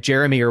like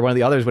Jeremy or one of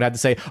the others would have to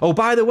say, oh,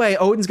 by the way,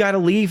 Odin's got to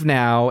leave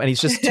now. And he's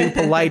just too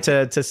polite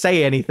to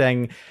say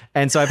anything.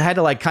 And so I've had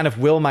to like kind of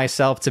will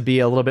myself to be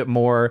a little bit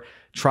more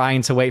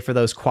trying to wait for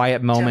those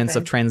quiet moments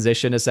of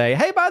transition to say,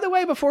 hey, by the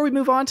way, before we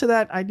move on to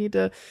that, I need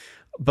to.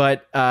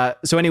 But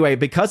so anyway,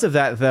 because of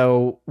that,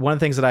 though, one of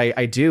the things that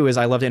I do is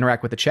I love to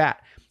interact with the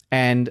chat.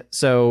 And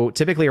so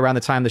typically around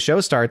the time the show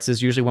starts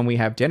is usually when we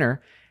have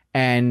dinner.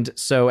 And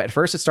so at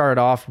first it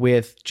started off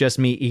with just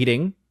me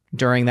eating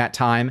during that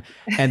time.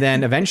 And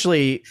then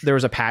eventually there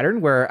was a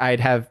pattern where I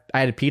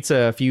had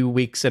pizza a few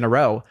weeks in a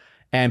row,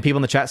 and people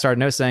in the chat started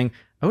noticing,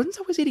 Odin's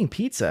always eating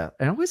pizza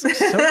and it always looks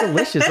so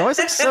delicious. It always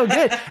looks so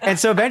good. And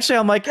so eventually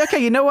I'm like, okay,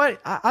 you know what?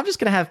 I'm just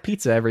going to have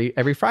pizza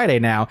every Friday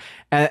now.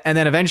 And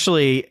then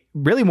eventually,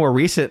 really more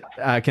recent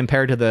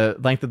compared to the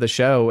length of the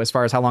show, as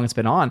far as how long it's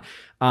been on,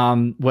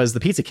 was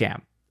the pizza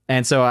cam.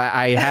 And so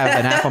I have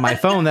an app on my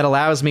phone that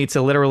allows me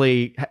to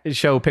literally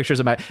show pictures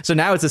of my. So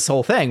now it's this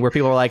whole thing where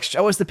people are like,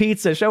 show us the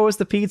pizza, show us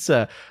the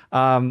pizza.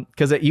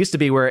 Because it used to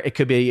be where it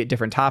could be a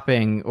different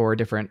topping or a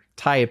different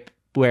type.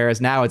 Whereas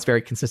now it's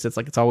very consistent. It's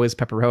like, it's always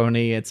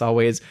pepperoni. It's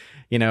always,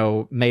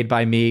 made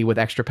by me with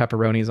extra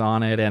pepperonis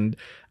on it. And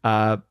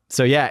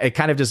so, yeah, it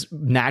kind of just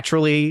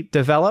naturally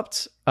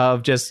developed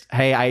of just,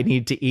 hey, I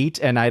need to eat.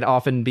 And I'd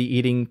often be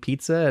eating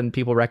pizza and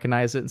people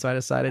recognize it. And so I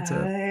decided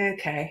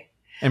to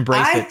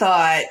embrace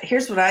it.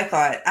 Here's what I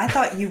thought. I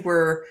thought you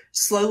were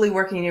slowly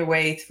working your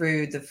way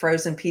through the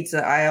frozen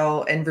pizza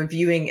aisle and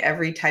reviewing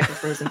every type of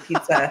frozen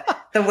pizza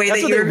the way that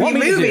you review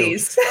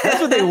movies.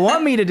 That's what they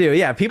want me to do.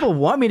 Yeah, people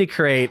want me to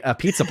create a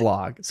pizza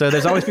blog. So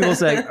there's always people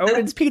saying,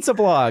 Odin's pizza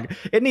blog.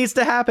 It needs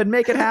to happen.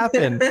 Make it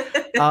happen.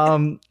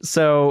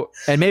 So,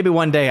 and maybe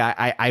one day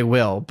I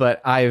will, but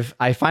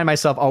I find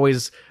myself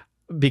always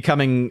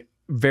becoming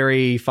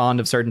very fond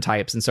of certain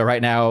types. And so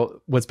right now,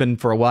 what's been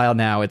for a while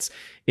now, it's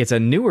a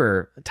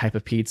newer type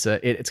of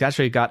pizza. It's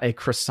actually got a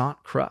croissant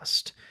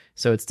crust.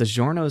 So it's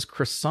DiGiorno's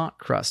croissant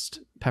crust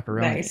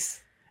pepperoni. Nice.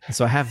 And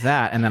so I have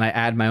that, and then I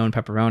add my own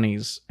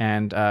pepperonis.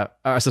 And a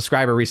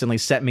subscriber recently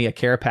sent me a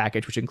care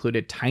package, which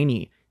included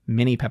tiny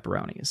mini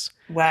pepperonis.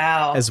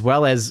 Wow. As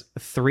well as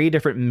 3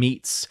 different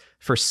meats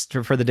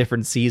for the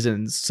different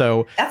seasons.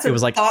 So it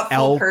was like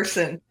elk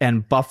person.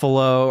 And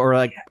buffalo,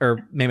 or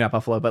maybe not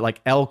buffalo, but like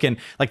elk, and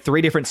like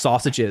 3 different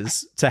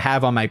sausages to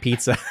have on my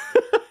pizza.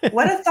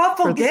 What a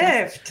thoughtful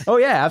gift. Oh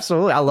yeah,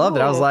 absolutely. I loved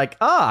it. I was like,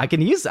 I'm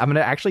going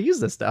to actually use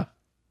this stuff.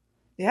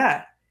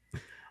 Yeah.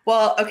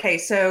 Well, okay.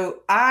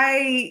 So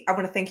I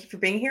want to thank you for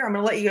being here. I'm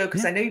going to let you go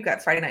because I know you've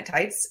got Friday Night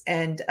Tights,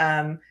 and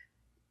I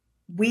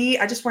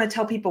just want to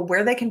tell people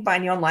where they can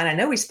find you online. I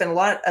know we spent a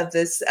lot of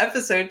this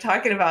episode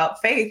talking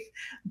about faith,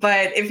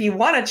 but if you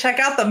want to check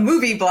out the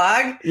movie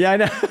blog, I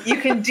know you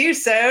can do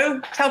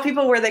so. Tell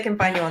people where they can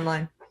find you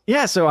online.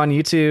 Yeah, so on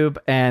YouTube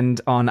and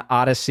on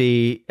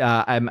Odyssey,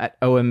 I'm at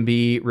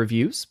OMB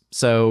Reviews.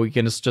 So you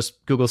can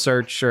just Google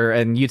search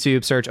and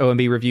YouTube search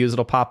OMB Reviews.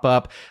 It'll pop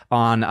up.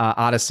 On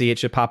Odyssey, it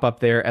should pop up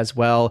there as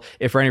well.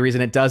 If for any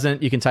reason it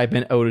doesn't, you can type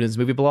in Odin's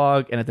Movie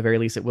Blog, and at the very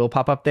least, it will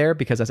pop up there.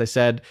 Because as I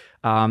said,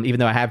 even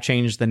though I have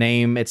changed the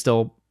name, it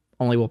still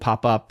only will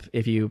pop up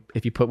if you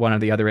put one or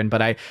the other in.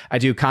 But I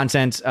do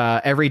content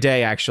every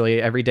day,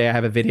 actually. Every day I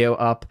have a video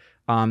up.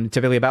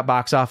 Typically about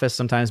box office,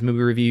 sometimes movie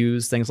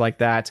reviews, things like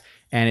that.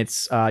 And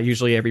it's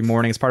usually every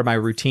morning. It's part of my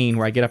routine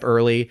where I get up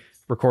early,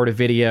 record a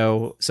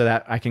video so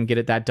that I can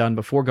get that done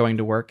before going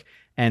to work.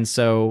 And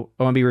so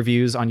OMB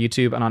Reviews on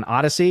YouTube and on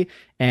Odyssey.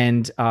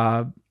 And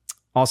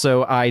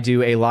also, I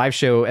do a live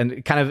show,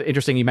 and kind of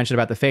interesting you mentioned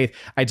about the faith.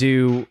 I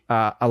do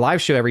a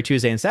live show every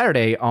Tuesday and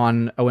Saturday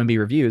on OMB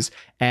Reviews,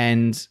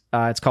 and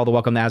it's called the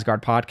Welcome to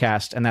Asgard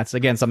podcast. And that's,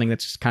 again, something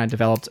that's kind of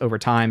developed over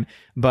time.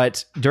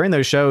 But during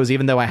those shows,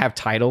 even though I have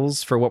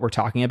titles for what we're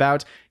talking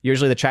about,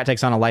 usually the chat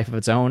takes on a life of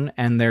its own.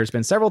 And there's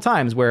been several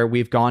times where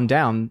we've gone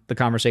down the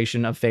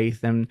conversation of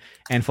faith and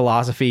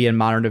philosophy and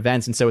modern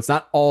events. And so it's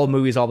not all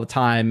movies all the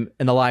time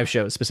in the live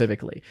shows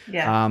specifically.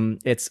 Yeah.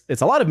 It's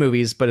a lot of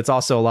movies, but it's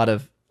also a lot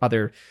of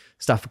other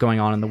stuff going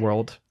on in the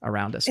world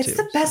around us. It's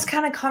the best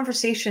kind of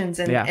conversations.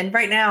 And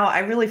right now I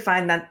really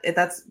find that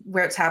that's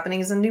where it's happening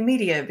is in new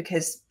media,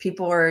 because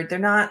people they're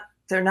not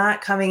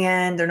coming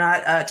in, they're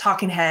not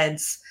talking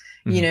heads,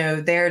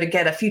 there to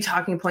get a few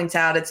talking points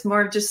out. It's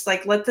more just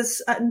like, let this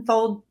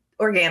unfold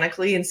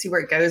organically and see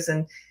where it goes.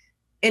 And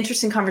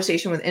interesting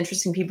conversation with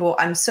interesting people.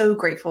 I'm so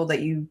grateful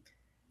that you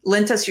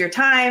lent us your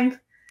time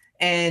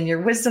and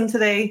your wisdom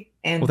today.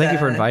 And thank you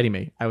for inviting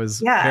me. I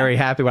was very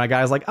happy when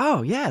I was like,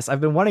 oh yes,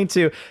 I've been wanting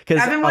to,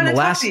 because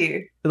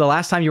the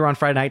last time you were on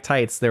Friday Night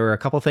Tights, there were a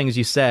couple things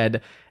you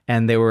said,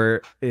 and they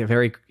were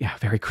very,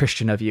 very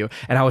Christian of you.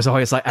 And I was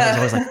always like,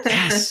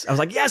 yes. I was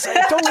like, yes, I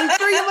totally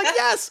agree. I'm like,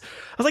 yes.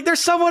 I was like, there's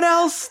someone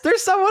else.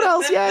 Yes,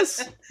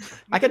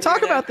 I can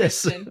talk about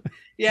this.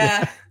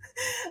 Yeah.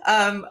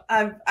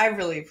 I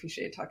really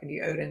appreciate talking to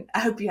you, Odin. I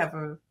hope you have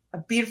a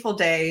beautiful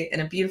day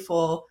and a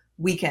beautiful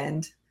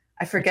weekend.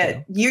 I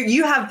forget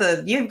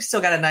you've still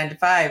got a 9 to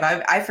 5.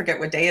 I forget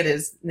what day it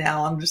is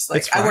now. I'm just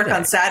like, I work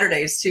on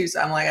Saturdays too. So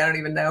I'm like, I don't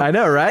even know. I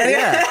know. Right.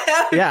 Yeah.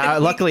 Yeah.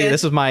 Luckily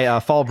this was my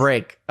fall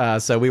break.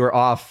 So we were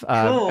off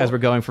as we're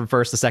going from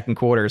first to second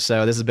quarter.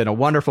 So this has been a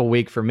wonderful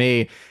week for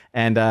me.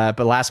 And,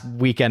 but last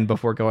weekend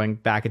before going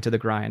back into the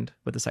grind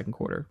with the second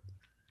quarter.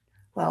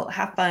 Well,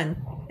 have fun.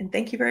 And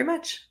thank you very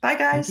much. Bye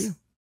guys.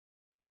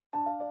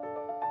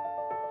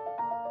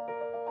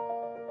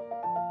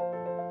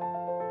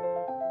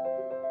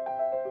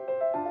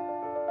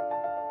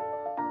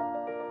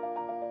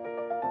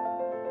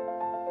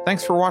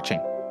 Thanks for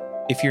watching.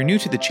 If you're new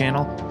to the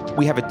channel,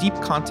 we have a deep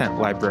content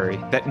library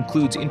that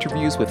includes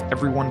interviews with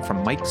everyone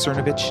from Mike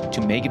Cernovich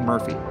to Megan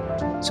Murphy,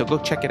 so go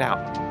check it out.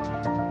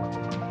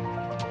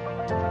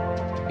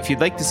 If you'd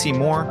like to see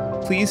more,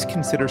 please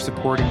consider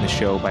supporting the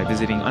show by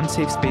visiting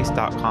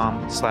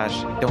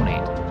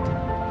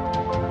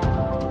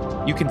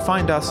unsafespace.com/donate. You can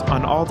find us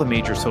on all the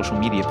major social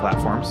media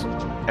platforms,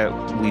 at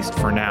least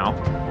for now.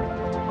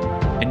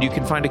 And you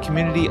can find a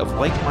community of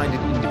like-minded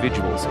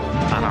individuals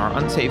on our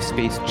Unsafe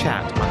Space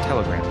chat on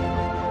Telegram.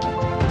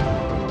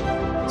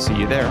 See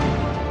you there.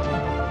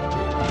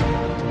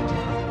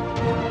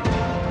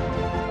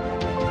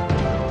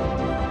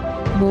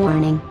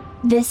 Warning.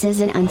 This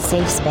is an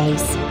unsafe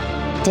space.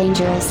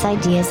 Dangerous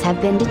ideas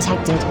have been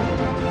detected.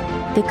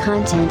 The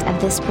content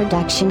of this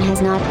production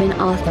has not been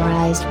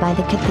authorized by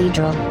the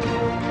Cathedral.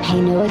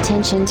 Pay no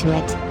attention to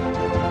it.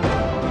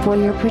 For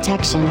your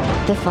protection,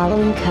 the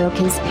following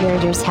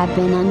co-conspirators have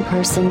been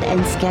unpersoned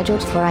and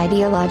scheduled for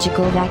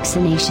ideological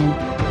vaccination.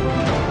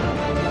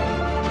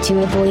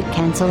 To avoid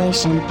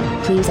cancellation,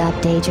 please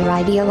update your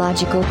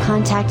ideological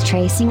contact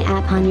tracing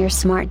app on your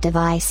smart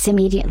device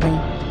immediately.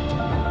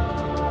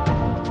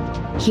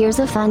 Here's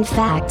a fun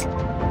fact.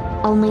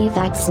 Only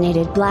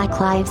vaccinated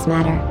Black Lives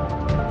Matter.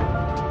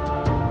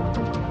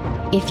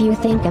 If you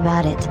think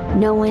about it,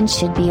 no one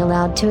should be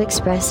allowed to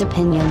express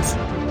opinions.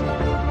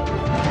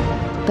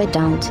 But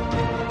don't.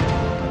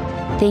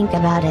 Think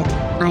about it,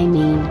 I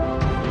mean.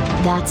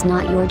 That's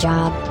not your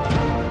job.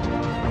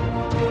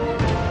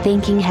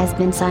 Thinking has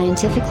been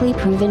scientifically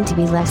proven to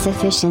be less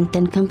efficient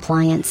than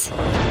compliance.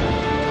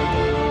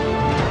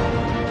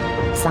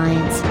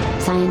 Science,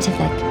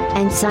 scientific,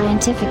 and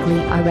scientifically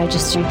are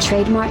registered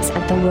trademarks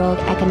of the World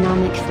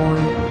Economic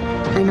Forum.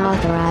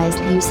 Unauthorized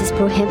use is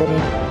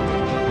prohibited.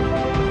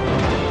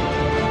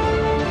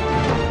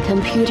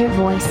 Computer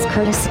voice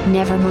Curtis,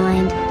 never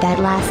mind, that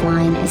last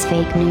line is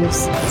fake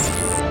news.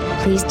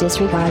 Please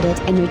disregard it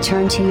and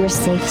return to your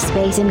safe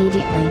space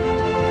immediately.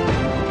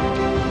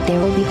 There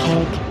will be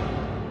cake.